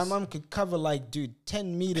 pose, dude, my mom could cover like, dude,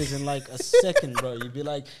 10 meters in like a second, bro. You'd be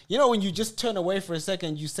like, you know, when you just turn away for a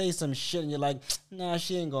second, you say some shit, and you're like, nah,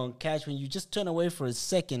 she ain't gonna catch. When you just turn away for a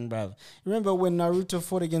second, bro. Remember when Naruto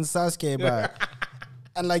fought against Sasuke, bro?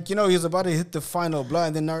 And like, you know, he was about to hit the final blow,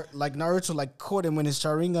 and then Naruto like caught him when his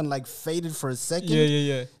Sharingan like faded for a second.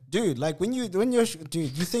 Yeah. Dude, like when you're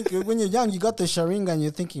dude, you think when you're young, you got the Sharingan,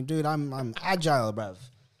 you're thinking, dude, I'm agile, bruv.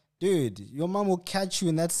 Dude, your mom will catch you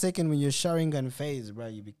in that second when your Sharingan fades,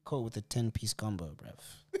 bruv. You'll be caught with a 10-piece combo, bruv.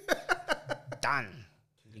 Done.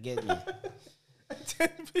 You get me?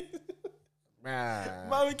 10-piece.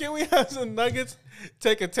 Mommy, can we have some nuggets?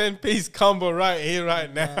 Take a 10-piece combo right here,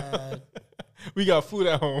 right now. We got food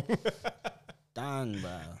at home. Done,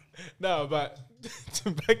 bro. No, but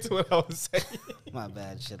back to what I was saying. My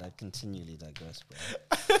bad, shit. I continually digress,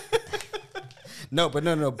 bro. No,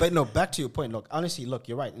 back to your point. Look, honestly, look,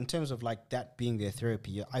 you're right. In terms of like that being their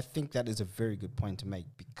therapy, I think that is a very good point to make,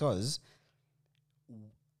 because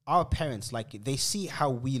our parents, like, they see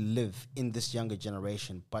how we live in this younger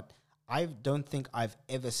generation, but I don't think I've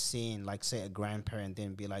ever seen, like, say, a grandparent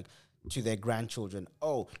then be like, to their grandchildren,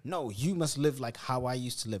 oh, no, you must live like how I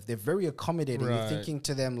used to live. They're very accommodating. Right. You're thinking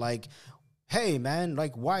to them like, hey, man,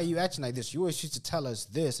 like, why are you acting like this? You always used to tell us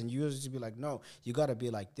this, and you used to be like, no, you got to be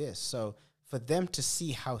like this. So for them to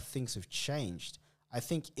see how things have changed, I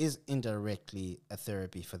think is indirectly a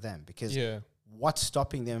therapy for them, because what's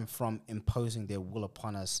stopping them from imposing their will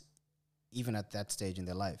upon us, even at that stage in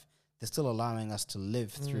their life? They're still allowing us to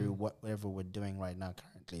live through whatever we're doing right now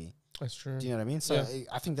currently. That's true. Do you know what I mean? So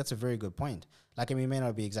I think that's a very good point. Like, I mean, it may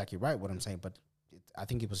not be exactly right what I'm saying, but I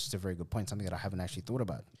think it was just a very good point, something that I haven't actually thought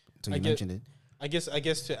about until you mentioned it. I guess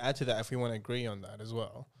to add to that, if we want to agree on that as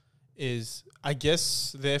well, is I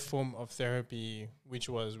guess their form of therapy, which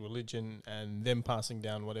was religion and them passing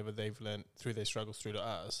down whatever they've learned through their struggles through to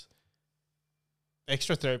us,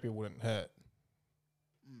 extra therapy wouldn't hurt.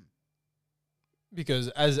 Because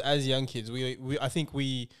as young kids, I think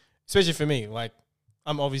we, especially for me, like,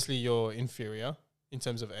 I'm obviously your inferior in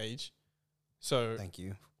terms of age. So thank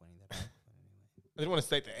you for pointing that out. I didn't want to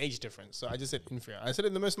state the age difference, so I just said inferior. I said it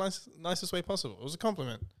in the most nicest way possible. It was a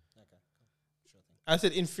compliment. Okay, cool. Sure thing. I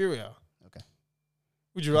said inferior. Okay.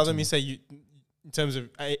 Would you rather me say you, in terms of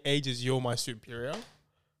ages, you're my superior?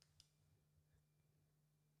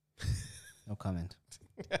 No comment.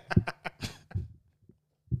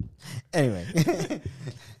 Anyway.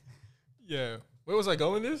 Yeah. Where was I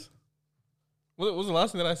going with this? What was the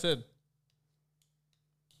last thing that I said?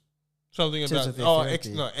 Something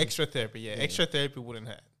about extra therapy. Yeah, extra therapy wouldn't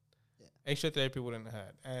hurt. Yeah. Extra therapy wouldn't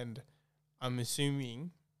hurt. And I'm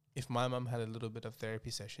assuming if my mum had a little bit of therapy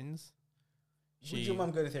sessions, would your mum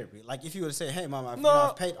go to therapy? Like, if you were to say, "Hey, mum,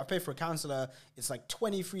 I've paid for a counselor. It's like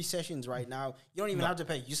 20 free sessions right now. You don't even have to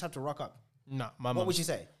pay. You just have to rock up." No, what would you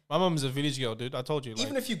say? My mum's a village girl, dude. I told you.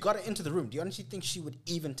 Even if you got it into the room, do you honestly think she would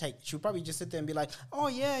even take? She would probably just sit there and be like, "Oh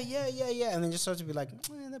yeah," and then just start to be like,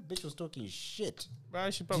 "That bitch was talking shit."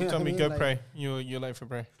 Right? She probably told me, "Go pray. You're late for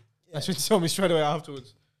prayer." Yeah. That's what she told me straight away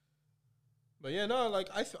afterwards. But yeah, no, like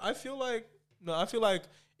I feel like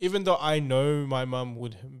even though I know my mum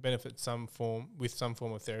would benefit some form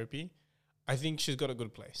of therapy, I think she's got a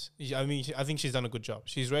good place. I mean, I think she's done a good job.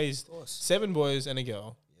 She's raised 7 boys and a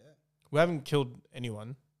girl. Yeah. We haven't killed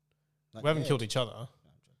anyone. We haven't killed each other.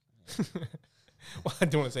 No, well, I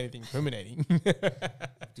don't want to say anything incriminating.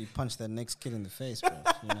 You punch that next kid in the face, bro.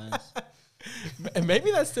 Nice. And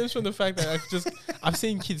maybe that stems from the fact that I've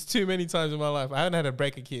seen kids too many times in my life. I haven't had a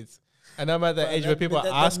break of kids. And I'm at that age where people are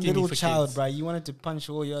asking me for child, kids. Bro, you wanted to punch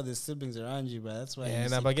all your other siblings around you, bro. That's why. Yeah,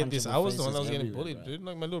 and if I get this, I was the one that was getting bullied, dude.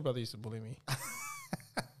 Like, my little brother used to bully me.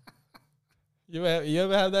 You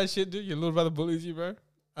ever have that shit, dude? Your little brother bullies you, bro?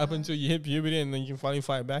 Up until you hit puberty and then you can finally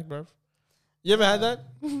fight back, bro. You ever had that?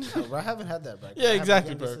 No, bro, I haven't had that, bro. Yeah,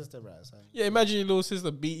 exactly, bro. Sister, bro, so. Yeah, imagine your little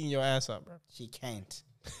sister beating your ass up, bro. She can't,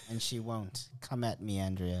 and she won't. Come at me,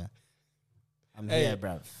 Andrea. I'm here,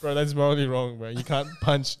 bro. Bro, that's morally wrong, bro. You can't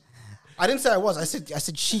punch. I didn't say I was. I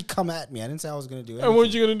said she come at me. I didn't say I was gonna do it. And what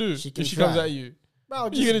are you gonna do if she comes at you?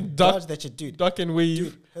 Bro, you're gonna dodge that shit, dude. Duck and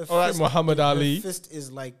weave. Dude, all right, Muhammad Ali. Her fist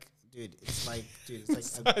is like, dude. It's like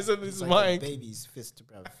a baby's fist,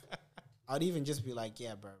 bro. I'd even just be like,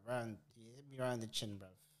 yeah, bro, you hit me around the chin, bro.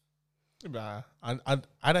 Bruh,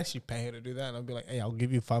 I'd actually pay her to do that, and I'd be like, hey, I'll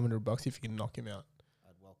give you $500 if you can knock him out.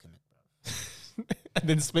 I'd welcome it, bro. And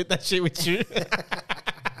then split that shit with you.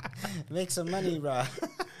 Make some money, bro.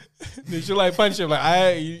 Then she'll like punch him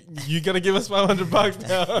like, you gotta give us $500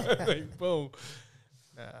 now. Like, boom.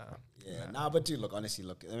 Nah, but dude, honestly,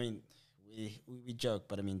 I mean, we joke,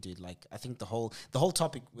 but I mean, dude, like, I think the whole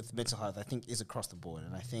topic with mental health, I think, is across the board,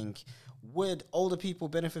 and I think would older people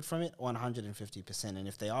benefit from it? 150%, and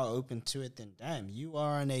if they are open to it, then damn, you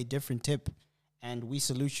are on a different tip, and we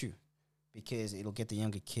salute you, because it'll get the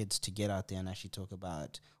younger kids to get out there and actually talk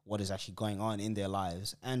about what is actually going on in their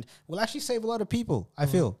lives, and will actually save a lot of people. I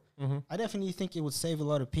feel. I definitely think it would save a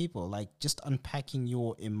lot of people, like just unpacking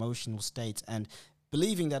your emotional states and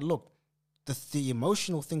believing that, look, the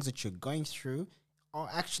emotional things that you're going through are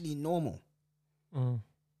actually normal.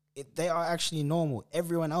 They are actually normal.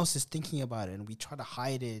 Everyone else is thinking about it, and we try to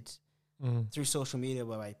hide it through social media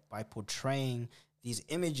by portraying these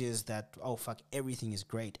images that, oh, fuck, everything is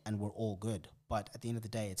great and we're all good. But at the end of the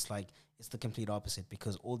day, it's like, it's the complete opposite,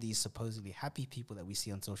 because all these supposedly happy people that we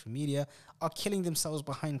see on social media are killing themselves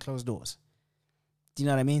behind closed doors. Do you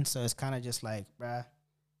know what I mean? So it's kind of just like, bruh,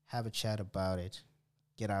 have a chat about it.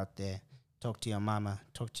 Get out there. Talk to your mama.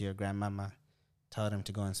 Talk to your grandmama. Tell them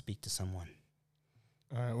to go and speak to someone.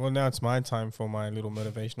 All right. Well, now it's my time for my little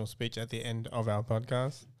motivational speech at the end of our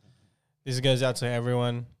podcast. This goes out to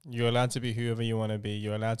everyone. You're allowed to be whoever you want to be.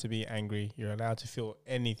 You're allowed to be angry. You're allowed to feel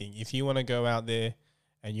anything. If you want to go out there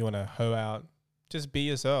and you want to hoe out, just be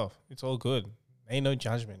yourself. It's all good. Ain't no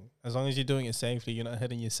judgment. As long as you're doing it safely, you're not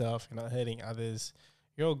hurting yourself, you're not hurting others,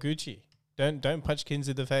 you're all Gucci. Don't punch kids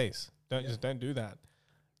in the face. Just don't do that.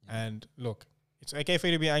 And look, it's okay for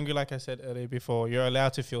you to be angry, like I said earlier before. You're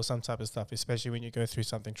allowed to feel some type of stuff, especially when you go through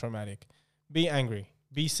something traumatic. Be angry.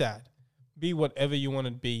 Be sad. Be whatever you want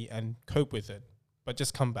to be and cope with it. But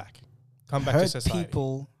just come back. Come back to society. Hurt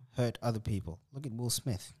people hurt other people. Look at Will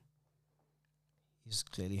Smith. He's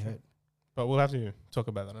clearly hurt. But we'll have to talk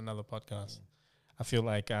about that on another podcast. I feel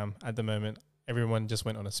like at the moment, everyone just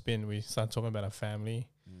went on a spin. We started talking about our family,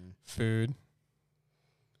 food,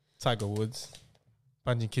 Tiger Woods,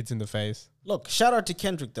 punching kids in the face. Look, shout out to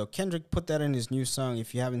Kendrick though. Kendrick put that in his new song.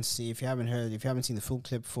 If you haven't seen the full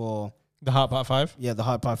clip for The Heart Part 5. Yeah, The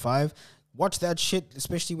Heart Part 5. Watch that shit,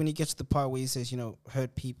 especially when he gets to the part where he says,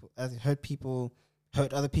 hurt other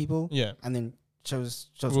people. Yeah. And then shows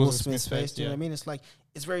Will Smith's face. Do you know what I mean? It's like,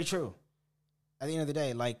 it's very true. At the end of the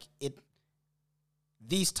day, like,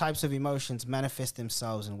 these types of emotions manifest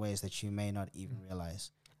themselves in ways that you may not even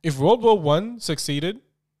realize. If World War I succeeded,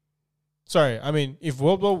 if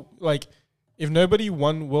nobody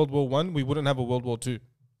won World War I, we wouldn't have a World War II.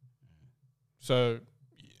 So,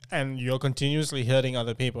 and you're continuously hurting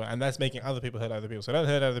other people, and that's making other people hurt other people. So don't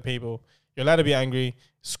hurt other people. You're allowed to be angry.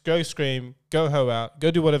 Go scream. Go hoe out. Go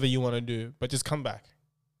do whatever you want to do, but just come back.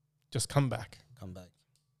 Just come back. Come back.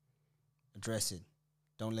 Address it.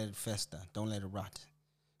 Don't let it fester. Don't let it rot.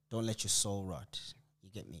 Don't let your soul rot. You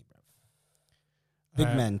get me, bro.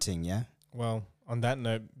 Big man thing, yeah? Well, on that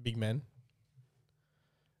note, big man,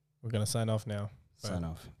 we're going to sign off now. Sign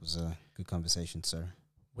off. It was a good conversation, sir.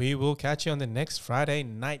 We will catch you on the next Friday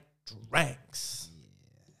Night Dranks.